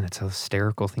like, man, that's a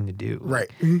hysterical thing to do. Right.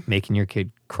 Making your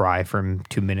kid cry for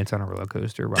 2 minutes on a roller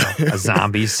coaster while a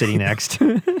zombie's sitting next.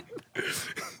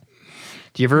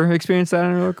 Do you ever experience that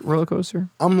on a roller coaster?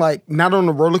 I'm not on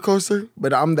the roller coaster,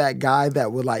 but I'm that guy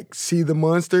that would see the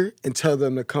monster and tell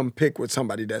them to come pick with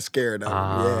somebody that's scared of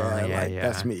them.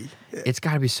 That's me. Yeah. It's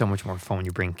got to be so much more fun when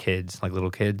you bring kids, little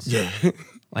kids. Yeah.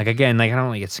 Again, I don't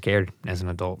really get scared as an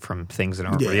adult from things that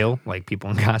aren't real, like people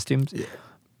in costumes. Yeah.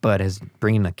 But as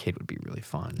bringing a kid would be really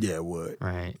fun. Yeah, it would.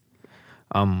 Right.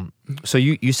 So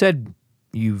you said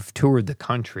you've toured the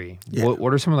country. Yeah.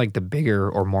 What are some of the bigger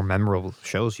or more memorable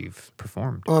shows you've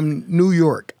performed? New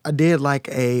York. I did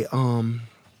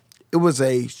it was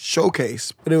a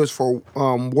showcase, but it was for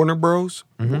Warner Bros.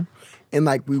 Mm-hmm. And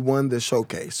we won the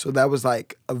showcase. So that was a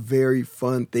very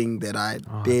fun thing that I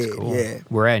did. That's cool. Yeah.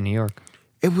 Where at in New York?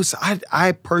 It was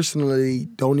I personally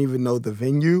don't even know the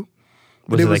venue.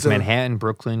 Was it Manhattan,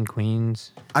 Brooklyn,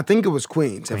 Queens? I think it was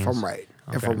Queens. If I'm right.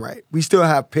 Okay. If I'm right. We still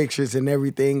have pictures and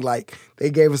everything. They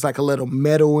gave us a little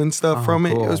medal and stuff from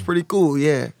it. Cool. It was pretty cool,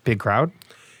 yeah. Big crowd?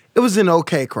 It was an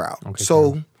okay crowd.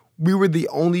 Crowd. We were the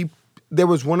only, there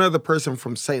was one other person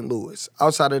from St. Louis.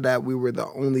 Outside of that, we were the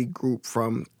only group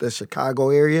from the Chicago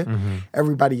area. Mm-hmm.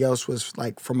 Everybody else was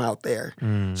from out there.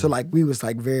 Mm. So we was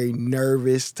very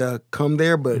nervous to come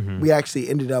there, but we actually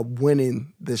ended up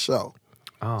winning the show.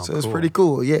 Oh, so it's pretty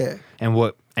cool, yeah.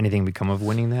 And anything become of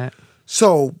winning that?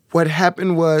 So what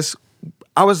happened was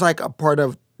I was a part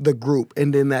of the group,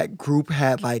 and then that group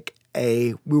had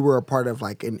we were a part of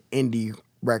an indie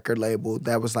record label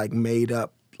that was made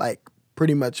up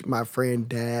pretty much my friend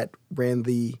dad ran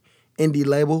the indie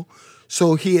label.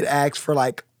 So he had asked for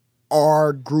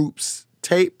our group's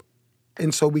tape,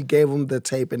 and so we gave him the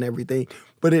tape and everything.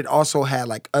 But it also had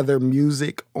other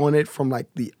music on it from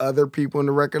the other people in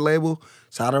the record label.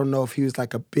 So I don't know if he was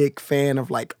a big fan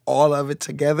of all of it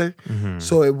together. Mm-hmm.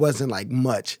 So it wasn't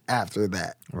much after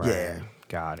that. Right. Yeah.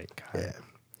 Got it.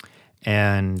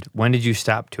 And when did you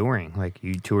stop touring?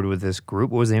 You toured with this group?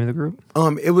 What was the name of the group?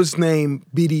 It was named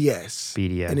BDS.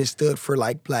 BDS. And it stood for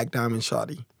Black Diamond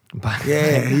Shawty.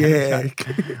 Yeah.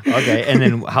 Okay. And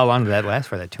then how long did that last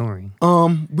for, that touring?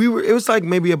 It was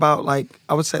maybe about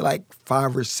I would say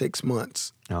 5 or 6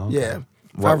 months. Oh, okay. Yeah.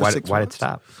 Why 5 or 6 did months. it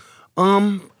stop?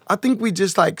 I think we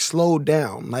just slowed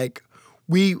down.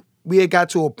 We had got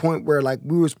to a point where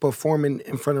we was performing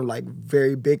in front of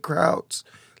very big crowds,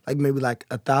 maybe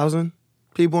 1,000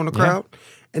 people in the crowd.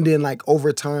 And then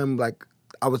over time,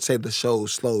 I would say the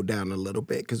shows slowed down a little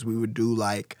bit because we would do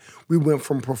we went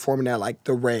from performing at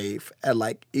the Rave at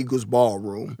Eagles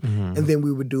Ballroom, and then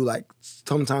we would do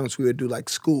sometimes we would do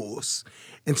schools,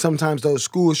 and sometimes those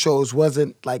school shows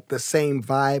wasn't the same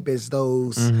vibe as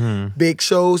those big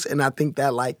shows, and I think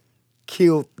that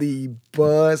killed the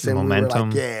buzz and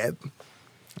momentum. We were yeah.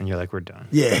 And you're we're done.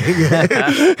 Yeah.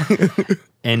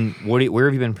 And where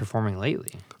have you been performing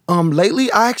lately?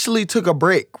 Lately, I actually took a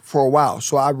break for a while.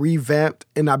 So I revamped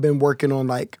and I've been working on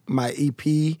my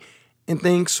EP and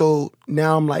things. So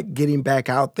now I'm getting back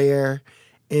out there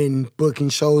and booking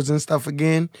shows and stuff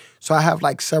again. So I have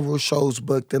several shows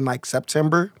booked in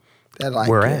September. That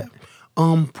Where at?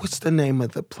 What's the name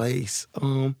of the place?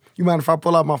 You mind if I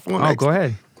pull out my phone? Oh, go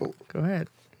ahead. Cool. Go ahead.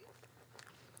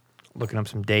 Looking up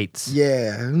some dates.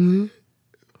 Yeah.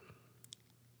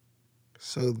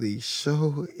 So the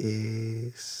show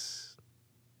is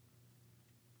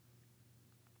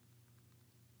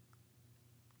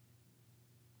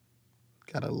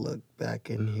gotta look back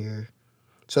in here.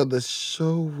 So the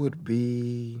show would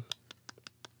be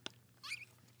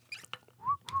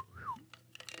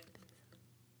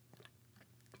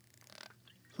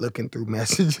looking through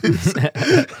messages.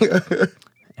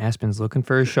 Aspen's looking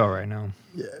for a show right now.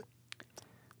 Yeah.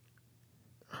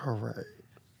 All right.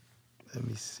 Let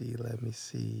me see.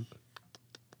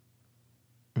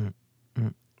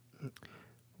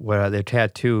 What their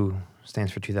tattoo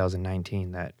stands for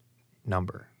 2019. That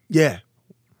number. Yeah.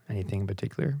 Anything in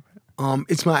particular?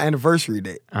 It's my anniversary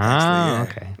date. Ah,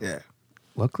 actually. okay. Yeah.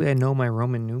 Luckily, I know my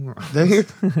Roman numerals.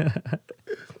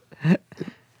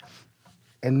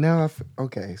 And now,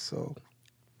 okay, so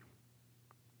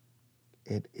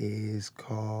it is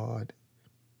called.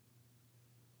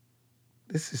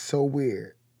 This is so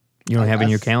weird. You don't have it in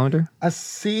your calendar? I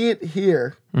see it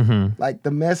here, like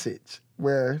the message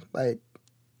where like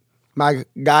my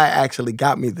guy actually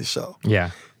got me the show.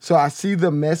 Yeah. So I see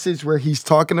the message where he's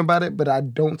talking about it, but I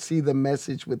don't see the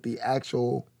message with the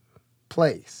actual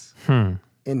place in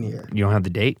here. You don't have the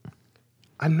date?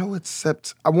 I know it's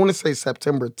I want to say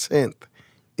September 10th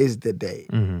is the date.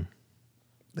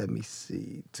 Let me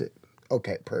see.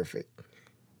 Okay, perfect.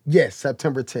 Yes,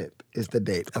 September 10th is the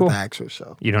date of the actual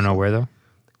show. You don't know where, though?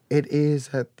 It is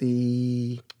at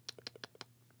the...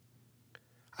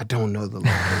 I don't know the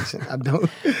location. I don't...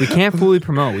 We can't fully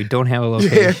promote. We don't have a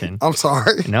location. I'm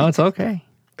sorry. No, it's okay.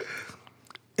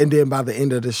 And then by the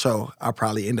end of the show, I'll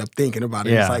probably end up thinking about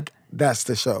it. Yeah. It's like, that's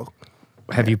the show.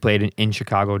 Have you played in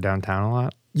Chicago downtown a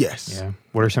lot? Yes. Yeah.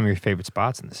 What are some of your favorite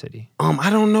spots in the city? I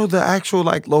don't know the actual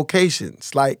like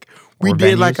locations. Like we Or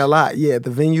did like venues? a lot. Yeah, the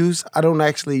venues. I don't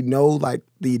actually know like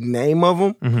the name of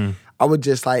them. I would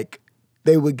just like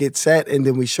they would get set and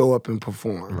then we show up and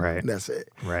perform. Right. That's it.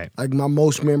 Right. Like my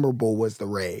most memorable was the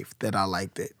rave that I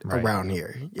liked it around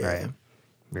here. Yeah. Right.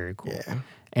 Very cool. Yeah.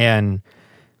 And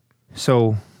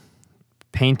so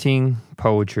painting,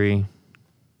 poetry,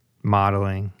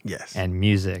 modeling, Yes. and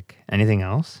music. Anything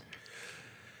else?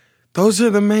 Those are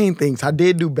the main things. I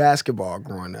did do basketball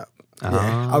growing up.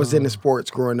 Yeah. I was into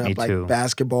sports growing up, Me like too.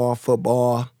 basketball,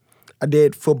 football. I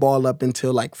did football up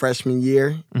until like freshman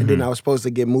year, and then I was supposed to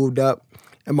get moved up.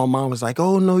 And my mom was like,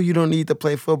 "Oh no, you don't need to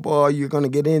play football. You're gonna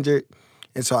get injured."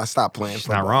 And so I stopped playing She's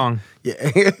football. not wrong.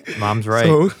 Yeah. Mom's right.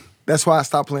 So that's why I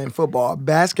stopped playing football.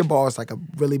 Basketball is like a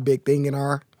really big thing in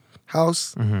our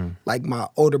house. Like my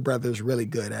older brother's really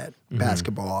good at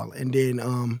basketball, and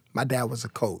then my dad was a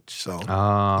coach. So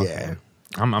Oh, okay.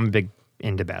 yeah. I'm big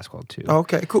into basketball too.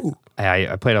 Okay, cool.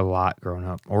 I played a lot growing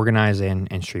up, organized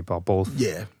and street ball, both.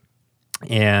 Yeah.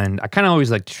 And I kind of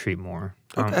always like to street more.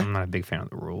 Okay. I'm not a big fan of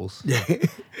the rules. Yeah.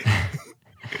 It's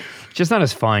just not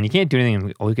as fun. You can't do anything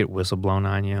and always get whistle blown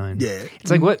on you. And Yeah.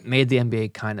 It's like what made the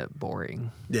NBA kind of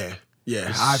boring. Yeah.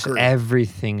 Yeah. I agree.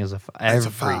 Everything is It's everything.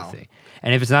 a foul.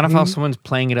 And if it's not a foul, someone's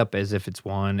playing it up as if it's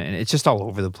one, and it's just all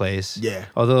over the place. Yeah.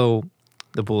 Although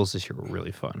the Bulls this year were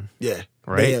really fun. Yeah.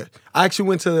 Right? Yeah. I actually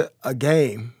went to a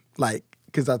game, like,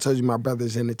 because I told you my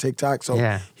brother's into TikTok. So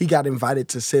Yeah. he got invited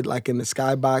to sit, like, in the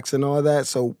skybox and all that.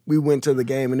 So we went to the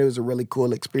game, and it was a really cool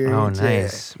Oh, experience.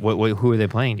 nice. What? Who were they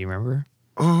playing? Do you remember?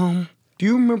 Yeah. Do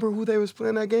you remember who they was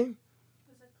playing that game?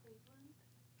 Was it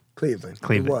Cleveland?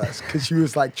 Cleveland. It was, because she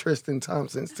was, like, Tristan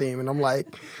Thompson's team. And I'm like,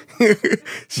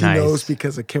 she Nice. knows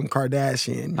because of Kim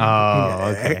Kardashian. Oh,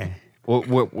 okay.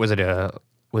 What was it?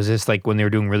 Was this like when they were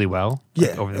doing really well?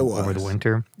 Like Yeah, over it over the was.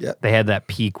 winter. Yep. They had that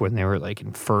peak when they were like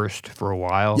in first for a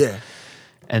while. Yeah.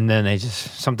 And then they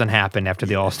just something happened after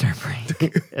the All-Star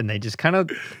break, and they just kind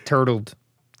of turtled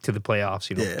to the playoffs.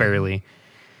 Yeah. Barely.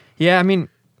 Yeah, I mean,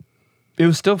 it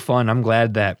was still fun. I'm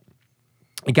glad that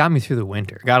it got me through the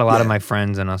winter. Got a lot of my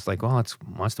friends and us like, well, let's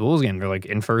watch the Bulls again. They're like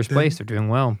in first place. They're doing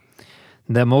well.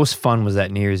 The most fun was that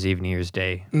New Year's Eve, New Year's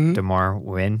Day. DeMar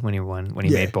when he won, when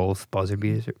he Yeah. made both buzzer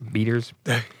beaters.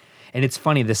 And it's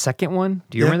funny, the second one,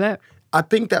 do you remember that? I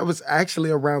think that was actually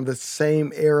around the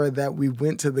same era that we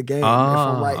went to the game. If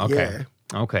I'm right. okay.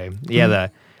 Okay. Yeah,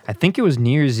 I think it was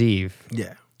New Year's Eve.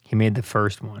 Yeah. He made the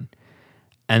first one.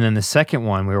 And then the second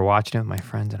one, we were watching it with my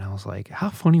friends, and I was like, how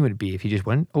funny would it be if he just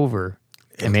went over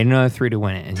and made another three to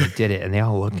win it, and he did it, and they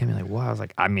all looked at me like, wow. I was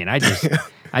like, I mean, I just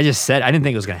said, I didn't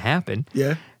think it was going to happen.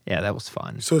 Yeah. Yeah, that was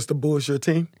fun. So it's the Bulls your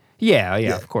team? Yeah,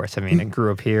 of course. I mean, I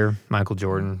grew up here, Michael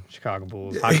Jordan, Chicago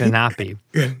Bulls. How can it not be?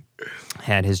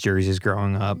 Had his jerseys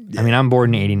growing up. I mean, I'm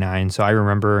born in 89, so I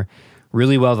remember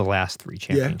really well the last three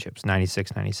championships,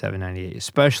 96, 97, 98,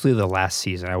 especially the last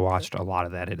season. I watched a lot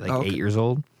of that at like 8 years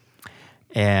old.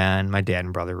 And my dad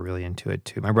and brother were really into it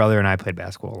too. My brother and I played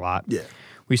basketball a lot. Yeah.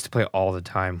 We used to play all the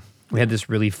time. We had this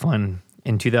really fun,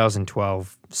 in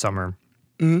 2012 summer,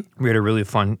 we had a really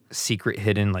fun secret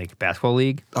hidden like basketball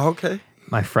league. Okay.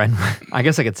 My friend, I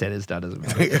guess I could say this, that doesn't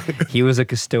matter. He was a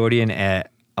custodian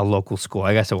at a local school.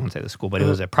 I guess I won't say the school, but it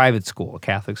was a private school, a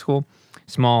Catholic school.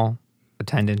 Small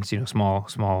attendance,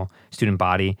 small student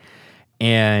body.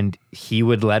 And he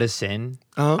would let us in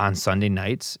on Sunday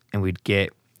nights, and we'd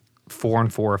get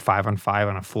 4-on-4 or 5-on-5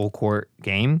 on a full court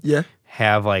game. Yeah.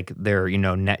 Have like their,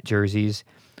 net jerseys.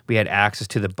 we had access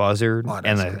to the buzzer Oh,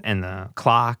 and that's the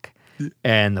clock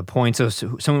and the points.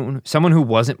 So someone who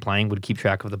wasn't playing would keep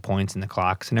track of the points and the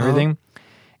clocks and everything.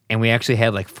 And we actually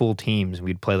had like full teams.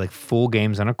 We'd play like full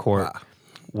games on a court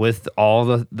with all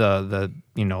the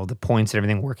you know, the points and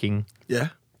everything working. Yeah.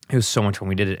 It was so much fun.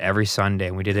 We did it every Sunday,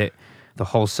 and we did it the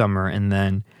whole summer. And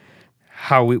then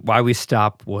why we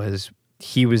stopped was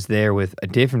he was there with a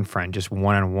different friend, just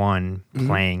one-on-one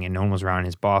playing, and no one was around.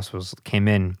 His boss came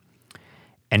in,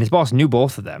 and his boss knew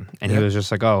both of them. And he was just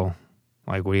like, oh,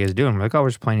 like, what are you guys doing? I'm like, oh, we're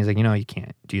just playing. He's like, you know, you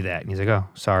can't do that. And he's like, oh,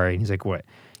 sorry. And he's like, what?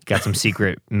 Got some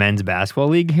secret men's basketball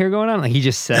league here going on? Like, he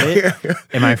just said it.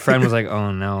 And my friend was like,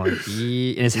 oh, no. Like,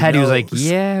 in his head, he was like,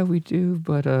 yeah, we do.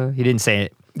 But he didn't say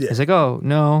it. Yeah. He's like, oh,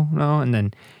 no. And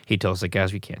then he told us, like,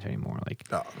 guys, we can't anymore. Like,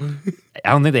 Oh. I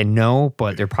don't think they know,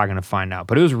 but they're probably going to find out.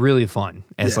 But it was really fun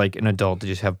as, like, an adult to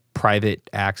just have private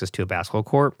access to a basketball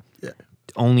court. Yeah.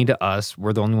 Only to us.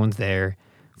 We're the only ones there.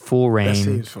 Full That rain.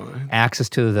 seems fun. Access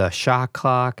to the shot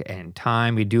clock and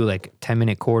time. We do, like,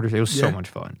 10-minute quarters. It was so Yeah. much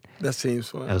fun. That seems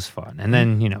fun. It was fun. And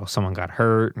then, you know, someone got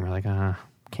hurt, and we're like,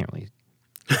 can't really,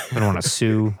 I don't want to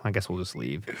sue. I guess we'll just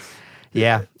leave.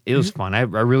 Yeah, it was fun. I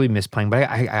really miss playing, but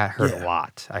I got hurt a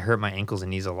lot. I hurt my ankles and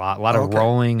knees a lot. A lot of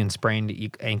rolling and sprained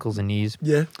ankles and knees.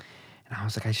 Yeah. And I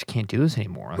was like, I just can't do this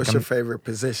anymore. Like, What's your favorite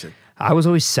position? I was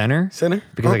always center. Center?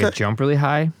 Because I Okay. could jump really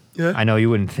high. Yeah. I know you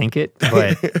wouldn't think it,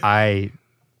 but if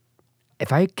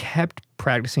I kept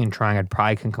practicing and trying, I'd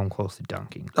probably can come close to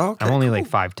dunking. Okay, I'm only cool.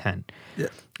 like 5'10". Yeah.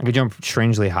 I could jump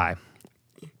strangely high.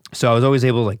 So I was always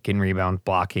able to like get in rebounds,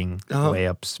 blocking,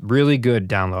 layups, really good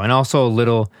down low, and also a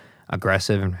little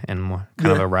aggressive and more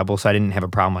kind of a rebel. So I didn't have a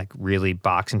problem like really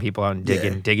boxing people out and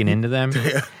digging into them.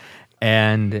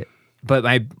 But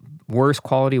my worst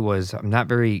quality was I'm not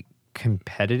very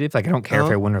competitive. Like I don't care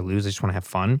if I win or lose. I just want to have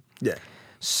fun. Yeah.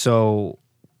 So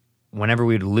whenever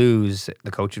we'd lose,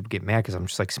 the coach would get mad because I'm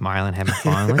just like smiling, having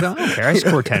fun. I'm like, oh, I don't care. I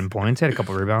scored 10 points, had a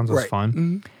couple rebounds. It was fun.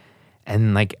 Mm-hmm.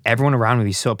 And like everyone around me would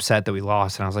be so upset that we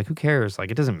lost. And I was like, who cares? Like,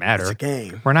 it doesn't matter. It's a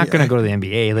game. We're not going to go to the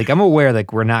NBA. Like, I'm aware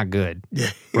like we're not good. Yeah.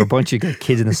 We're a bunch of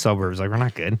kids in the suburbs. Like, we're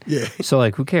not good. Yeah. So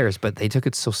like, who cares? But they took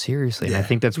it so seriously. And I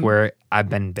think that's where I've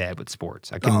been bad with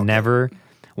sports. I can never,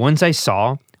 once I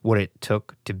saw what it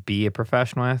took to be a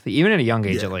professional athlete, even at a young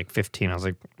age at like 15, I was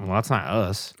like, well, that's not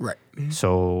us. Right.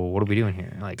 So what are we doing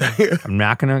here? Like, I'm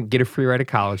not going to get a free ride to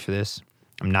college for this.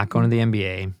 I'm not going to the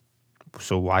NBA.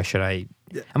 So why should I?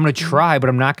 Yeah. I'm going to try, but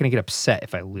I'm not going to get upset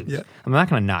if I lose. Yeah. I'm not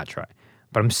going to not try,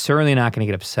 but I'm certainly not going to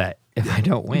get upset if I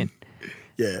don't win.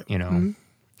 Yeah. You know,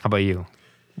 How about you?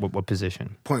 What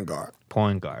position? Point guard.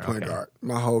 Point guard. Point guard.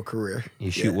 My whole career. You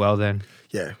shoot well then?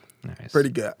 Yeah. Nice. Pretty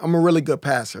good. I'm a really good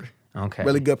passer. Okay.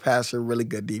 Really good passer, really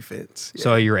good defense. Yeah.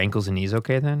 So are your ankles and knees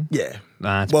okay then? Yeah.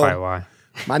 That's Well, probably why.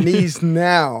 My knees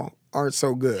now aren't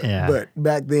so good. Yeah. But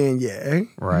back then, yeah.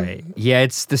 Right. Yeah,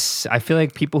 it's this. I feel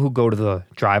like people who go to the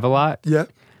drive a lot Yeah.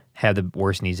 have the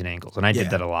worst knees and ankles. And I Yeah.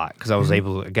 did that a lot because I was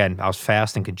able to, again, I was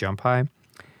fast and could jump high.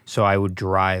 So I would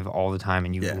drive all the time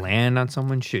and you land on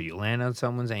someone's shoe, you land on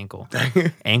someone's ankle.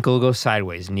 Ankle goes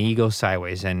sideways, knee goes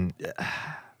sideways. And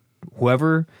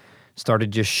whoever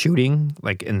started just shooting,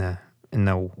 like in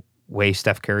the way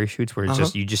Steph Curry shoots, where it's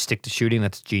just you just stick to shooting,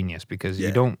 that's genius because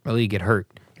you don't really get hurt.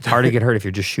 It's hard to get hurt if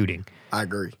you're just shooting. I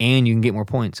agree. And you can get more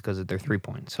points because they're 3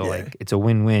 points. So like it's a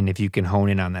win-win if you can hone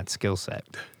in on that skill set.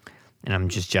 And I'm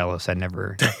just jealous. I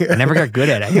never got good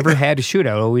at it. I never had to shoot.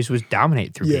 I always was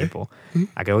dominate through people.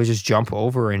 I could always just jump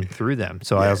over and through them.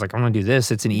 So I was like, I'm going to do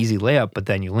this. It's an easy layup, but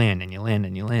then you land and you land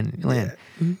and you land and you land.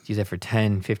 You do that for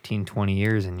 10, 15, 20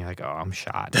 years and you're like, oh, I'm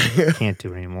shot. I can't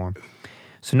do it anymore.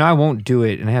 So now I won't do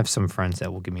it. And I have some friends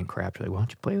that will give me crap. They're like, why don't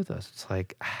you play with us? It's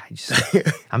like,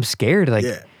 I'm scared. Like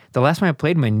the last time I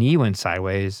played, my knee went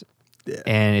sideways. Yeah.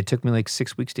 And it took me like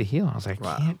 6 weeks to heal. I was like,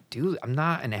 I can't do it. I'm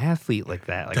not an athlete like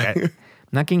that. Like I'm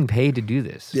not getting paid to do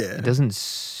this. Yeah. It doesn't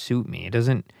suit me.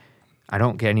 I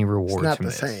don't get any rewards not from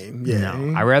the this. same. Yeah.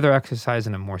 No. I rather exercise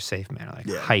in a more safe manner, like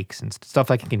hikes and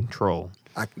stuff I can control.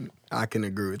 I can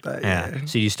agree with that. Yeah.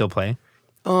 So you still play?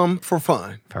 For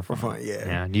fun. For fun. Yeah.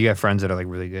 Yeah. Do you have friends that are like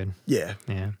really good? Yeah.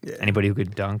 Yeah. Yeah. Anybody who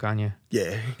could dunk on you?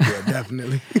 Yeah. Yeah,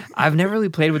 definitely. I've never really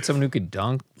played with someone who could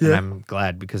dunk, and I'm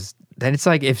glad because then it's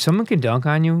like if someone can dunk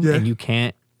on you and you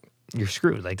can't, you're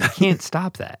screwed. Like you can't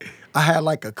stop that. I had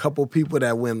like a couple people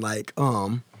that went like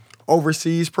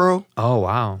overseas pro. Oh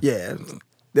wow. Yeah.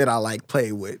 That I like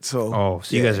play with. So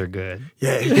you guys are good.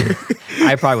 Yeah.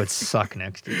 I probably would suck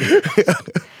next to you.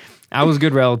 I was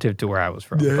good relative to where I was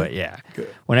from. Yeah. But yeah, Good.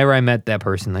 whenever I met that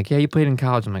person, like, yeah, you played in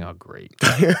college. I'm like, oh, great.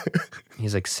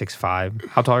 He's like 6'5".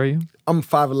 How tall are you? I'm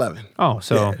 5'11". Oh,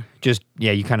 so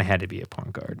Yeah. you kind of had to be a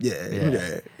point guard.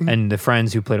 Yeah. And the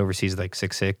friends who played overseas, like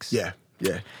 6'6". Yeah,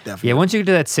 definitely. Yeah, once you get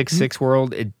to that 6'6"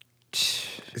 world,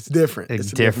 It's different.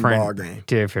 It's a different ball game.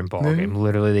 Different ball game.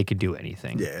 Literally, they could do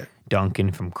anything. Yeah.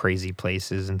 Dunking from crazy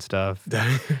places and stuff.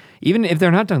 Even if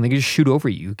they're not dunking, they can just shoot over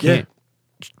you. You can't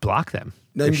block them.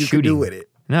 Nothing They're you shooting. can do with it.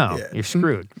 No, Yeah. you're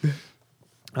screwed.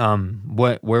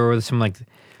 Where were some like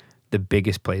the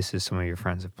biggest places some of your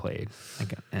friends have played?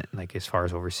 Like as far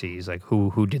as overseas, like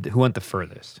who went the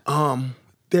furthest?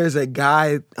 There's a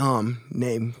guy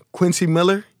named Quincy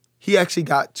Miller. He actually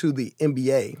got to the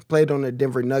NBA, played on the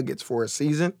Denver Nuggets for a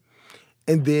season,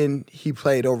 and then he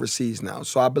played overseas now.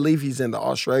 So I believe he's in the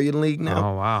Australian League now.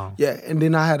 Oh wow. Yeah, and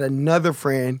then I had another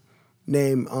friend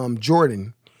named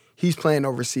Jordan. He's playing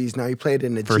overseas now. He played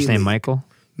in the First G name League. Michael?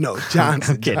 No,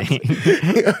 Johnson. I'm kidding.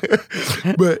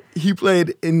 Johnson. But he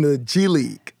played in the G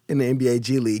League, in the NBA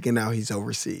G League, and now he's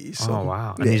overseas. So, Oh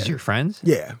wow. And these are your friends?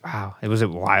 Yeah, Wow. Was it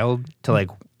wild to like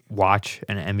watch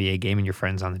an NBA game and your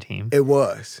friends on the team? it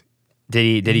was.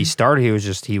 Did he start? Or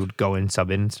he would go in,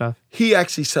 sub in and stuff. He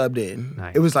actually subbed in.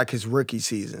 Nice. It was like his rookie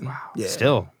season. Wow. Yeah.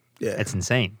 Still, Yeah. it's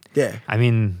insane. Yeah. I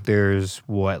mean, there's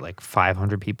what, like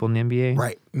 500 people in the NBA,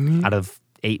 Right. Mhm. Out of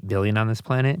 8 billion on this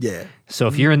planet. Yeah. So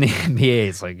if you're in the NBA,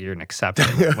 it's like you're an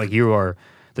exception. Like you are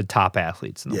the top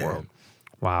athletes in the Yeah. world.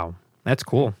 Wow, that's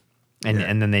cool.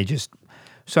 And then they just.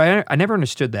 So I never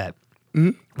understood that.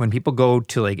 Mm-hmm. When people go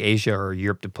to like Asia or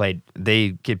Europe to play, they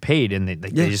get paid and they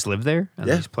Yeah. just live there and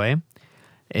Yeah. they just play.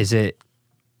 It's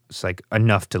like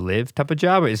enough to live type of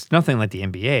job? It's nothing like the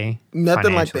NBA.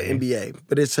 Nothing like the financially. NBA,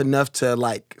 but it's enough to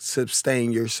like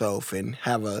sustain yourself and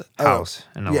have a House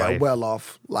and a life.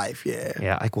 well-off life. Yeah.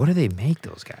 Yeah, like what do they make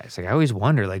those guys? Like I always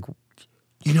wonder, like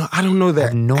You know, I don't know the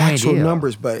have no actual idea.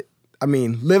 numbers, but I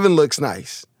mean, living looks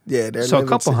nice. Yeah, they're so a living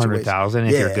couple situations. 100,000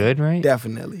 if you're good, right?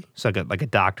 Definitely. It's like a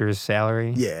doctor's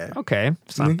salary. Yeah. Okay,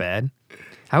 it's not bad.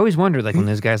 I always wonder, like when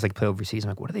those guys like play overseas, I'm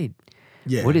like, what are they?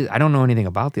 Yeah. What is? I don't know anything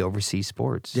about the overseas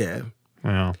sports. Yeah.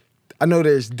 You know. I know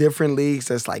there's different leagues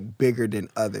that's like bigger than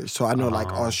others. So I know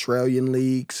like Oh. Australian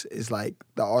leagues is like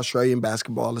the Australian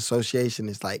Basketball Association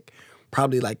is like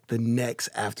probably like the next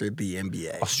after the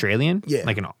NBA. Australian? Yeah.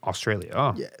 Like in Australia.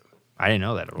 Oh. Yeah. I didn't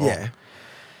know that at all. Yeah.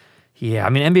 Yeah, I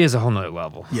mean NBA is a whole nother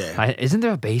level. Yeah. Isn't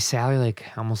there a base salary like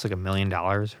almost like $1 million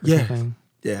or Yeah. something?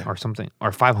 Yeah. Or something.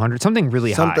 Or 500, something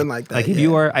really high. Something like that, Like if yeah.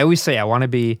 you are, I always say I want to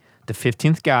be the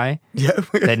 15th guy Yeah.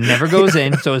 that never goes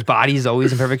in, so his body's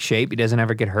always in perfect shape. He doesn't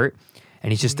ever get hurt.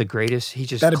 And he's just the greatest. He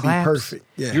just That'd be claps. perfect,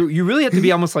 yeah. You really have to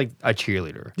be almost like a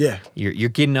cheerleader. Yeah. You're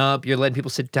getting up, you're letting people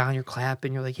sit down, you're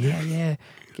clapping, you're like, yeah.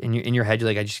 And you're in your head, you're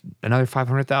like, I just another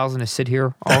 500,000 to sit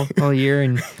here all year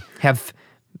and have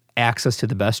access to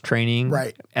the best training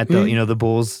Right. at the the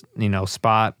Bulls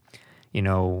spot,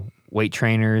 weight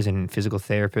trainers and physical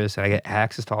therapists. I get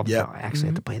access to all the Yep. I actually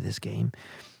have to play this game.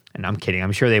 And I'm kidding.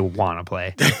 I'm sure they want to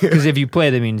play. Because if you play,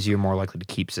 that means you're more likely to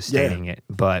keep sustaining it.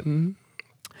 But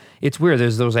it's weird.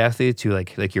 There's those athletes who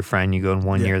like your friend, you go in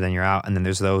 1 year, then you're out. And then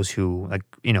there's those who like,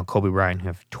 Kobe Bryant who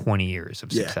have 20 years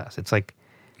of Yeah. success. It's like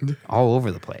all over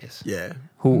the place. Yeah.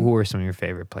 Who are some of your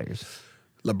favorite players?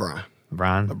 LeBron.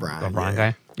 LeBron yeah.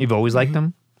 guy? You've always liked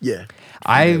him? Yeah.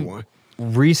 I From day one.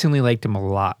 recently liked him a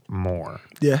lot more.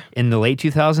 Yeah. In the late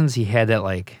 2000s, he had that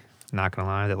like, not gonna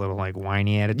lie, that little like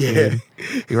whiny attitude.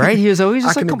 You're right. He was always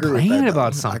just I like can agree with complaining that, though.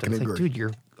 about I something. can It's like, agree. dude,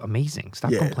 you're amazing.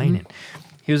 Stop Yeah. complaining.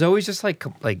 He was always just like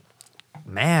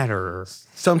mad or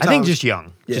Sometimes. I think just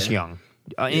young, Yeah.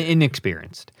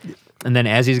 inexperienced. And then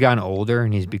as he's gotten older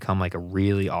and he's become like a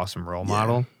really awesome role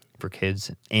model for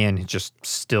kids and just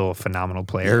still a phenomenal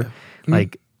player. Mm-hmm.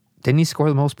 Like, didn't he score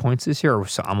the most points this year or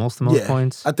almost the most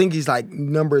points? I think he's like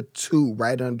number 2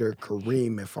 right under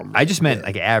Kareem if I'm right. I just meant Yeah.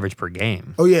 like average per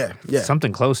game. Oh yeah. Yeah.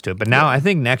 Something close to it. But now I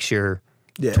think next year,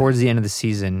 Yeah. towards the end of the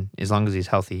season, as long as he's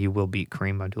healthy, he will beat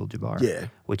Kareem Abdul-Jabbar. Yeah.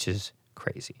 Which is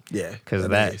crazy. Yeah, Because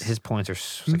that is. his points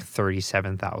are like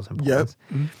 37,000 points.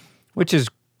 Yep. Which is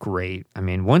great. I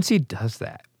mean, once he does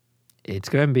that, it's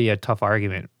going to be a tough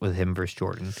argument with him versus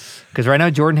Jordan. Because right now,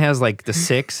 Jordan has like the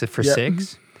 6 for Yep.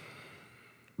 6.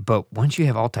 But once you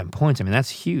have all-time points, I mean, that's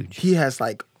huge. He has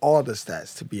like all the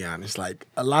stats, to be honest. Like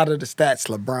a lot of the stats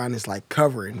LeBron is like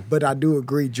covering. But I do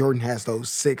agree Jordan has those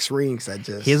 6 rings that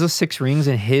just He has those 6 rings,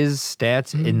 and his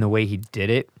stats in the way he did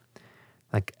it,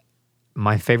 like,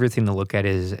 my favorite thing to look at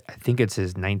is, I think it's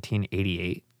his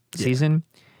 1988 season.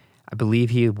 I believe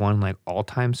he won like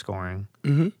all-time scoring.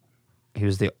 Mm-hmm.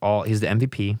 He's the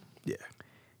MVP. Yeah.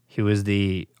 He was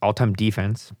the all-time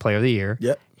defense player of the year.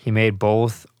 Yep. He made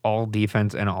both all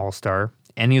defense and all-star,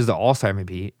 and he was the all-star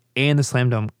MVP and the slam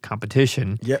dunk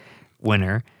competition Yep.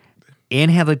 winner, and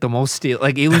had like the most steal.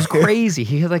 Like it was crazy.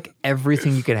 He had like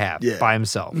everything you could have Yeah. by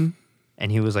himself,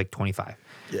 and he was like 25,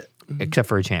 Yeah. except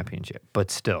for a championship. But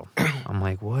still, I'm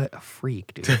like, what a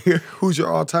freak, dude. Who's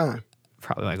your all time?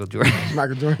 Probably Michael Jordan.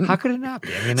 Michael Jordan. How could it not be?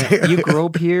 I mean, you grew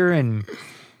up here, and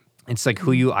it's like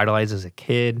who you idolize as a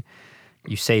kid.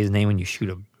 You say his name when you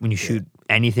shoot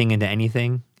anything into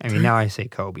anything. I mean, now I say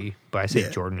Kobe, but I say Yeah.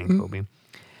 Jordan and Kobe.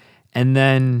 And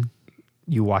then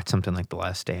you watch something like The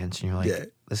Last Dance, and you're like, Yeah.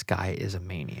 this guy is a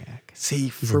maniac. See,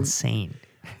 He's from insane.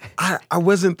 I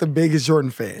wasn't the biggest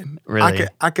Jordan fan. Really?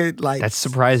 I could like That's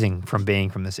surprising from being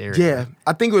from this area. yeah.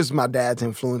 I think it was my dad's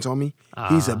influence on me.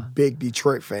 He's a big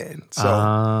Detroit fan,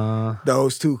 so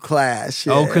those two clash.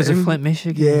 Yeah. Oh, because of Flint,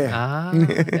 Michigan? Yeah. Ah,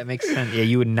 that makes sense. Yeah,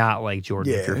 you would not like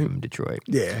Jordan if you're Yeah. from Detroit.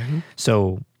 Yeah.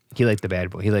 So he liked the bad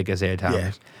boy. He liked Isaiah Thomas.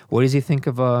 Yeah. What does he think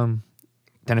of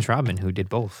Dennis Rodman, who did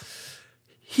both?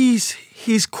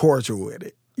 He's cordial with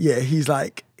it. Yeah,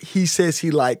 he says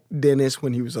he liked Dennis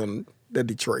when he was on the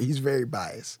Detroit. He's very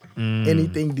biased.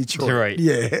 Anything Detroit. Right.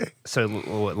 Yeah. So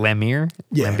what, Lamir?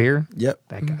 Yeah. Lambeer? Yep.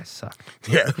 That guy sucked.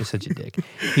 Yeah. He's such a dick.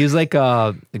 He was like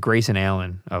the Grayson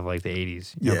Allen of like the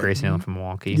 80s. You know, Yeah. Grayson Allen from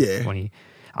Milwaukee. Yeah. When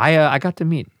I got to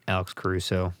meet Alex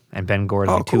Caruso and Ben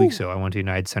Gordon Oh, like 2 weeks cool. ago. I went to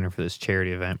United Center for this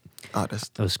charity event. Oh,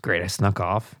 that's It was great. I snuck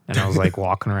off and I was like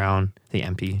walking around the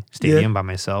empty stadium by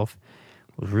myself.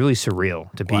 It was really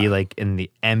surreal to be like in the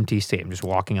empty stadium, just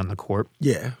walking on the court.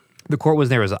 yeah. The court was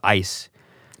there was ice.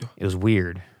 It was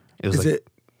weird. It was Is like it? it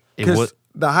Because was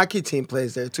the hockey team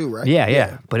plays there too, right?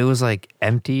 yeah. But it was like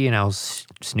empty and I was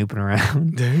snooping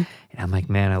around. Yeah. And I'm like,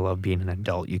 man, I love being an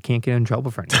adult. You can't get in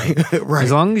trouble for anything. Right.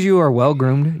 As long as you are well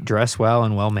groomed, dress well,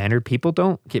 and well mannered, people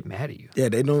don't get mad at you. Yeah,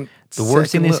 they don't. The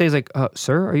worst thing second they look. say is like,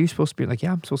 sir, are you supposed to be like,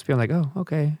 yeah, I'm supposed to be. I'm like, oh,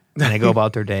 okay. And they go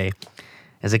about their day.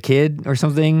 As a kid or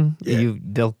something, Yeah.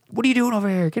 they'll, what are you doing over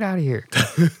here? Get out of here.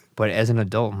 But as an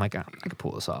adult, I'm like, I can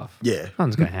pull this off. Yeah.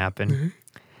 Nothing's going to happen.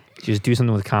 Just do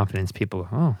something with confidence. People,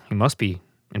 oh, he must be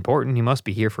important. He must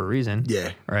be here for a reason.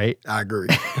 Yeah. Right? I agree.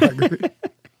 I agree.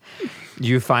 Do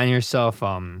you find yourself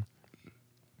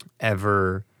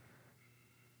ever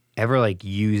like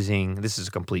using, this is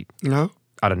a complete No?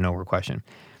 out of nowhere question,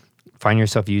 find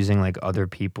yourself using like other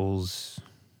people's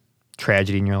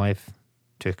tragedy in your life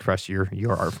to express your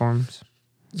art forms?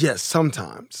 Yes,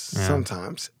 sometimes. Yeah.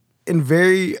 Sometimes. In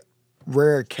very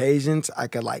rare occasions, I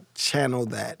could like channel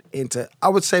that into, I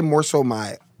would say more so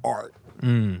my art.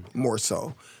 More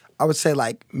so. I would say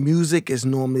like music is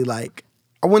normally like,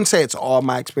 I wouldn't say it's all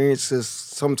my experiences.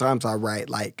 Sometimes I write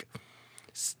like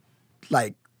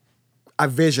I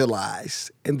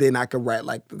visualize and then I could write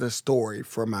like the story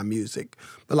for my music.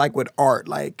 But like with art,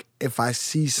 like if I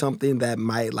see something that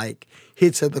might like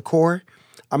hit to the core,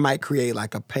 I might create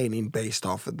like a painting based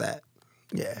off of that.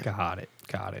 Yeah. Got it.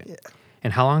 Yeah.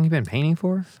 And how long have you been painting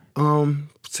for?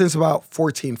 Since about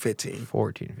 14, 15.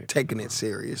 14, 15. Taking it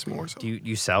serious more so. Do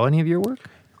you sell any of your work?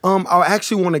 I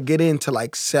actually want to get into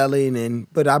like selling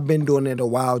but I've been doing it a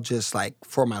while just like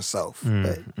for myself.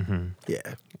 But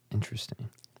yeah. Interesting.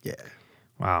 Yeah.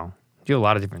 Wow. You do a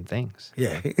lot of different things.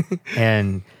 Yeah.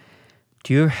 And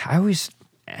I always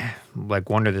like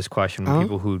wonder this question with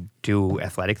people who do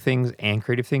athletic things and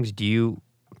creative things. Do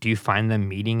you find them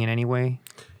meeting in any way?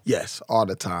 Yes, all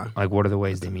the time. Like, what are the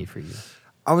ways they meet for you?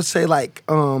 I would say like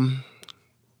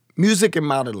music and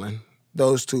modeling.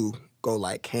 Those two go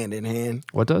like hand in hand.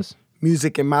 What does?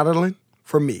 Music and modeling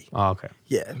for me. Oh, okay.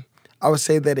 Yeah. I would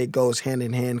say that it goes hand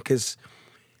in hand because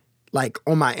like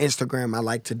on my Instagram, I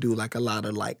like to do like a lot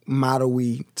of like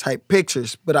model-y type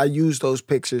pictures, but I use those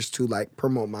pictures to like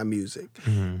promote my music.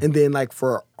 And then like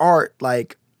for art,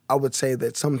 like I would say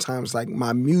that sometimes like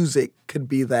my music could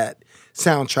be that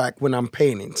soundtrack when I'm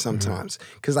painting sometimes.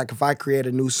 Because like if I create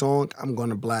a new song, I'm going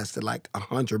to blast it like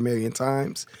 100 million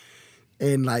times.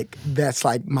 And like that's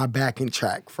like my backing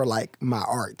track for like my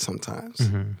art sometimes.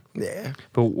 Yeah.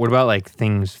 But what about like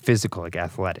things physical, like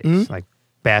athletics, like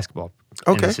basketball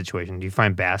in Okay. this situation? Do you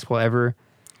find basketball ever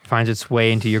finds its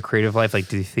way into your creative life? Like,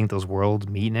 do you think those worlds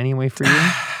meet in any way for you?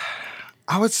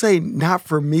 I would say not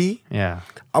for me. Yeah.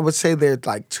 I would say they're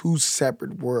like two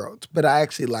separate worlds, but I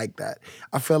actually like that.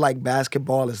 I feel like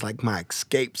basketball is like my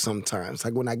escape sometimes.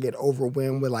 Like when I get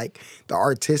overwhelmed with like the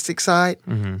artistic side,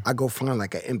 I go find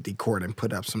like an empty court and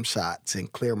put up some shots and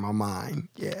clear my mind.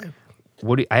 Yeah.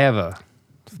 I have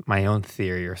my own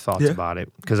theory or thoughts Yeah. about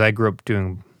it because I grew up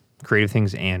doing creative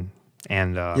things and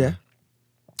Yeah.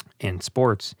 in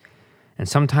sports, and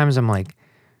sometimes I'm like,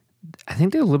 I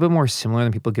think they're a little bit more similar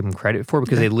than people give them credit for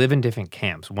because they live in different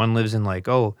camps. One lives in like,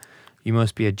 oh, you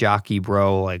must be a jockey,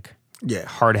 bro, like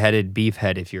hard-headed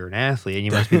beefhead if you're an athlete, and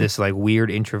you must be this like weird,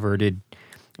 introverted,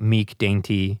 meek,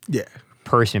 dainty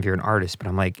person if you're an artist. But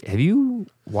I'm like, have you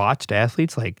watched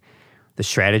athletes? Like the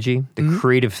strategy, the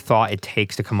creative thought it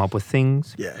takes to come up with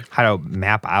things, how to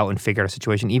map out and figure out a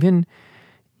situation. Even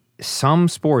some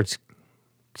sports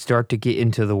start to get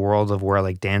into the world of where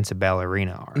like dance and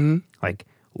ballerina are. Like,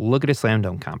 look at a slam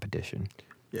dunk competition.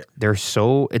 They're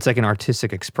so, it's like an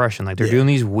artistic expression. Like they're doing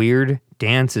these weird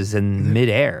dances in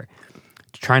midair,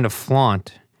 trying to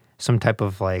flaunt some type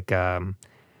of like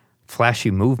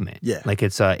flashy movement. Like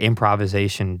it's a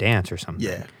improvisation dance or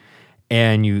something.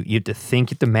 And you have to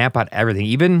think, you have to map out everything.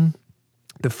 Even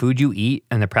the food you eat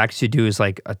and the practice you do is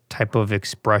like a type of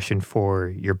expression for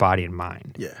your body and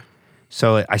mind.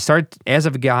 So I started, as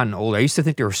I've gotten older, I used to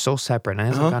think they were so separate. And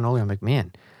as I've gotten older, I'm like,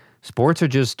 man, sports are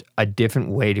just a different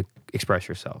way to express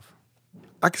yourself.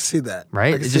 I can see that.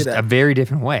 Right? It's just a very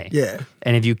different way. Yeah.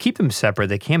 And if you keep them separate,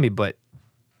 they can be, but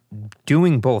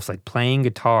doing both, like playing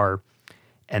guitar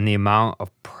and the amount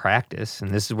of practice,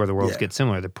 and this is where the worlds get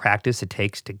similar, the practice it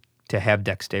takes to have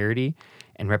dexterity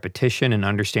and repetition and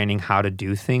understanding how to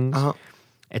do things.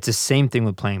 It's the same thing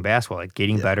with playing basketball, like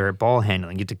getting better at ball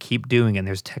handling. You have to keep doing it, and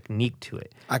there's technique to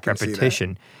it. I can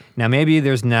repetition. See that. Now, maybe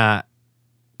there's not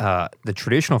the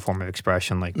traditional form of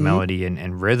expression like melody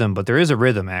and rhythm, but there is a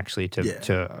rhythm actually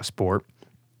to a sport.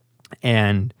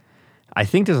 And I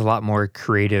think there's a lot more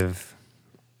creative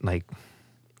like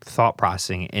thought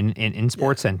processing in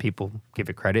sports than people give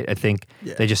it credit. I think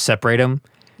they just separate them.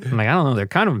 I'm like, I don't know, they're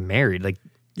kind of married. Like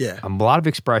a lot of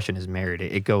expression is married.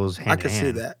 It goes hand in hand. I can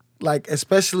see that. Like,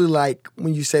 especially like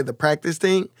when you say the practice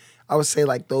thing, I would say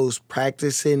like those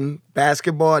practicing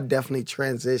basketball definitely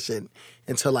transition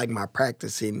into like my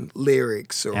practicing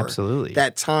lyrics or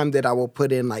that time that I will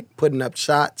put in like putting up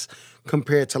shots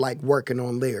compared to like working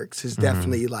on lyrics is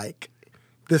definitely like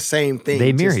the same thing.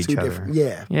 They mirror each other. Different.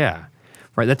 Yeah. Yeah.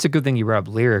 Right. That's a good thing you brought up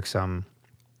lyrics.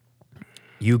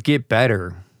 You get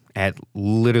better at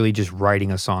literally just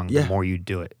writing a song the more you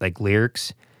do it. Like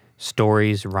lyrics,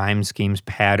 stories, rhyme schemes,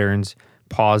 patterns,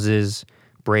 pauses,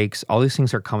 breaks, all these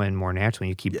things are coming more naturally when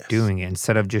you keep doing it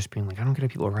instead of just being like, I don't get how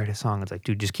people write a song. It's like,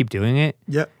 dude, just keep doing it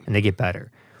and they get better.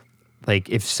 Like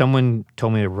if someone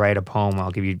told me to write a poem,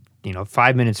 I'll give you,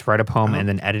 5 minutes to write a poem and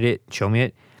then edit it, show me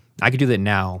it. I could do that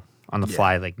now on the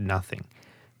fly, like nothing.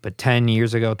 But 10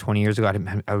 years ago, 20 years ago,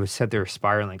 I would sit there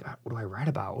spiraling like, what do I write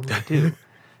about? What do I do?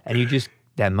 And you just,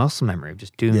 that muscle memory of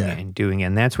just doing it and doing it.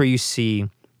 And that's where you see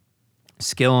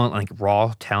skill, like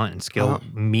raw talent and skill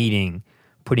meeting,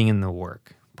 putting in the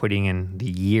work, putting in the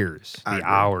years, the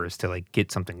hours to like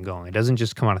get something going. It doesn't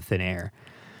just come out of thin air.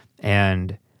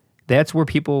 And that's where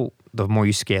people, the more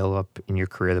you scale up in your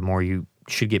career, the more you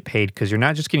should get paid because you're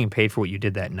not just getting paid for what you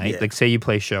did that night. Like say you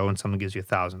play a show and someone gives you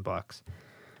 $1,000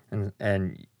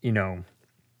 and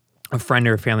a friend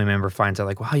or a family member finds out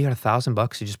like, wow, you got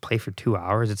 $1,000 to just play for 2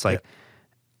 hours. It's like,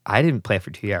 I didn't play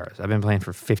for 2 hours. I've been playing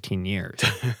for 15 years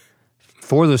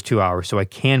for those 2 hours, so I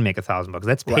can make $1,000.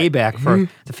 That's payback for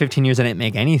the 15 years I didn't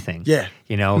make anything.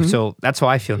 So that's how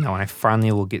I feel now. When I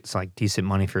finally will get some like decent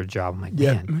money for a job, I'm like,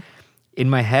 man. In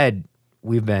my head,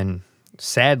 we've been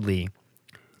sadly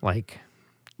like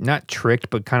not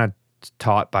tricked, but kind of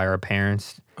taught by our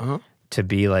parents to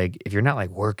be like, if you're not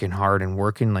like working hard and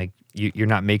working like you're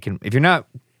not making, if you're not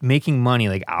making money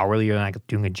like hourly, you're like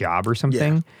doing a job or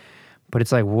something. But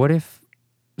it's like, what if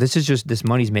this is just, this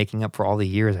money's making up for all the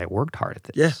years I worked hard at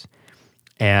this?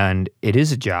 And it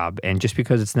is a job. And just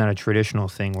because it's not a traditional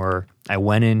thing where I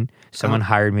went in, someone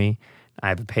hired me, I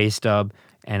have a pay stub,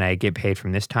 and I get paid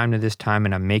from this time to this time,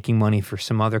 and I'm making money for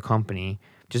some other company,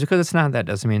 just because it's not that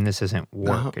doesn't mean this isn't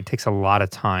work. It takes a lot of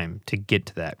time to get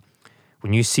to that.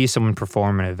 When you see someone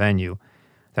perform in a venue,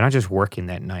 they're not just working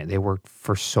that night. They work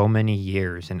for so many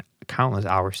years and countless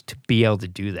hours to be able to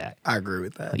do that. I agree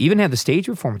with that. Even have the stage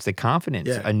performance, the confidence.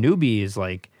 A newbie is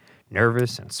like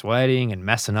nervous and sweating and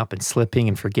messing up and slipping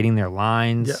and forgetting their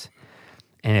lines.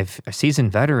 And if a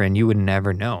seasoned veteran, you would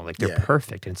never know. Like they're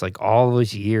perfect. And it's like all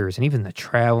those years and even the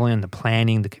traveling, the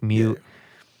planning, the commute,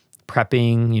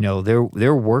 prepping,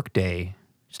 their work day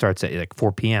starts at like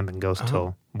 4 p.m. and goes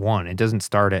till 1. It doesn't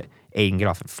start at 8 and get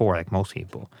off at 4 like most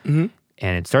people.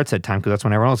 And it starts at time because that's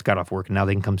when everyone else got off work and now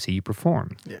they can come see you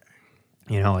perform.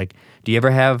 Like, do you ever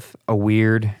have a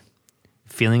weird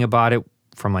feeling about it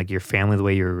from like your family, the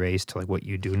way you were raised to like what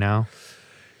you do now?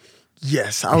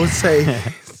 Yes, I would say,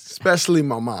 especially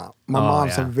my mom. My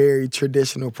mom's a very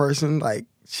traditional person. Like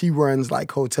she runs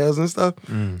like hotels and stuff.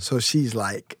 So she's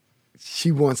like,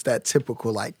 she wants that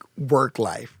typical like work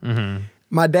life.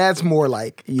 My dad's more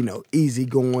like,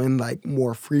 easygoing, like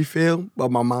more free feel,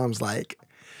 but my mom's like,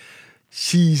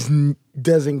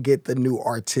 doesn't get the new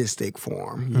artistic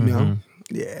form, you know?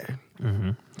 Yeah.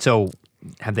 So,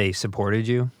 have they supported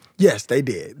you? Yes, they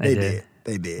did. They They did? did.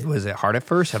 They did. Was it hard at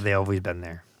first? Have they always been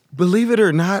there? Believe it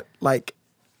or not, like,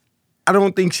 I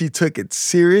don't think she took it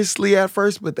seriously at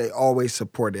first, but they always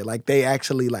supported. Like, they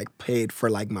actually, like, paid for,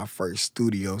 like, my first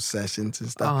studio sessions and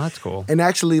stuff. Oh, that's cool. And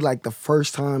actually, like, the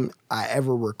first time I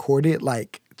ever recorded,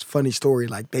 like, it's a funny story,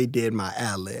 like, they did my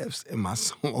ad-libs in my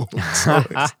song. So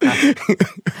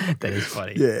That is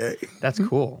funny. yeah. That's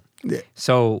cool. Yeah.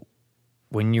 So,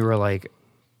 when you were like,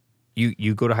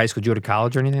 you go to high school, did you go to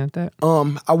college or anything like that?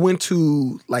 I went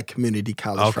to, like, community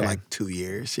college for, Okay. like, 2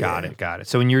 years. Yeah. Got it.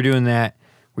 So, when you were doing that,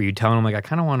 were you telling them, like, I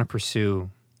kind of want to pursue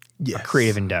Yes.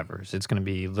 creative endeavors? It's going to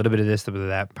be a little bit of this, a little bit of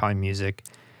that, probably music.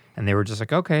 And they were just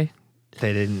like, okay.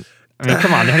 They didn't. I mean,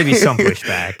 come on, there had to be some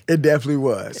pushback. It definitely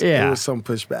was. Yeah. There was some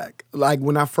pushback. Like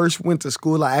when I first went to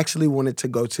school, I actually wanted to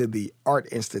go to the Art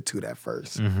Institute at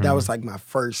 1st. That was like my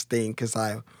first thing because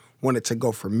I wanted to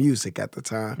go for music at the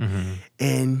time.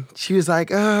 And she was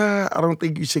like, I don't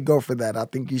think you should go for that. I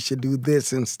think you should do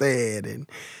this instead.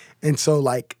 And so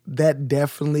like that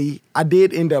definitely, I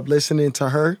did end up listening to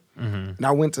her. And I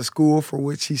went to school for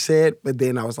what she said, but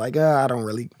then I was like, I don't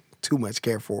really too much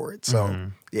care for it.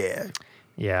 So yeah.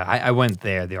 Yeah, I went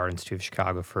there, the Art Institute of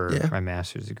Chicago, for Yeah. my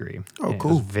master's degree. Oh, And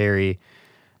cool. It's very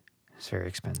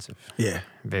expensive. Yeah.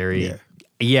 Very. Yeah.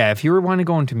 Yeah, if you were wanting to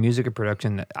go into music or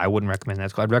production, I wouldn't recommend that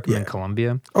school. I'd recommend Yeah.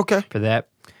 Columbia Okay. for that.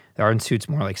 The Art Institute's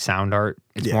more like sound art.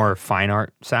 It's Yeah. more fine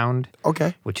art sound,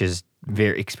 Okay. which is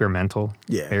very experimental.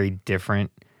 Yeah. Very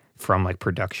different from like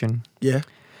production. Yeah.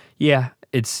 Yeah,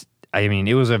 I mean,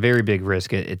 it was a very big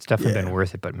risk. It's definitely Yeah. been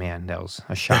worth it, but man, that was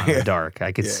a shot in the dark.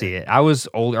 I could Yeah. see it. I was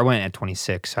older. I went at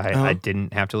 26. So I Uh-huh.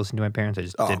 didn't have to listen to my parents. I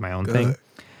just Oh, did my own good. thing.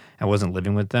 I wasn't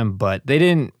living with them, but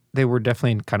they were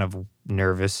definitely kind of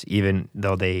nervous, even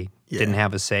though they didn't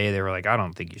have a say. They were like, I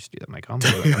don't think you should do that. I'm like, I'm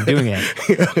doing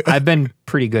it. I've been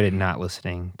pretty good at not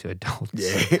listening to adults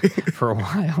for a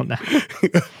while now,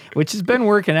 which has been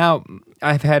working out.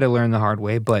 I've had to learn the hard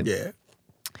way, but Yeah.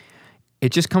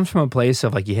 it just comes from a place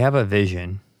of like you have a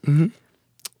vision.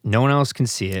 No one else can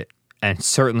see it, and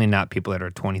certainly not people that are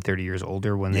 20, 30 years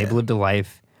older when they've Yeah. lived a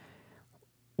life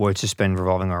where it's just been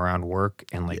revolving around work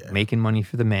and like making money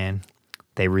for the man.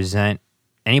 They resent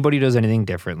anybody who does anything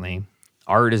differently.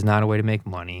 Art is not a way to make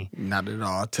money. Not at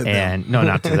all to them. And no,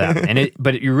 not to them.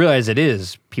 But you realize it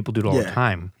is. People do it all the Yeah.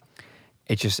 time.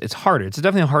 It's harder. It's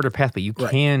definitely a harder path, but you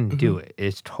Right. can do it.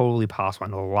 It's totally possible. I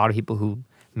know a lot of people who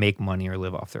make money or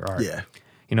live off their art. Yeah.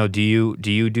 You know, do you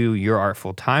do your art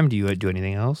full time? Do you do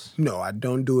anything else? No, I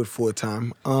don't do it full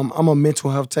time. I'm a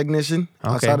mental health technician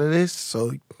outside of this.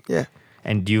 So yeah.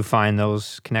 And do you find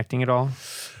those connecting at all?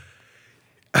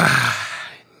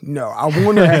 No, I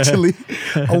want to actually,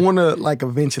 I want to like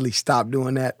eventually stop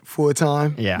doing that full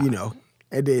time. Yeah. You know,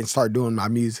 and then start doing my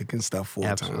music and stuff full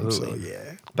time. So Absolutely.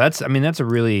 yeah. That's a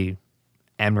really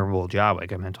admirable job,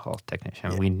 like a mental health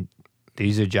technician. I mean,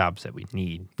 these are jobs that we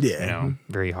need. Yeah. You know,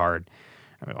 very hard.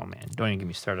 I mean, oh man, don't even get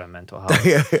me started on mental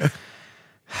health.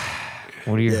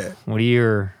 What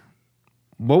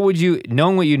would you,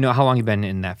 knowing what you know, how long you've been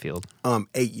in that field?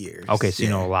 8 years. Okay, so you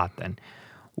know a lot then.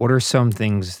 What are some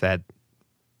things that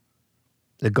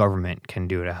the government can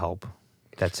do to help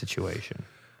that situation?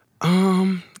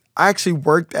 I actually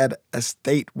worked at a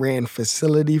state-ran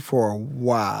facility for a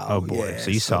while. Oh boy, Yeah, so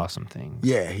you saw some things.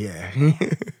 Yeah, yeah.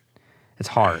 It's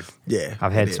hard. Yeah,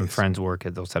 I've had it some is. friends work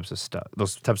at those types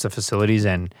of facilities,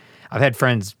 and I've had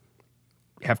friends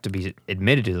have to be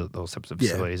admitted to those types of Yeah.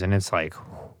 facilities, and it's like,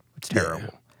 it's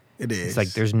terrible. It is. It's like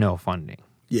there's no funding.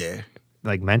 Yeah.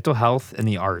 Like mental health and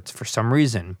the arts, for some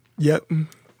reason, Yep.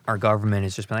 our government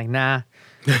has just been like, nah,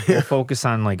 we'll focus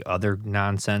on like other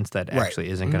nonsense that Right. actually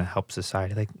isn't going to help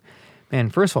society. Like, man,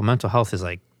 first of all, mental health is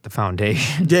like the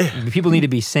foundation. Yeah. People need to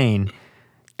be sane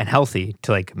and healthy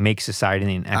to like make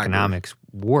society and agree. economics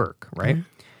work, right?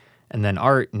 And then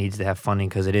art needs to have funding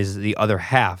because it is the other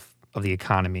half of the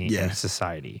economy Yeah. and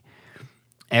society.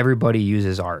 Everybody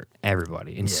uses art,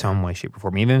 everybody, in some way, shape, or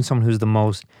form. Even someone who's the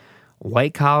most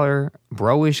white collar,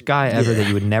 bro-ish guy ever that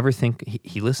you would never think.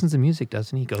 He listens to music,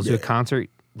 doesn't he? Goes to a concert,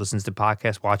 listens to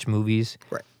podcasts, watch movies.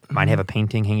 Right. Might have a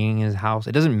painting hanging in his house.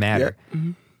 It doesn't matter.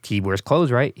 He wears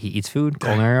clothes, right? He eats food,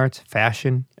 culinary arts,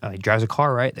 fashion. He drives a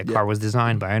car, right? That car was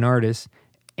designed by an artist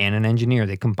and an engineer.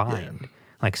 They combined.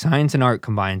 Like science and art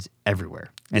combines everywhere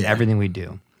and everything we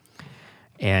do.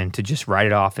 And to just write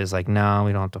it off as like, no,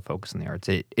 we don't have to focus on the arts.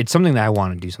 It's something that I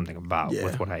want to do something about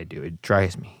with what I do. It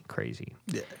drives me crazy.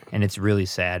 Yeah. And it's really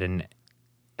sad. And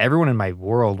everyone in my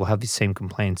world will have these same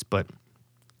complaints, but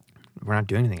we're not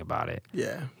doing anything about it.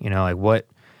 Yeah. You know, like what?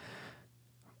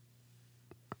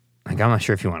 Like I'm not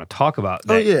sure if you want to talk about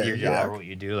that, Oh, yeah, your job yeah. or what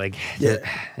you do. Like, Yeah.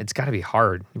 it's got to be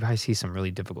hard. You probably see some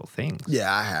really difficult things.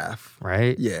 Yeah, I have.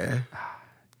 Right? Yeah.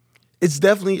 It's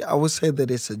definitely, I would say that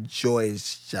it's a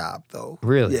joyous job though.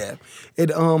 Really? Yeah.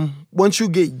 It once you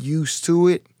get used to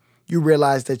it, you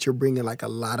realize that you're bringing like a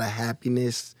lot of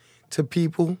happiness to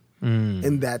people.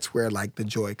 And that's where like the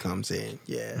joy comes in.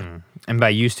 Yeah. And by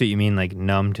used to it, you mean like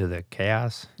numb to the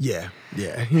chaos? Yeah.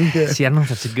 Yeah. See, I don't know if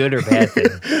that's a good or bad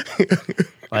thing.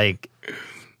 Like,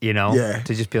 you know, Yeah.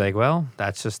 to just be like, well,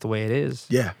 that's just the way it is.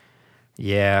 Yeah.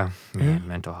 Yeah, man,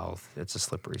 mental health, it's a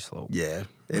slippery slope. Yeah.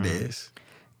 It is.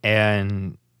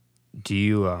 And do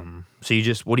you, so you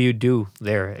just, what do you do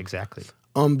there exactly?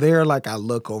 There, like I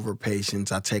look over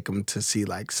patients. I take them to see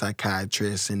like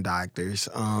psychiatrists and doctors.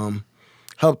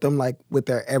 Help them like with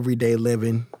their everyday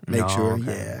living. Make Oh, sure,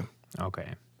 okay. yeah. Okay.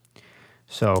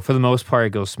 So for the most part, it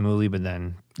goes smoothly, but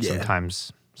then Yeah.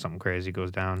 sometimes something crazy goes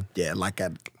down. Yeah, like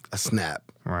at a snap.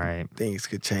 Right. Things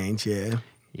could change, yeah.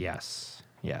 Yes.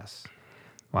 Yes.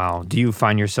 Wow. Do you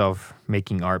find yourself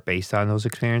making art based on those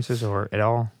experiences or at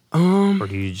all? Or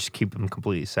do you just keep them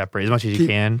completely separate as much as you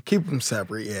can? Keep them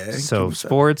separate, yeah. So Keep 'em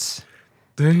sports,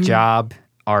 separate. job,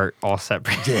 art, all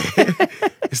separate.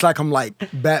 It's like I'm like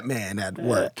Batman at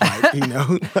work, like, you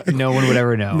know? No one would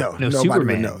ever know. No, nobody Superman.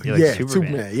 would know. You're like Yeah, Superman.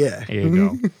 Superman, yeah. There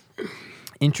you go.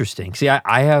 Interesting. See,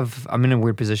 I'm in a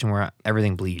weird position where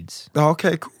everything bleeds,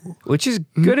 Okay, cool. which is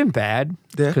good and bad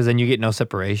Yeah. because then you get no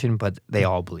separation, but they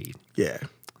all bleed. Yeah.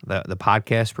 The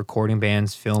podcast, recording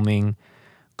bands, filming,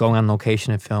 going on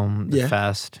location to film the Yeah.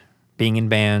 fest, being in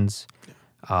bands,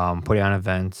 putting on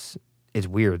events. It's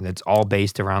weird. It's all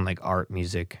based around like art,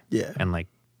 music, Yeah. and like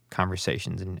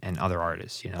conversations and other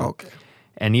artists, you know? Okay.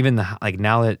 And even like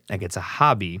now that like it's a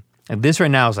hobby, and this right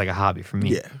now is like a hobby for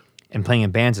me. Yeah. And playing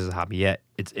in bands is a hobby. Yet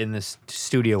it's in this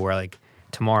studio where like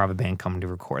tomorrow I have a band coming to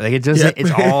record. Like it doesn't. Yeah.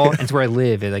 It's all. It's where I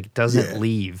live. It like doesn't Yeah.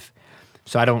 leave.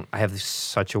 So I have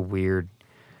such a weird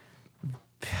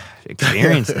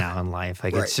experience now in life.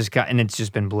 Like it's Right. it's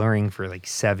just been blurring for like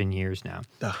 7 years now.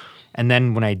 Ugh. And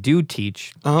then when I do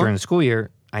teach Uh-huh. during the school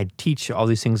year, I teach all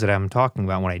these things that I'm talking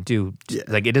about when I do. Yeah.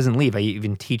 Like it doesn't leave. I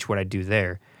even teach what I do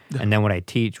there. And then what I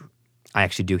teach, I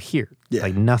actually do here. Yeah.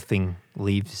 Like nothing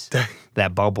leaves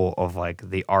that bubble of like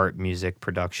the art, music,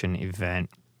 production, event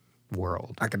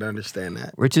world, I can understand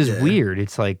that. which is Yeah. weird.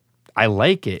 It's like I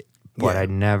like it, but Yeah. I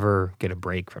never get a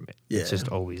break from it. Yeah. It's just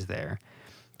always there.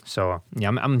 So yeah,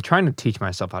 I'm trying to teach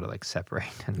myself how to like separate.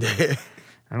 And,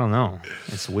 I don't know.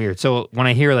 It's weird. So when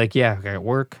I hear like, yeah, I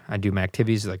work, I do my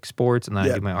activities like sports, and then I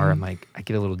Yeah. do my art, I'm like, I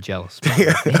get a little jealous. I'm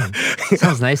like, man, it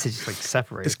sounds nice to just like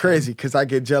separate. It's crazy because I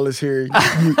get jealous here.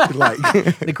 You, like,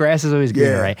 The grass is always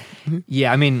greener, Yeah. right?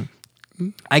 Yeah, I mean,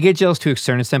 I get jealous to a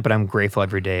certain extent, but I'm grateful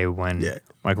every day when, Yeah.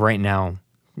 like right now,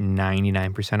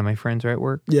 99% of my friends are at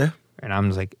work. yeah. And I'm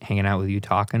just like hanging out with you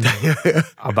talking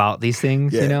about these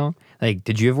things, Yeah. you know? Like,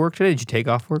 did you have work today? Did you take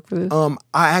off work for this?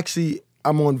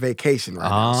 I'm on vacation right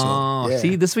now. Oh, So, yeah.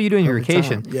 see, this is what you do in your Every time,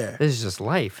 vacation. yeah. This is just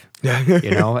life,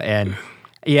 you know? And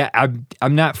yeah,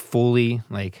 I'm not fully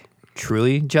like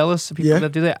truly jealous of people Yeah.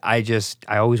 that do that.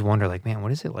 I always wonder like, man,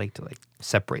 what is it like to like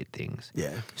separate things? Yeah.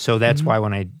 So that's why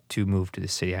when I do move to the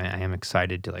city, I am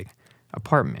excited to like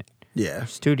apartment, Yeah.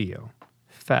 studio,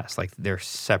 fest, like they're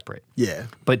separate, Yeah.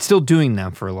 but still doing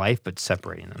them for life, but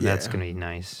separating them. That's Yeah. going to be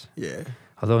nice. Yeah.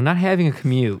 Although not having a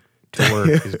commute to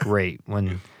work is great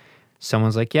when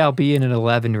someone's like, yeah, I'll be in at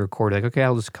 11 to record. Like, okay,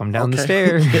 I'll just come down the Okay.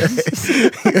 stairs.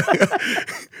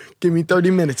 Give me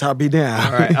 30 minutes, I'll be down.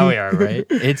 All right. Oh, yeah, right.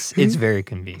 It's very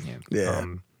convenient. Yeah.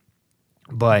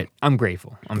 But I'm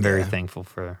grateful. I'm very Yeah. thankful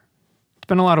for it's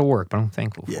been a lot of work, but I'm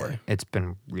thankful for Yeah. it. It's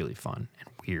been really fun and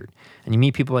weird. And you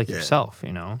meet people like Yeah. yourself,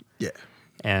 you know? Yeah.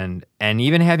 And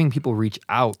even having people reach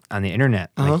out on the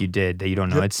internet like you did that you don't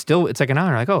know, it's like an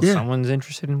honor. Like, oh, Yeah. someone's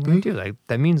interested in what I do. Like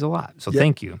that means a lot. So Yeah.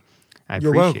 thank you. I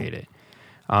You're appreciate it.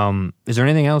 Is there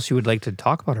anything else you would like to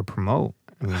talk about or promote?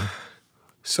 I mean,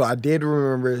 So I did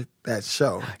remember that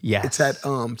show. Yes. It's at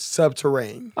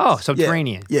Subterranean. oh,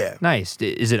 Subterranean. Yeah. Nice.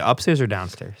 Is it upstairs or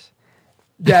downstairs?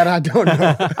 That I don't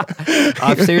know.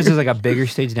 Upstairs is like a bigger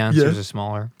stage. Downstairs Yeah. is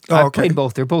smaller. Oh, I've okay. played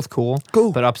both. They're both cool.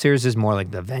 Cool. But upstairs is more like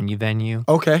the venue.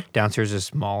 Okay. Downstairs is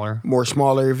smaller. More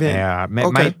smaller event. Yeah, it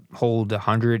Okay. might hold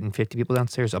 150 people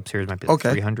downstairs. Upstairs might be like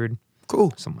Okay. 300,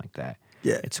 Cool. something like that.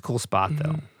 Yeah. It's a cool spot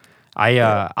though.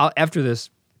 I'll after this,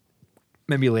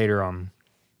 maybe later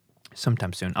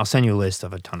sometime soon, I'll send you a list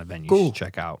of a ton of venues Cool. to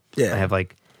check out. Yeah. I have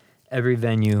like every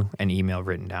venue and email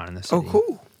written down in the city. Oh,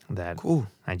 cool. that Cool.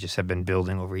 I just have been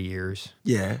building over years.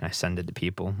 Yeah. And I send it to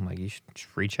people. I'm like, you should just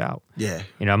reach out. Yeah.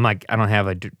 I'm like, I don't have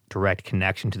a direct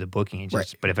connection to the booking agents,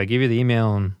 Right. but if I give you the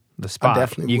email and the spot,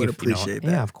 definitely you would can, appreciate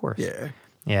that. Yeah, of course. Yeah.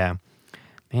 Yeah.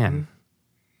 Man,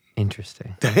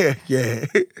 interesting. Yeah.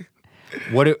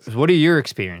 What are your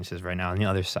experiences right now on the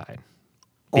other side?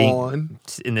 On.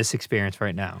 In this experience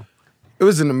right now. It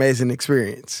was an amazing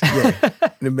experience. Yeah.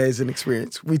 An amazing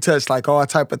experience. We touched like all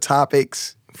type of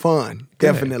topics. Fun.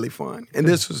 Definitely fun. And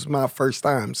this was my first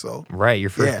time, so. Right, your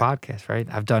first Yeah. podcast, right?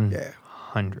 I've done Yeah.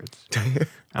 hundreds.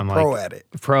 I'm Pro at it.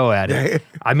 Pro at it.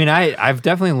 I mean, I've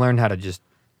definitely learned how to just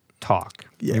talk.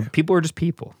 Yeah. People are just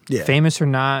people. Yeah. Famous or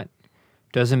not,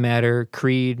 doesn't matter.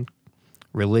 Creed,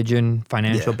 religion,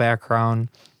 financial Yeah. background,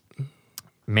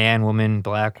 man, woman,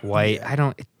 black, white.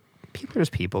 People are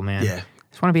just people, man. Yeah.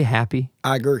 Just want to be happy.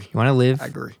 I agree. You want to live. I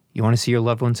agree. You want to see your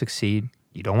loved one succeed.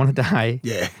 You don't want to die.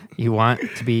 Yeah. You want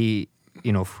to be,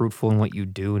 fruitful in what you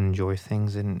do and enjoy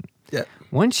things. And Yeah.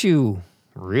 once you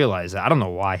realize that, I don't know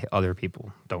why other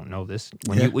people don't know this.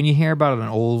 Yeah. When you hear about an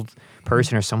old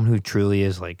person or someone who truly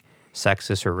is like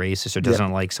sexist or racist or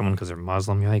doesn't like someone because they're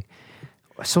Muslim, you're like,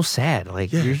 it's so sad.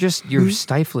 Like Yeah. you're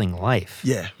stifling life.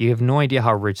 Yeah. You have no idea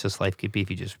how rich this life could be if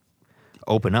you just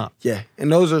open up. Yeah.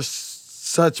 And those are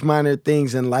such minor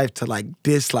things in life to like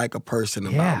dislike a person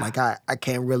about. Yeah. Like I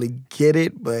can't really get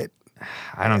it, but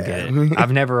I don't get it.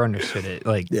 I've never understood it.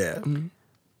 Like yeah.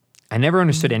 I never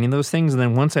understood any of those things. And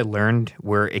then once I learned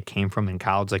where it came from in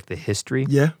college, like the history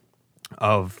Yeah.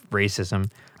 of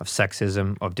racism, of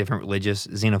sexism, of different religious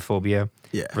xenophobia,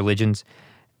 Yeah. religions,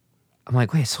 I'm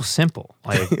like, wait, it's so simple.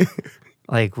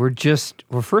 Like,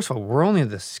 first of all, we're only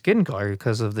the skin color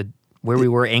because of where we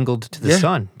were angled to the Yeah.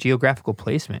 sun, geographical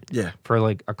placement. Yeah. For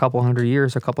like a couple hundred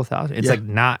years, a couple thousand. It's Yeah. like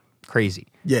not crazy.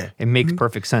 Yeah. It makes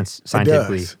perfect sense,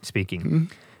 scientifically does. speaking.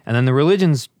 And then the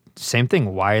religions, same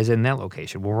thing. Why is it in that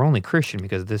location? Well, we're only Christian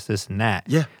because this, and that.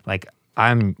 Yeah. Like,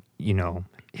 I'm,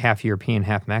 half European,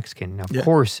 half Mexican. Of Yeah.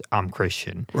 course I'm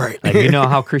Christian. Right. Like,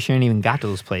 how Christianity even got to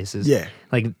those places. Yeah.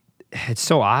 Like, it's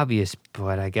so obvious,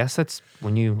 but I guess that's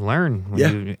when you learn, when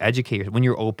Yeah. you educate, when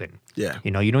you're open. Yeah.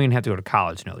 You don't even have to go to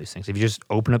college to know these things. If you just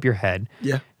open up your head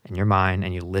Yeah. and your mind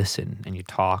and you listen and you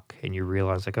talk and you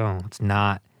realize like, oh, it's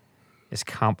not as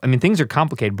things are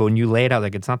complicated, but when you lay it out,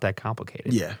 like it's not that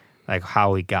complicated. Yeah. Like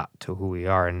how we got to who we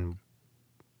are. And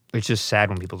it's just sad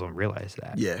when people don't realize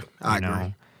that. Yeah. I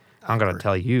agree. I'm going to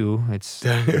tell you,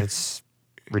 it's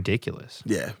ridiculous.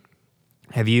 Yeah.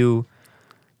 Have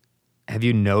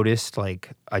you noticed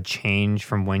like a change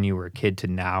from when you were a kid to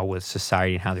now with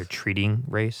society and how they're treating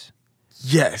race?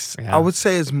 Yes. Yeah. I would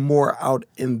say it's more out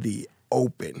in the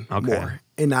open Okay. more.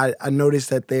 And I noticed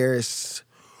that there's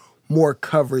more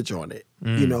coverage on it.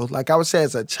 Like I would say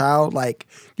as a child, like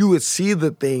you would see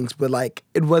the things, but like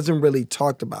it wasn't really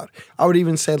talked about. I would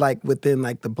even say like within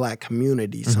like the black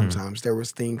community, sometimes there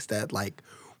was things that like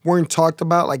weren't talked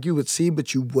about. Like you would see,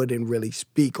 but you wouldn't really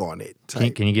speak on it.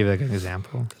 Can you give like an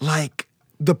example? Like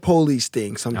the police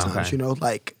thing sometimes, Okay.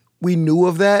 like we knew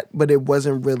of that, but it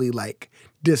wasn't really like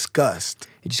discussed.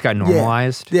 It just got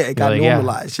normalized. Yeah, it got You're like,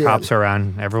 normalized, yeah. Cops are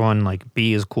around. Everyone like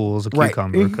be as cool as a Right.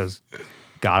 cucumber because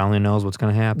God only knows what's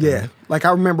gonna happen. Yeah. Like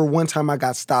I remember one time I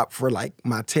got stopped for like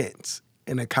my tents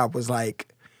and the cop was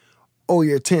like, "Oh,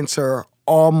 your tents are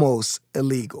almost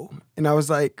illegal." And I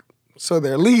was like, "So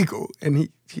they're legal?" And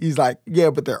he's like, "Yeah,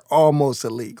 but they're almost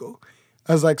illegal."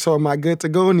 I was like, "So am I good to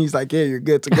go?" And he's like, "Yeah, you're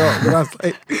good to go." And I was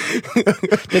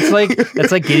like,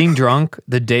 That's like getting drunk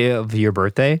the day of your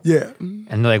birthday. "Yeah, And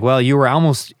they're like, well, you were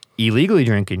almost illegally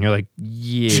drinking. You're like,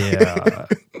 yeah.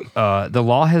 The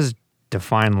law has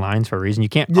defined lines for a reason. You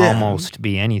can't Yeah. almost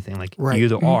be anything. Like Right. you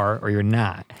either are or you're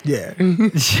not. yeah,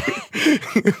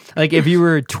 Like if you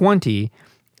were 20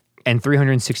 and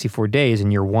 364 days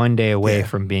and you're 1 day away Yeah.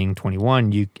 from being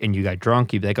 21, you got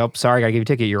drunk, you'd be like, oh, sorry, I gotta give you a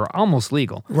ticket. You're almost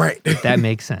legal. right." That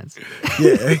makes sense.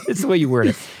 Yeah, It's the way you word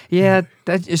it. Yeah,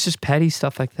 it's just petty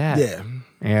stuff like that. yeah,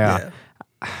 Yeah.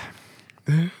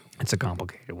 It's a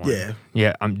complicated one. Yeah.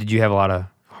 Yeah. Did you have a lot of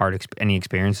any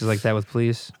experiences like that with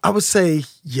police? I would say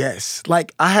yes.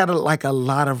 Like I had a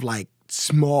lot of like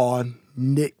small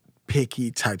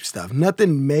nitpicky type stuff.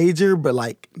 Nothing major, but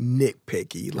like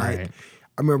nitpicky. Like Right.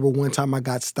 I remember one time I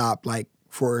got stopped like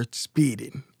for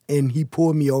speeding, and he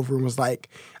pulled me over and was like,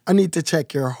 "I need to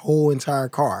check your whole entire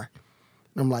car."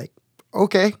 And I'm like,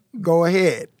 "Okay, go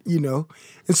ahead,"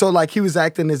 And so like he was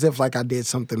acting as if like I did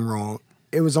something wrong.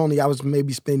 I was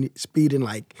maybe speeding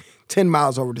like 10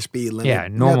 miles over the speed limit. Yeah,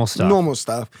 normal stuff. Normal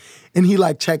stuff. And he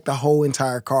like checked the whole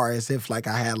entire car as if like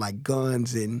I had like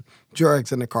guns and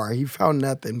drugs in the car. He found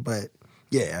nothing, but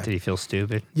yeah. Did he feel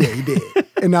stupid? Yeah, he did.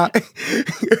 And I,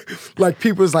 like,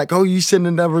 people was like, oh, you shouldn't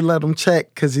have never let him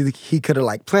check because he could have,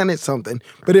 like, planted something.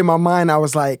 But in my mind, I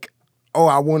was like, oh,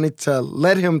 I wanted to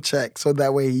let him check so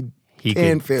that way he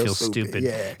can could feel stupid.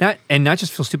 Yeah. Not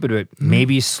just feel stupid, but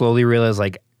maybe slowly realize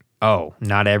like, oh,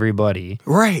 not everybody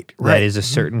Right. that is a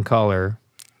certain color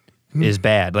is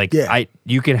bad. Like Yeah.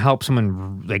 you can help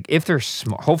someone like if they're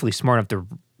hopefully smart enough to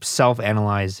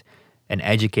self-analyze and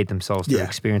educate themselves through Yeah.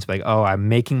 experience. Like, oh, I'm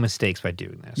making mistakes by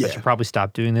doing this. I Yeah. should probably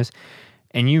stop doing this.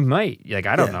 And you might like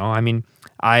I don't Yeah. know. I mean,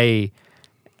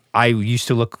 I used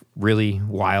to look really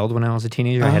wild when I was a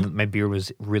teenager. I had my beard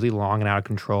was really long and out of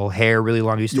control, hair really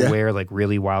long. I used to Yeah. wear like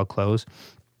really wild clothes,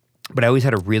 but I always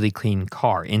had a really clean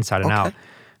car inside and out.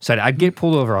 So I'd get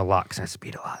pulled over a lot because I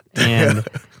speed a lot, and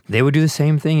they would do the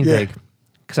same thing. And be Yeah. like,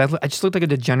 because I just looked like a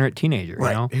degenerate teenager,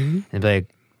 Right. you know. And they'd be like,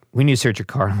 "We need to search your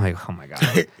car." I'm like, "Oh my god."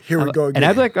 Here we go again. And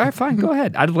I'd be like, all right, fine, go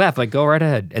ahead. I'd laugh, like, go right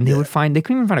ahead. And they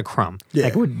couldn't even find a crumb. Yeah.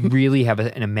 Like, I would really have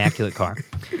an immaculate car.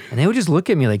 And they would just look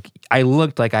at me like, I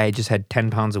looked like I just had 10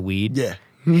 pounds of weed Yeah.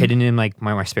 hidden in like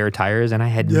my spare tires and I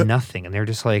had nothing. And they're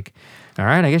just like, all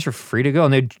right, I guess you're free to go.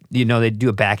 And they'd do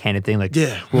a backhanded thing like,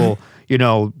 Yeah. well,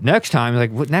 next time,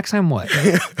 like, what? Next time what?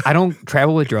 I don't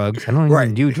travel with drugs. I don't even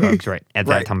Right. do drugs at that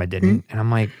Right. time I didn't. And I'm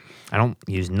like, I don't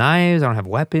use knives. I don't have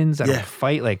weapons. I Yeah. don't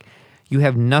fight. Like, you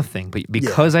have nothing. But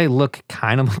because I look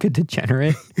kind of like a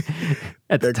degenerate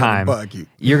at the They're gonna time, bug you.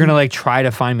 you're going to like try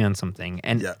to find me on something.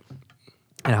 And Yeah.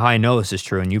 and how I know this is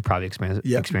true, and you probably experienced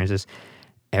Yep. this,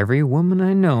 every woman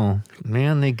I know,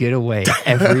 man, they get away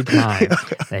every time.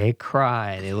 They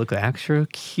cry. They look extra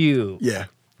cute. Yeah.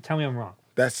 Tell me I'm wrong.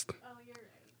 That's. Oh,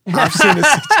 you're right. I've seen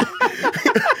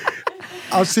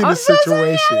I've seen a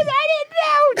situation. I didn't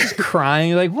know. Just crying.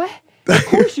 You're like, what? Of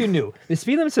course you knew. The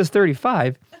speed limit says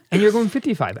 35, and you're going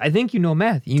 55. I think you know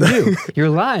math. You knew. You're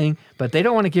lying, but they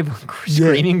don't want to give a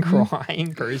screaming,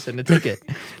 crying person a ticket.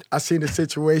 I seen a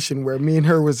situation where me and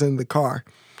her was in the car,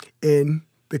 and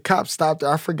the cop stopped her.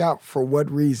 I forgot for what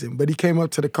reason, but he came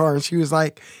up to the car and she was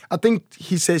like, I think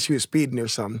he said she was speeding or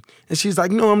something, and she's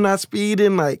like, "No, I'm not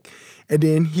speeding." Like, and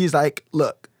then he's like,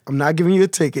 "Look, I'm not giving you a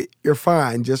ticket. You're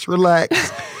fine. Just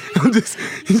relax."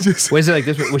 He just. Was it like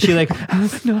this? Was she like,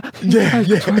 no? Yeah.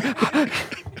 Yeah, pretty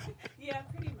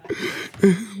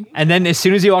much. And then as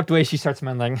soon as he walked away, she starts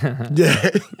smiling like,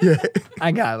 Yeah.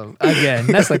 I got him again.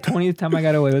 That's like 20th time I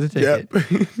got away with a ticket.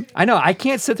 Yep. I know. I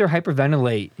can't sit there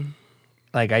hyperventilate.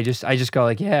 Like I just go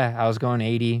like, yeah, I was going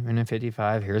 80 and then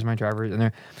 55. Here's my driver. And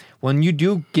there, when you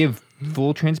do give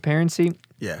full transparency,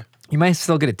 Yeah. you might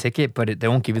still get a ticket, but they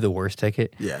won't give you the worst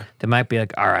ticket. Yeah. They might be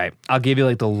like, all right, I'll give you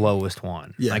like the lowest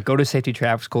one. Yeah. Like go to safety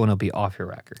traffic school and it'll be off your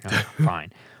record. I'm like,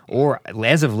 fine. Or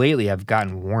as of lately, I've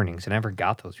gotten warnings. I never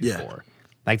got those Yeah. before.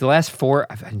 Like the last 4,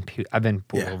 I've been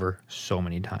pulled Yeah. over so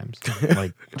many times,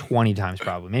 like 20 times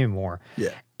probably, maybe more. Yeah.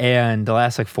 And the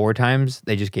last like 4 times,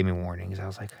 they just gave me warnings. I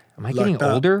was like, am I getting Lucked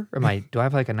up. older? Do I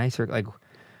have like a nicer, like,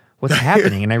 what's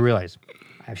happening? And I realized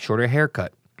I have shorter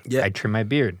haircut. Yeah. I trim my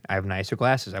beard. I have nicer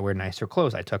glasses. I wear nicer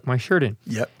clothes. I tuck my shirt in.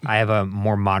 Yep. I have a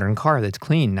more modern car that's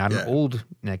clean, not Yeah. an old,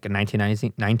 like a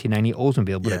 1990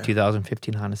 Oldsmobile, but Yeah. a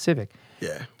 2015 Honda Civic.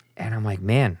 Yeah. And I'm like,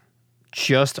 man,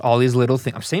 just all these little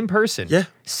things. I'm same person. Yeah.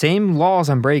 Same laws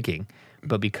I'm breaking.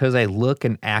 But because I look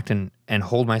and act and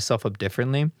hold myself up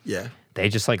differently, Yeah. they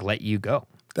just like let you go.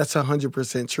 That's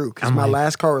 100% true. Because I'm my like-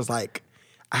 last car was like,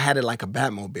 I had it like a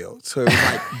Batmobile. So it was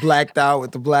like blacked out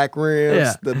with the black rims,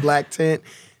 Yeah. the black tint.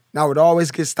 And I would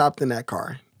always get stopped in that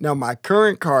car. Now, my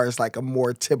current car is like a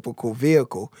more typical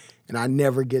vehicle, and I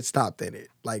never get stopped in it.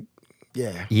 Like,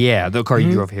 yeah. Yeah, the car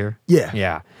you drove here. Yeah.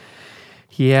 Yeah.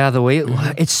 Yeah, the way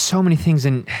it's so many things,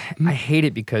 and I hate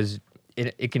it because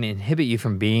it can inhibit you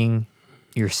from being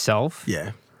yourself.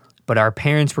 Yeah. But our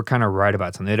parents were kind of right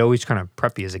about something. They'd always kind of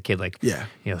prep you as a kid, like, Yeah.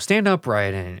 stand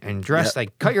upright and dress, Yep.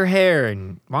 like, cut your hair,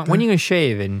 and when are you going to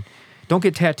shave, and don't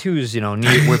get tattoos, near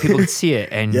where people can see it.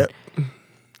 And Yep.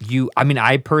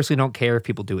 I personally don't care if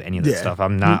people do any of that Yeah. stuff.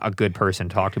 I'm not a good person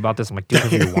talking about this. I'm like, do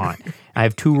whatever you want. I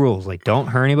have 2 rules, like, don't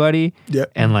hurt anybody,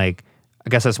 Yep. and like, I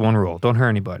guess that's 1 rule. Don't hurt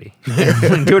anybody. Do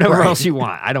whatever Right. else you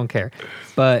want. I don't care.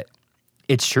 But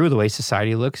it's true the way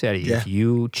society looks at it. Yeah. If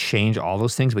you change all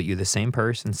those things, but you're the same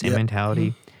person, same Yep.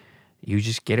 mentality, you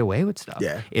just get away with stuff.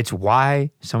 Yeah. It's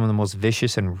why some of the most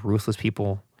vicious and ruthless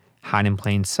people hide in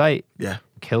plain sight. Yeah.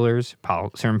 Killers,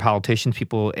 certain politicians,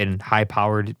 people in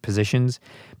high-powered positions,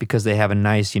 because they have a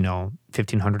nice,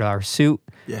 $1,500 suit.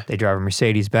 Yeah. They drive a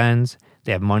Mercedes-Benz.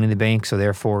 They have money in the bank, so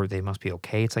therefore they must be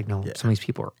okay. It's like, no, some of these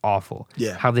people are awful.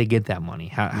 Yeah. How they get that money?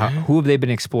 Who have they been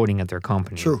exploiting at their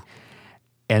company? True.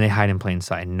 And they hide in plain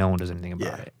sight, and no one does anything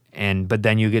about Yeah. it. but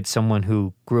then you get someone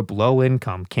who grew up low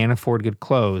income, can't afford good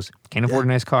clothes, can't afford a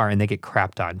nice car, and they get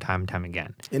crapped on time and time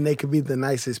again. And they could be the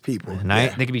nicest people. And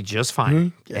they could be just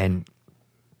fine. Yeah. And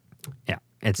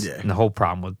it's the whole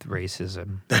problem with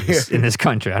racism in this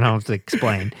country. I don't know what to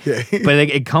explain. Yeah. But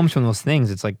it comes from those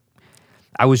things. It's like,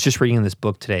 I was just reading this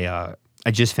book today. I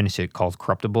just finished it called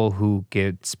Corruptible, Who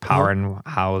Gets Power and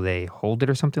How They Hold It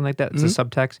or something like that. It's a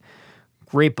subtext.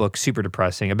 Great book, super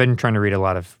depressing. I've been trying to read a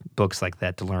lot of books like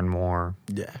that to learn more.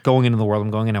 Yeah. Going into the world I'm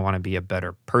going in, I want to be a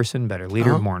better person, better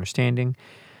leader, more understanding.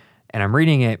 And I'm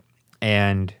reading it,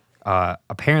 and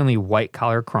apparently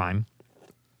white-collar crime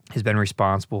has been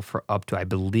responsible for up to, I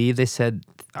believe they said,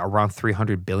 around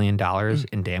 $300 billion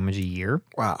in damage a year.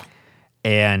 Wow.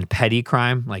 And petty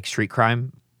crime, like street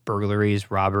crime,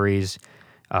 burglaries, robberies,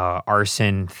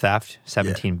 arson, theft,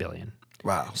 $17 billion.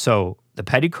 Wow. So the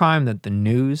petty crime that the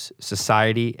news,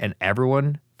 society, and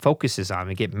everyone focuses on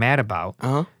and get mad about,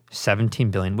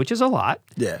 $17 billion, which is a lot,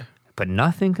 Yeah. but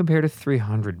nothing compared to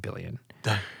 $300 billion,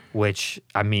 which,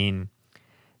 I mean,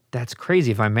 that's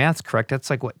crazy. If my math's correct, that's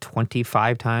like, what,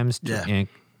 25 times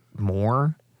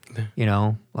more? You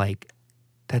know, like,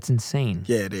 that's insane.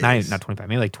 Yeah, it is. Not 25,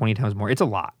 maybe like 20 times more. It's a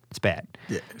lot. It's bad.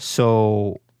 Yeah.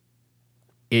 So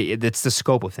it's the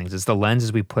scope of things. It's the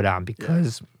lenses we put on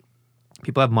because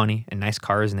people have money and nice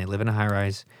cars and they live in a high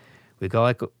rise.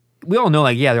 We all know,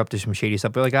 like, yeah, they're up to some shady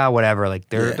stuff. But like, whatever. Like,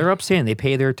 they're upstanding. They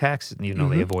pay their taxes, even though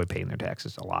they avoid paying their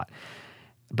taxes a lot.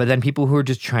 But then people who are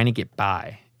just trying to get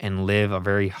by and live a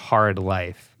very hard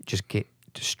life just get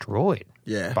destroyed.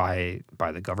 Yeah. By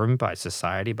the government, by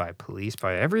society, by police,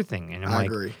 by everything. And I'm I like,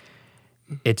 agree.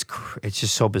 it's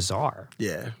just so bizarre.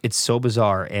 Yeah. It's so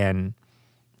bizarre, and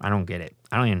I don't get it.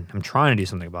 I'm trying to do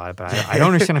something about it, but I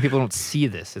don't understand how people don't see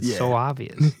this. It's so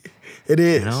obvious. It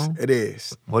is. You know? It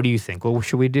is. What do you think? What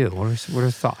should we do? What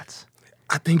are thoughts?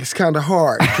 I think it's kind of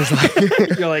hard because,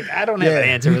 like, You're like, I don't have an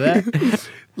answer for that.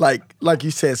 like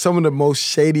you said, some of the most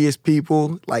shadiest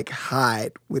people like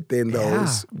hide within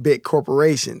those big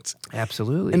corporations.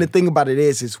 Absolutely. And the thing about it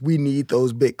is we need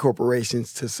those big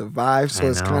corporations to survive. So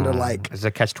it's kind of like, it's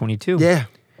a catch-22. yeah,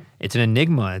 It's an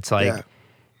enigma. It's like,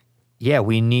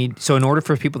 we need. So in order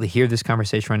for people to hear this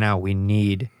conversation right now, we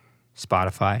need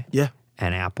Spotify,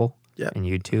 and Apple, and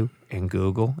YouTube, and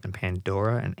Google, and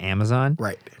Pandora, and Amazon.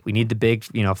 Right. We need the big,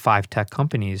 5 tech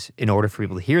companies in order for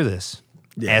people to hear this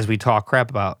as we talk crap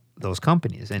about those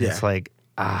companies. And it's like,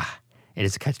 it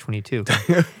is a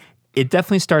catch-22. It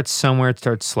definitely starts somewhere. It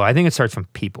starts slow. I think it starts from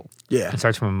people. Yeah. It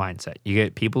starts from a mindset. You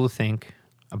get people to think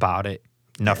about it,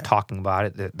 enough talking about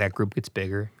it, that group gets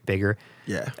bigger.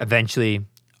 Yeah. Eventually,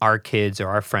 our kids or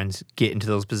our friends get into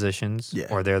those positions, Yeah.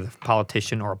 or they're the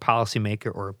politician or a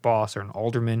policymaker or a boss or an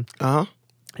alderman. And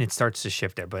it starts to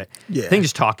shift there. But I think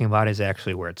just talking about it is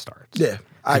actually where it starts. Yeah.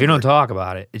 If you don't talk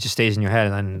about it, it just stays in your head,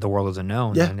 and then the world doesn't know,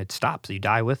 and Yeah. then it stops. You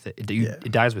die with it.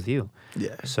 It dies with you.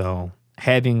 Yeah. So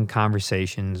having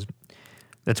conversations,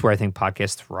 that's where I think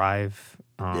podcasts thrive.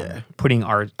 Putting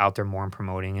art out there more and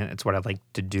promoting it. It's what I'd like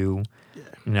to do.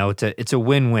 Yeah. It's a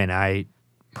win-win. I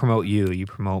promote you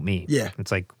promote me. Yeah.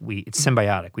 It's like it's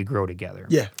symbiotic. We grow together.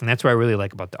 Yeah. And that's what I really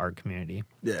like about the art community.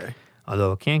 Yeah.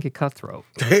 Although it can get cutthroat.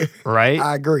 Right?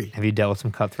 I agree. Have you dealt with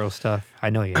some cutthroat stuff?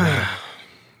 I know you have.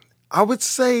 I would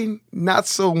say not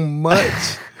so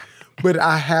much, but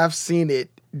I have seen it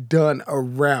done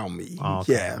around me.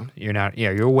 Okay. Yeah.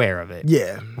 You're aware of it.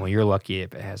 Yeah. Well, you're lucky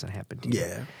if it hasn't happened to you.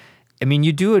 Yeah. I mean,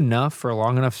 you do enough for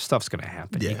long enough, stuff's going to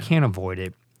happen. Yeah. You can't avoid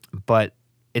it. But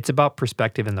it's about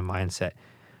perspective and the mindset.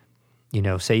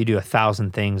 Say you do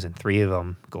 1,000 things and 3 of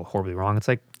them go horribly wrong. It's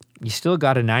like you still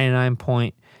got a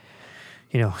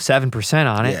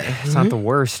 99.7% on it. Yeah. It's not the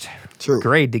worst True.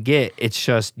 grade to get. It's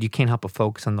just you can't help but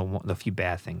focus on the few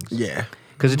bad things. Yeah.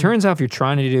 Because it turns out if you're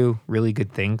trying to do really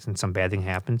good things and some bad thing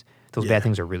happens, those bad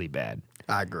things are really bad.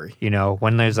 I agree.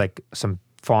 When there's like some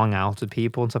falling out with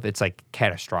people and stuff, it's like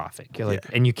catastrophic. You're like,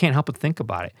 and you can't help but think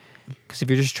about it. Because if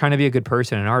you're just trying to be a good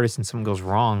person, an artist, and something goes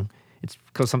wrong, it's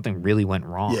because something really went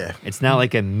wrong. Yeah. It's not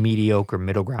like a mediocre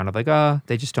middle ground of like,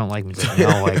 they just don't like me. It's like,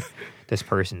 no, like this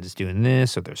person's doing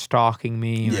this, or they're stalking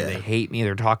me, or they hate me,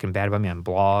 they're talking bad about me on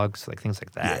blogs, like things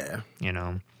like that.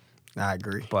 Yeah. I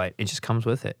agree. But it just comes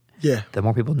with it. Yeah. The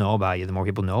more people know about you, the more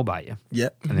people know about you.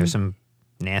 Yep. And there's some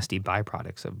nasty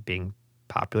byproducts of being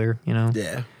popular,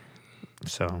 Yeah.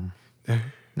 So, did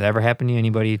that ever happen to you?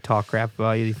 Anybody talk crap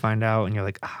about you find out, and you're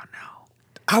like, oh, no.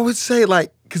 I would say,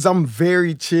 like, because I'm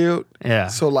very chilled. Yeah.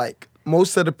 So, like,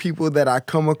 most of the people that I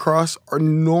come across are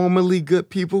normally good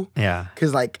people. Yeah.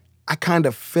 Because, like, I kind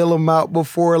of fill them out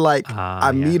before, like,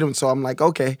 I meet them. So I'm like,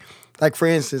 okay. Like, for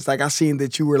instance, like, I seen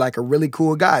that you were, like, a really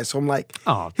cool guy. So I'm like,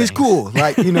 Oh, he's thanks. cool.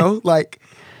 Like, like,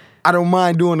 I don't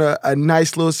mind doing a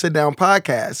nice little sit down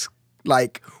podcast,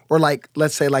 or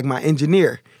let's say like my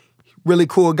engineer, really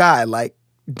cool guy, like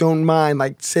don't mind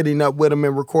like sitting up with him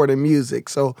and recording music.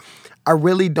 So I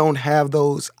really don't have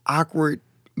those awkward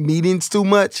meetings too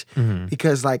much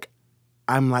because like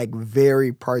I'm like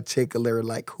very particular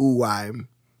like who I'm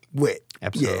with.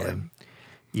 Absolutely.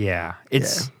 Yeah.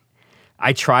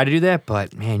 I try to do that,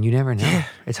 but man, you never know. Yeah.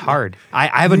 It's hard. I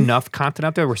have enough content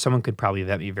out there where someone could probably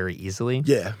vet me very easily.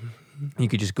 Yeah. You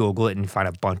could just Google it and find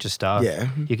a bunch of stuff. Yeah.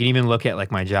 You can even look at like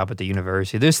my job at the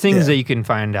university. There's things that you can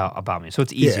find out about me. So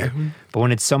it's easier. Yeah. But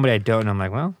when it's somebody I don't know, I'm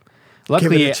like, well,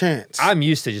 luckily Give it a chance. I'm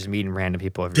used to just meeting random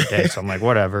people every day. So I'm like,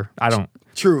 whatever. I don't.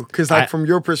 True, because like from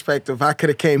your perspective, I could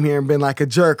have came here and been like a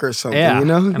jerk or something, Yeah. you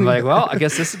know? I'm like, well, I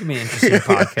guess this is going to be an interesting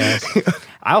podcast.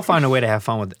 I'll find a way to have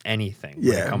fun with anything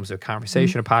when it comes to a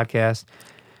conversation, a podcast,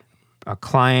 a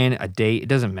client, a date. It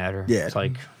doesn't matter. Yeah. It's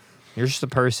like, you're just a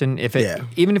person. Yeah.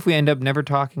 Even if we end up never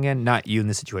talking again, not you in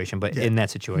this situation, but in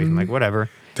that situation, like whatever.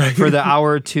 For the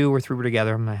hour or two or three we're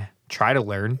together, I'm going to try to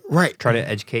learn. Right. Try to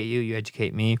educate you. You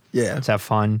educate me. Yeah. Let's have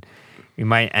fun. We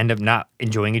might end up not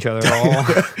enjoying each other at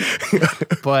all.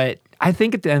 But I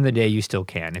think at the end of the day, you still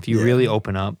can. If you really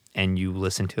open up and you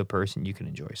listen to a person, you can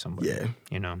enjoy somebody. Yeah.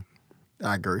 You know?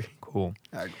 I agree. Cool.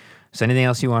 I agree. So anything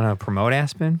else you want to promote,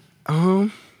 Aspen?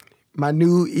 My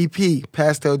new EP,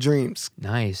 Pastel Dreams.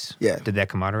 Nice. Yeah. Did that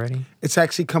come out already? It's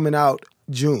actually coming out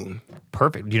June.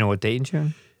 Perfect. Do you know what date in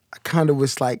June? I kind of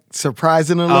was like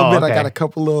surprising a little bit. okay. I got a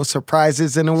couple little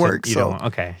surprises in the works. You So don't.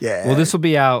 Okay. yeah. Well, this will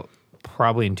be out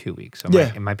probably in 2 weeks. So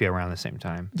Yeah. it might be around the same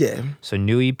time. yeah. So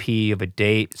new EP of a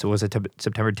date. So was it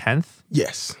September 10th?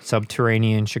 Yes.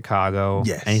 Subterranean, Chicago.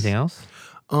 Yes. Anything else?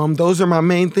 Those are my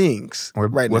main things Where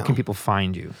right now. can people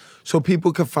find you? So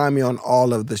people can find me on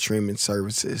all of the streaming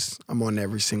services. I'm on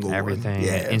every single Everything. one.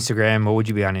 Yeah. Instagram. What would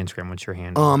you be on Instagram? What's your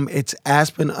handle? It's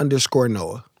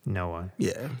Aspen_Noah. Noah.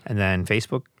 Yeah. And then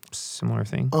Facebook, similar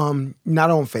thing. Not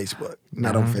on Facebook.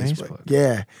 Not on on Facebook. Facebook.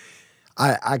 Yeah.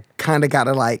 I kind of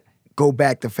gotta like go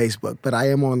back to Facebook, but I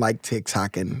am on like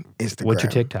TikTok and Instagram. What's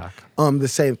your TikTok? The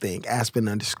same thing.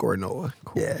 Aspen_Noah.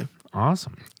 Cool. Yeah.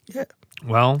 Awesome. Yeah.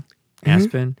 Well,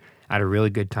 Aspen, I had a really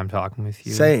good time talking with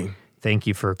you. Same. Thank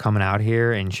you for coming out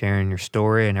here and sharing your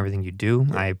story and everything you do.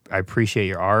 I appreciate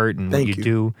your art and Thank what you you.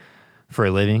 do for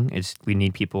a living. We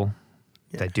need people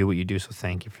that do what you do, so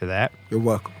thank you for that. You're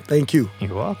welcome. Thank you.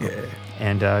 You're welcome. Yeah.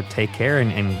 And take care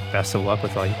and best of luck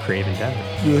with all your creative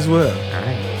endeavors. You as well. All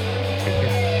right.